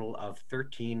total of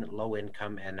 13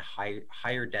 low-income and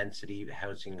higher density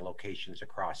housing locations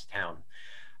across town.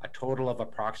 A total of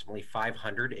approximately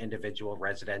 500 individual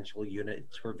residential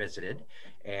units were visited,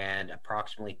 and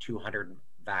approximately 200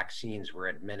 vaccines were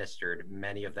administered,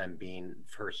 many of them being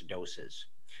first doses.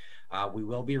 We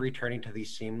will be returning to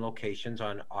these same locations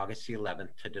on August the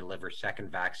 11th to deliver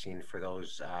second vaccine for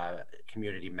those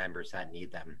community members that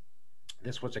need them.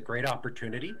 This was a great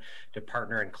opportunity to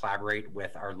partner and collaborate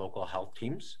with our local health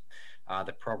teams.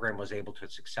 The program was able to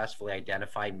successfully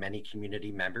identify many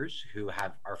community members who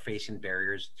are facing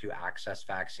barriers to access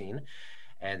vaccine,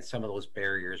 and some of those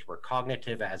barriers were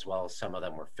cognitive as well as some of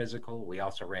them were physical. We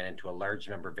also ran into a large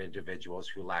number of individuals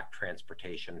who lacked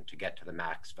transportation to get to the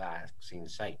max vaccine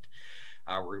site.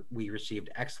 We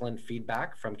received excellent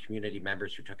feedback from community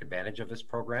members who took advantage of this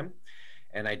program.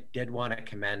 And I did want to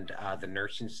commend the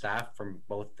nursing staff from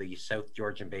both the South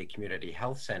Georgian Bay Community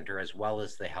Health Center as well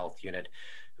as the health unit,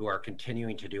 who are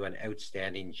continuing to do an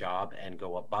outstanding job and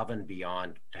go above and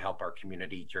beyond to help our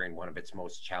community during one of its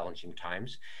most challenging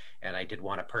times. And I did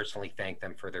want to personally thank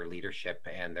them for their leadership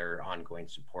and their ongoing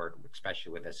support,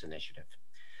 especially with this initiative.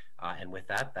 And with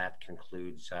that, that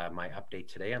concludes my update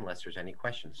today, unless there's any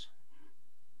questions.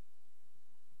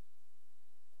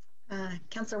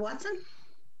 Councillor Watson?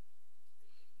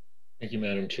 Thank you,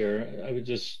 Madam Chair. I would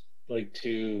just like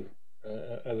to,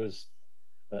 I was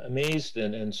amazed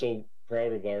and so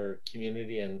proud of our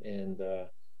community and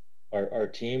our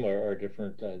team, our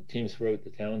different teams throughout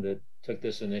the town that took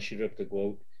this initiative to go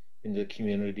out into the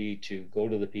community, to go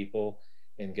to the people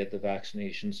and get the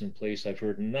vaccinations in place. I've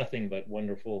heard nothing but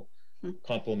wonderful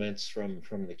compliments from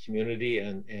the community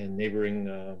and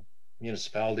neighboring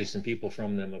municipalities and people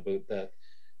from them about that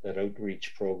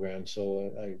outreach program.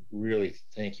 So I really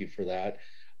thank you for that.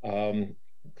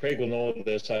 Craig will know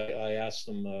this. I asked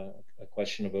them a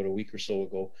question about a week or so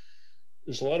ago.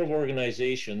 There's a lot of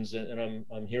organizations, and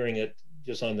I'm hearing it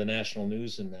just on the national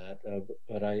news and that,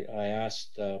 but I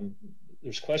asked,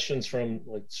 there's questions from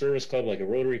like Service Club, like a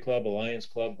Rotary Club, Alliance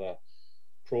Club,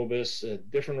 Probus,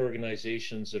 different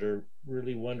organizations that are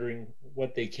really wondering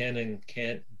what they can and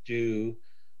can't do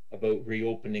about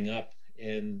reopening up.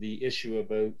 And the issue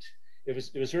about, it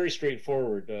was very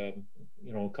straightforward.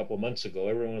 You know, a couple of months ago,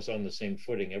 everyone was on the same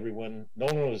footing. No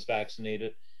one was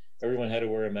vaccinated. Everyone had to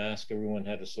wear a mask. Everyone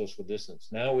had to social distance.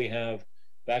 Now we have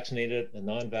vaccinated and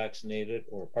non-vaccinated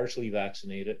or partially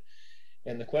vaccinated.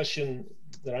 And the question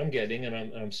that I'm getting, and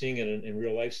I'm seeing it in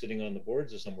real life sitting on the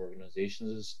boards of some organizations,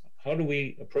 is how do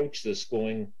we approach this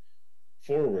going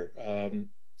forward?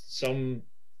 Some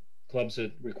clubs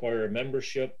that require a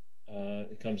membership,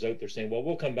 it comes out, they're saying, well,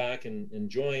 we'll come back and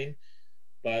join,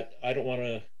 but I don't want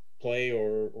to play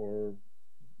or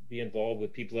be involved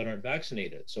with people that aren't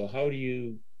vaccinated. So how do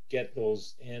you get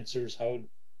those answers?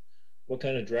 What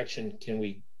kind of direction can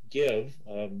we give,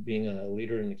 being a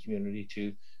leader in the community,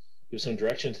 to give some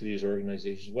direction to these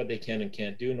organizations, what they can and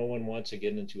can't do? No one wants to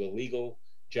get into a legal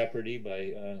jeopardy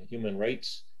by human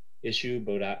rights issue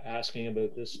about asking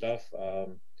about this stuff.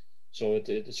 So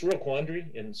it's a real quandary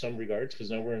in some regards,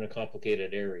 because now we're in a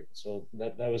complicated area. So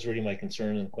that was really my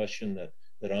concern and question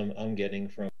that I'm getting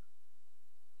from.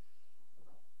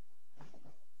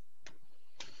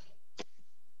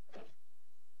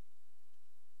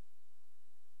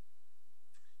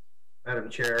 Madam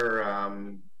Chair,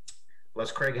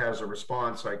 unless Craig has a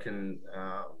response, I can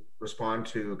respond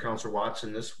to Councillor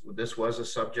Watson. This was a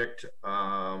subject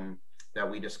that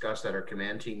we discussed at our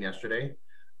command team yesterday.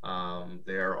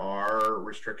 There are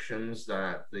restrictions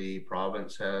that the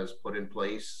province has put in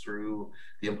place through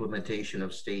the implementation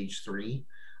of Stage 3.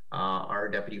 Our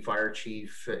Deputy Fire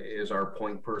Chief is our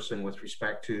point person with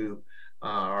respect to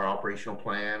our operational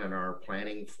plan and our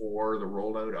planning for the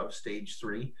rollout of Stage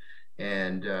 3.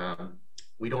 And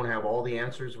we don't have all the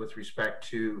answers with respect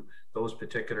to those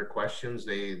particular questions.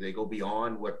 They go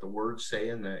beyond what the words say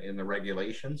in the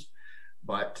regulations.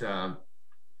 But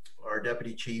our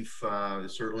deputy chief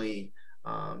is certainly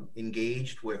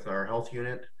engaged with our health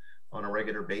unit on a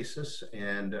regular basis.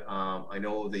 And I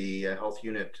know the health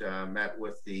unit met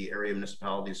with the area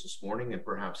municipalities this morning, and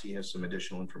perhaps he has some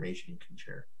additional information he can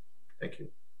share. Thank you.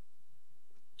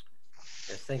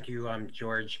 Yes, thank you,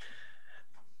 George.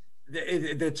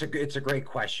 It's a great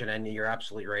question, and you're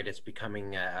absolutely right. It's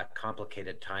becoming a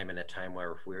complicated time, and a time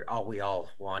where we all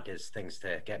want is things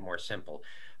to get more simple.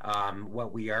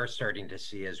 What we are starting to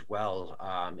see as well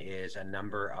is a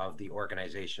number of the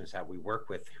organizations that we work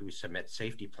with who submit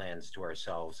safety plans to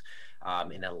ourselves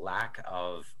in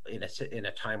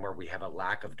a time where we have a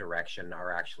lack of direction,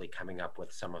 are actually coming up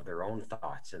with some of their own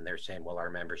thoughts, and they're saying, well, our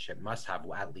membership must have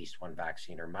at least one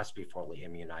vaccine or must be fully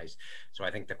immunized. So I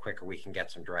think the quicker we can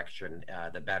get some direction,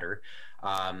 the better.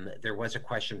 There was a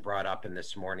question brought up in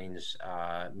this morning's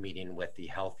meeting with the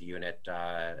health unit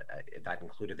that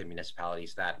included the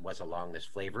municipalities that was along this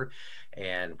flavor,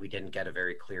 and we didn't get a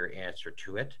very clear answer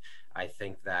to it. I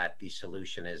think that the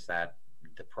solution is that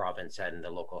the province and the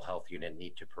local health unit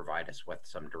need to provide us with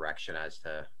some direction as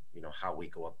to how we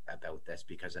go about this,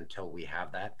 because until we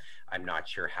have that, I'm not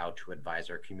sure how to advise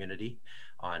our community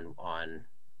on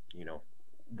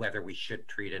whether we should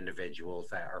treat individuals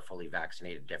that are fully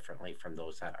vaccinated differently from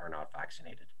those that are not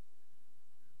vaccinated.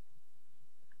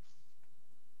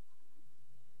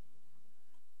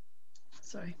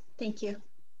 Sorry, thank you. It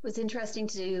was interesting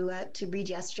to read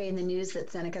yesterday in the news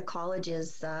that Seneca College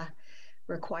is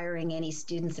requiring any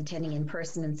students attending in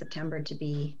person in September to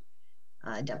be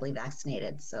doubly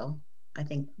vaccinated. So I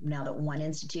think now that one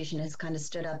institution has kind of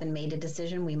stood up and made a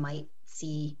decision, we might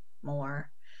see more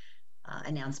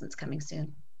announcements coming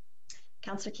soon.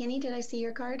 Councillor Kinney, did I see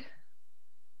your card?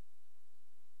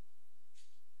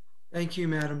 Thank you,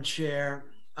 Madam Chair.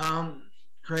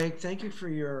 Craig, thank you for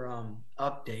your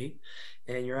update,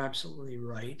 and you're absolutely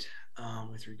right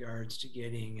with regards to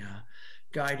getting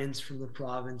guidance from the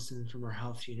province and from our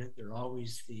health unit. They're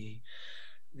always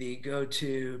the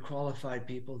go-to qualified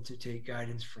people to take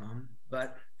guidance from.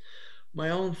 But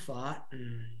my own thought,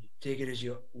 and take it as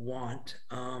you want,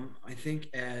 I think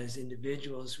as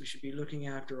individuals we should be looking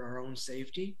after our own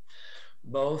safety,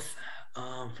 both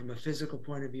from a physical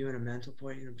point of view and a mental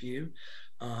point of view.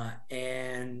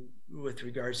 And with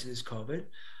regards to this COVID,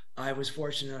 I was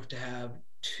fortunate enough to have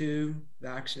 2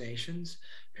 vaccinations.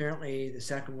 Apparently the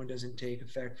second one doesn't take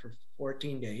effect for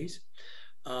 14 days.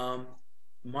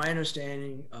 My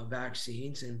understanding of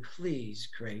vaccines, and please,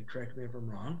 Craig, correct me if I'm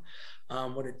wrong,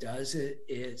 what it does,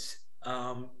 it's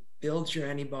builds your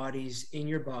antibodies in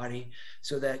your body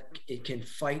so that it can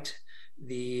fight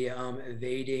the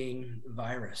evading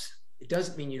virus. it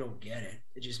doesn't mean you don't get it.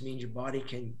 It just means your body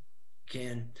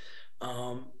can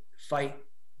fight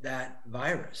that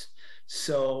virus.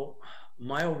 So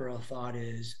my overall thought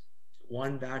is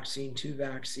 1 vaccine, 2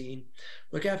 vaccine.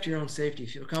 Look after your own safety.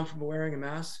 If you're comfortable wearing a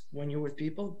mask when you're with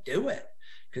people, do it,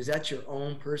 because that's your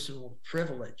own personal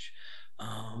privilege.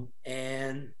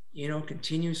 And, you know,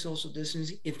 continue social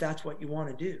distancing if that's what you want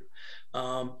to do.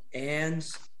 And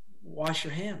wash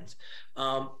your hands.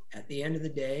 At the end of the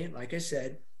day, like I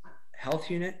said,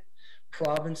 health unit,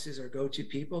 province is our go-to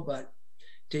people, but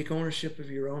take ownership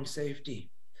of your own safety.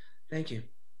 Thank you.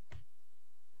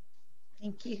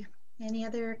 Thank you. Any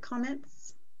other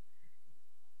comments?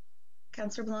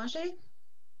 Councillor Belanger?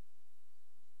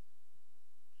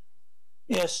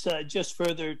 Yes, just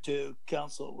further to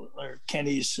Councillor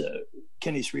Kenny's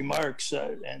remarks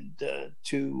and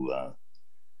to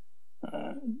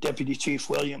Deputy Chief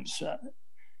Williams.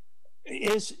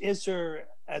 Is there,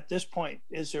 at this point,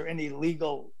 is there any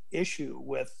legal issue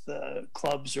with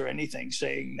clubs or anything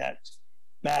saying that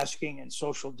masking and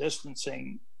social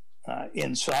distancing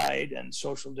inside and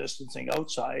social distancing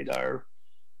outside are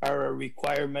a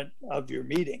requirement of your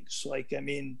meetings? Like, I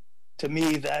mean, to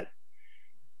me, that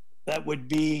would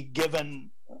be,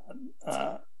 given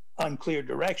unclear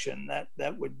direction,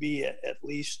 that would be at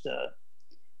least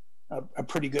a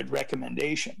pretty good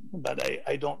recommendation. But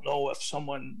I don't know if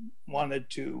someone wanted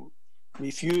to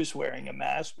refuse wearing a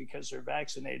mask because they're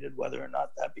vaccinated, whether or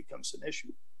not that becomes an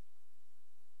issue.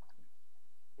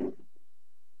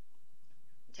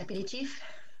 Deputy Chief?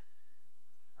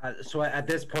 So at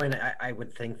this point, I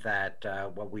would think that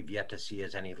what we've yet to see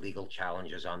is any legal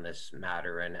challenges on this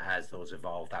matter. And as those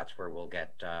evolve, that's where we'll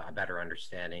get a better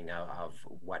understanding of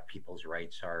what people's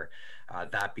rights are.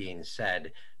 That being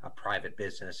said, a private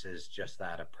business is just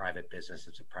that, a private business.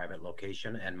 It's a private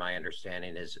location. And my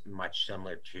understanding is much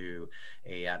similar to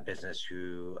a business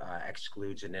who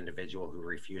excludes an individual who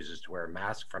refuses to wear a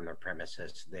mask from their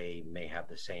premises. They may have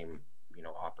the same, you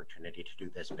know, opportunity to do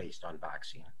this based on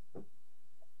vaccine.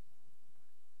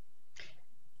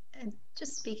 And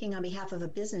just speaking on behalf of a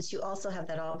business, you also have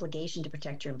that obligation to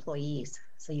protect your employees.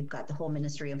 So you've got the whole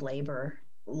Ministry of Labor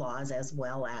laws, as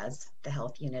well as the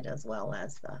health unit, as well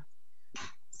as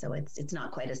so it's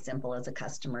not quite as simple as a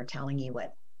customer telling you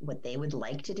what they would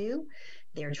like to do.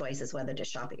 Their choice is whether to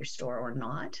shop at your store or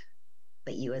not.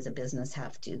 But you as a business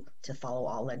have to follow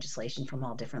all legislation from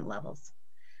all different levels.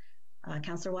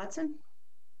 Councillor Watson?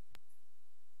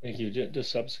 Thank you.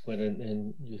 Just subsequent,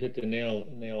 and you hit the nail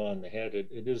on the head.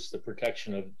 It is the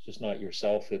protection of just not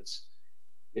yourself. It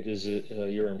is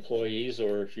your employees,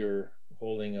 or if you're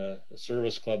holding a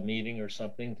service club meeting or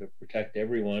something, to protect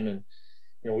everyone. And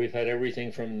you know, we've had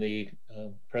everything from the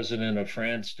president of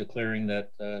France declaring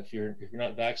that if you're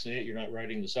not vaccinated, you're not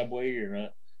riding the subway, you're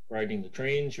not riding the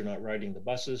trains, you're not riding the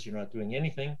buses, you're not doing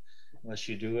anything unless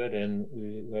you do it. And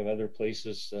we have other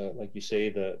places, like you say,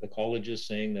 the colleges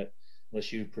saying that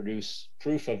unless you produce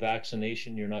proof of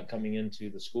vaccination, you're not coming into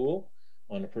the school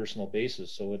on a personal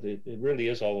basis. So it really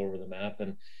is all over the map.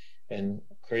 And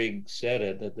Craig said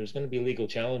it, that there's going to be legal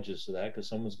challenges to that, because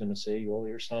someone's going to say, well,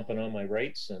 you're stomping on my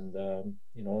rights, and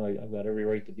you know, I've got every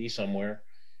right to be somewhere.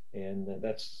 And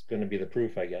that's going to be the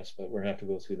proof, I guess. But we're going to have to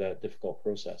go through that difficult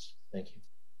process. Thank you.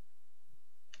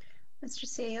 Mr.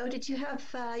 CAO, did you have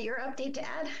your update to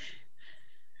add?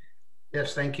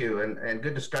 Yes, thank you, and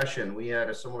good discussion. We had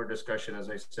a similar discussion, as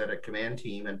I said, at command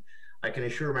team, and I can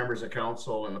assure members of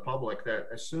council and the public that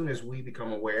as soon as we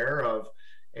become aware of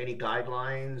any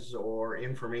guidelines or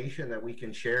information that we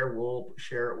can share, we'll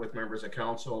share it with members of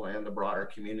council and the broader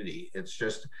community.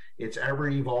 It's ever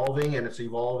evolving, and it's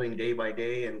evolving day by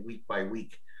day and week by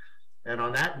week. And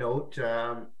on that note,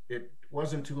 it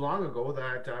wasn't too long ago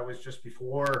that I was just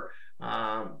before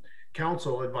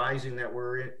council advising that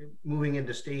we're moving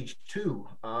into stage 2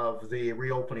 of the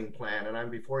reopening plan. And I'm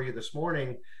before you this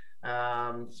morning,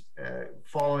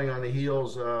 following on the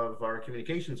heels of our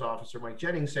communications officer, Mike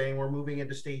Jennings, saying we're moving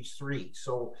into stage 3.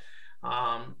 So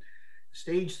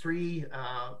stage 3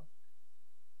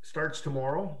 starts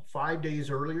tomorrow, 5 days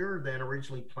earlier than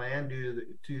originally planned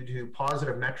due to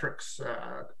positive metrics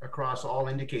across all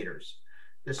indicators.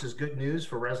 This is good news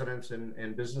for residents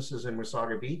and businesses in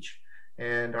Wasaga Beach.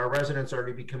 And our residents are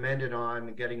to be commended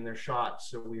on getting their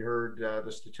shots. So we heard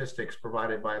the statistics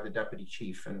provided by the deputy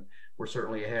chief, and we're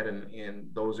certainly ahead in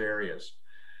those areas.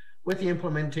 With the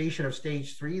implementation of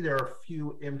stage 3, there are a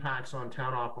few impacts on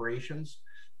town operations.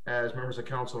 As members of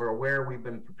council are aware, we've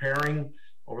been preparing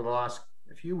over the last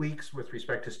few weeks with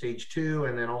respect to stage 2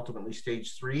 and then ultimately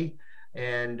stage 3.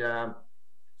 And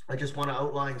I just want to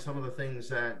outline some of the things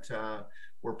that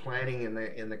we're planning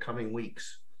in the coming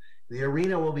weeks. The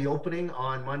arena will be opening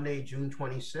on Monday, June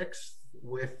 26th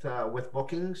with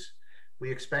bookings. We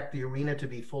expect the arena to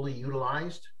be fully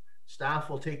utilized. Staff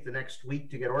will take the next week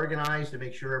to get organized and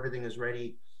make sure everything is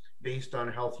ready based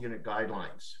on health unit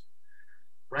guidelines.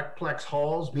 Recplex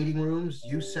halls, meeting rooms,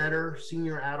 youth center,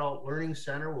 senior adult learning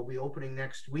center will be opening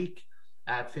next week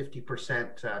at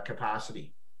 50%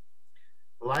 capacity.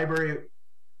 The library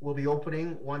will be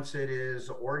opening once it is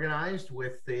organized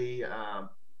with the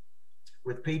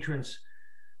with patrons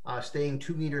staying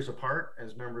 2 meters apart.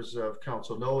 As members of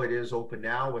council know, it is open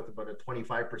now with about a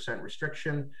 25%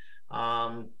 restriction.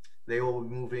 They will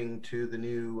be moving to the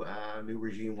new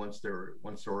regime once they're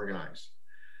organized.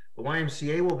 The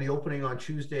YMCA will be opening on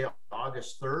Tuesday,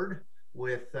 August 3rd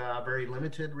with very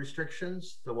limited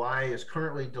restrictions. The Y is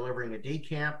currently delivering a day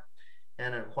camp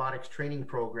and an aquatics training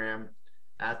program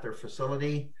at their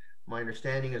facility. My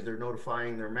understanding is they're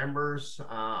notifying their members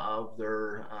of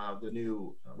the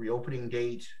new reopening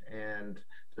date, and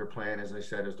their plan, as I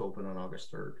said, is to open on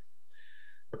August 3rd.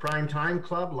 The Prime Time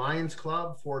Club, Lions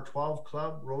Club, 412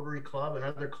 Club, Rotary Club, and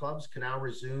other clubs can now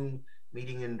resume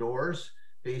meeting indoors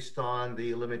based on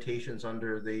the limitations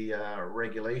under the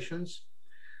regulations.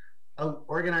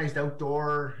 Organized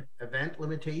outdoor event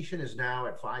limitation is now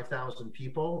at 5,000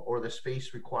 people, or the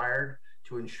space required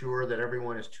to ensure that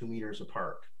everyone is 2 meters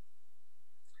apart.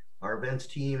 Our events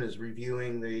team is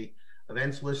reviewing the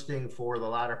events listing for the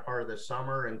latter part of the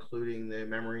summer, including the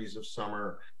Memories of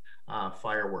Summer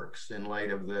fireworks in light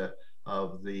of the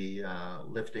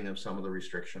lifting of some of the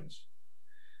restrictions.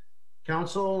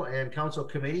 Council and council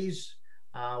committees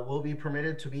will be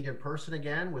permitted to meet in person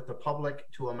again with the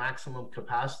public to a maximum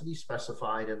capacity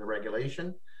specified in the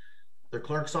regulation. The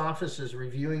clerk's office is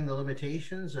reviewing the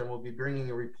limitations and will be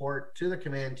bringing a report to the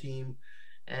command team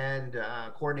and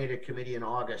coordinated committee in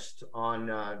August on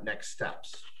next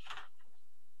steps.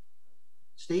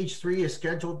 Stage 3 is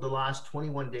scheduled to last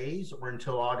 21 days or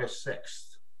until August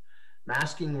 6th.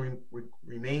 Masking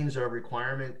remains a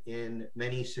requirement in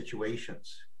many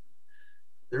situations.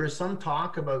 There is some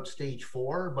talk about stage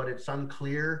 4, but it's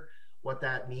unclear what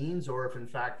that means or if in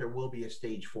fact there will be a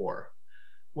stage 4.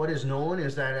 What is known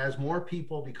is that as more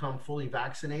people become fully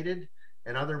vaccinated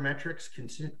and other metrics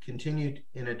continue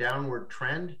in a downward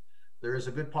trend, there is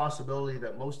a good possibility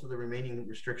that most of the remaining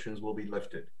restrictions will be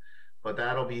lifted. But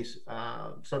that'll be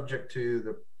subject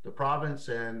to the province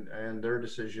and their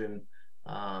decision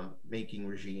making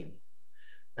regime.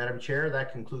 Madam Chair,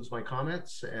 that concludes my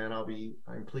comments, and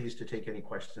I'm pleased to take any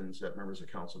questions that members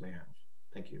of council may have.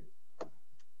 Thank you.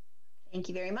 Thank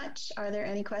you very much. Are there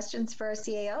any questions for our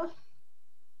CAO?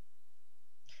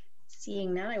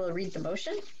 Seeing none, I will read the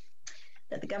motion.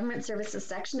 That the Government Services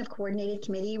Section of Coordinated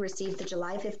Committee received the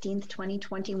July 15th,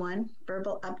 2021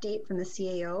 verbal update from the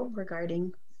CAO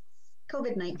regarding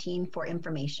COVID-19 for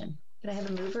information. Could I have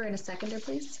a mover and a seconder,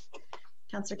 please?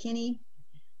 Councillor Kinney,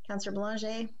 Councillor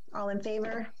Boulanger, all in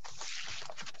favor?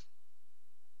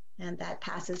 And that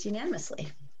passes unanimously,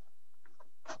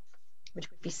 which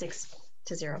would be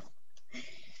 6-0.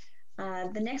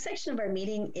 The next section of our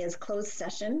meeting is closed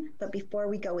session, but before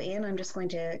we go in, I'm just going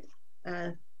to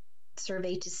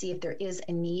survey to see if there is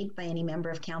a need by any member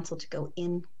of council to go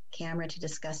in camera to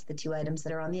discuss the 2 items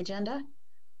that are on the agenda.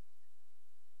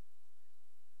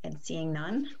 And seeing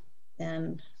none,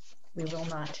 then we will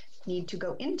not need to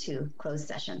go into closed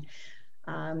session.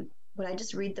 Would I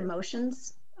just read the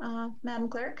motions, Madam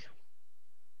Clerk?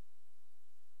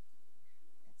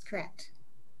 That's correct.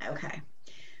 Okay.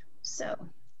 So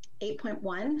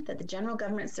 8.1, that the General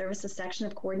Government Services Section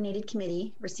of Coordinated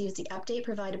Committee receives the update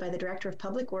provided by the Director of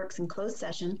Public Works in closed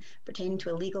session pertaining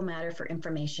to a legal matter for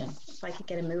information. If I could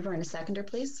get a mover and a seconder,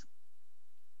 please.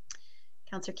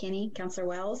 Councillor Kinney, Councillor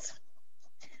Wells,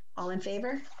 all in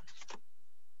favor?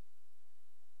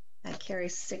 That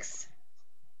carries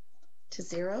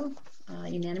 6-0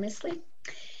 unanimously.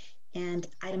 And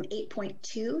item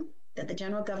 8.2, that the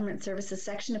General Government Services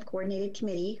Section of Coordinated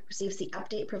Committee receives the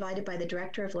update provided by the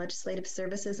Director of Legislative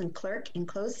Services and Clerk in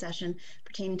closed session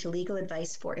pertaining to legal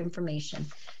advice for information.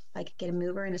 If I could get a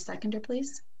mover and a seconder,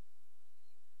 please.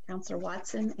 Councillor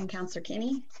Watson and Councillor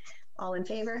Kinney, all in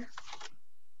favor?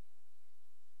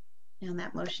 And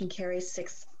that motion carries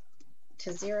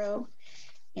 6-0.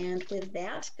 And with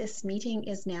that, this meeting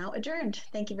is now adjourned.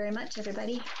 Thank you very much,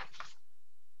 everybody.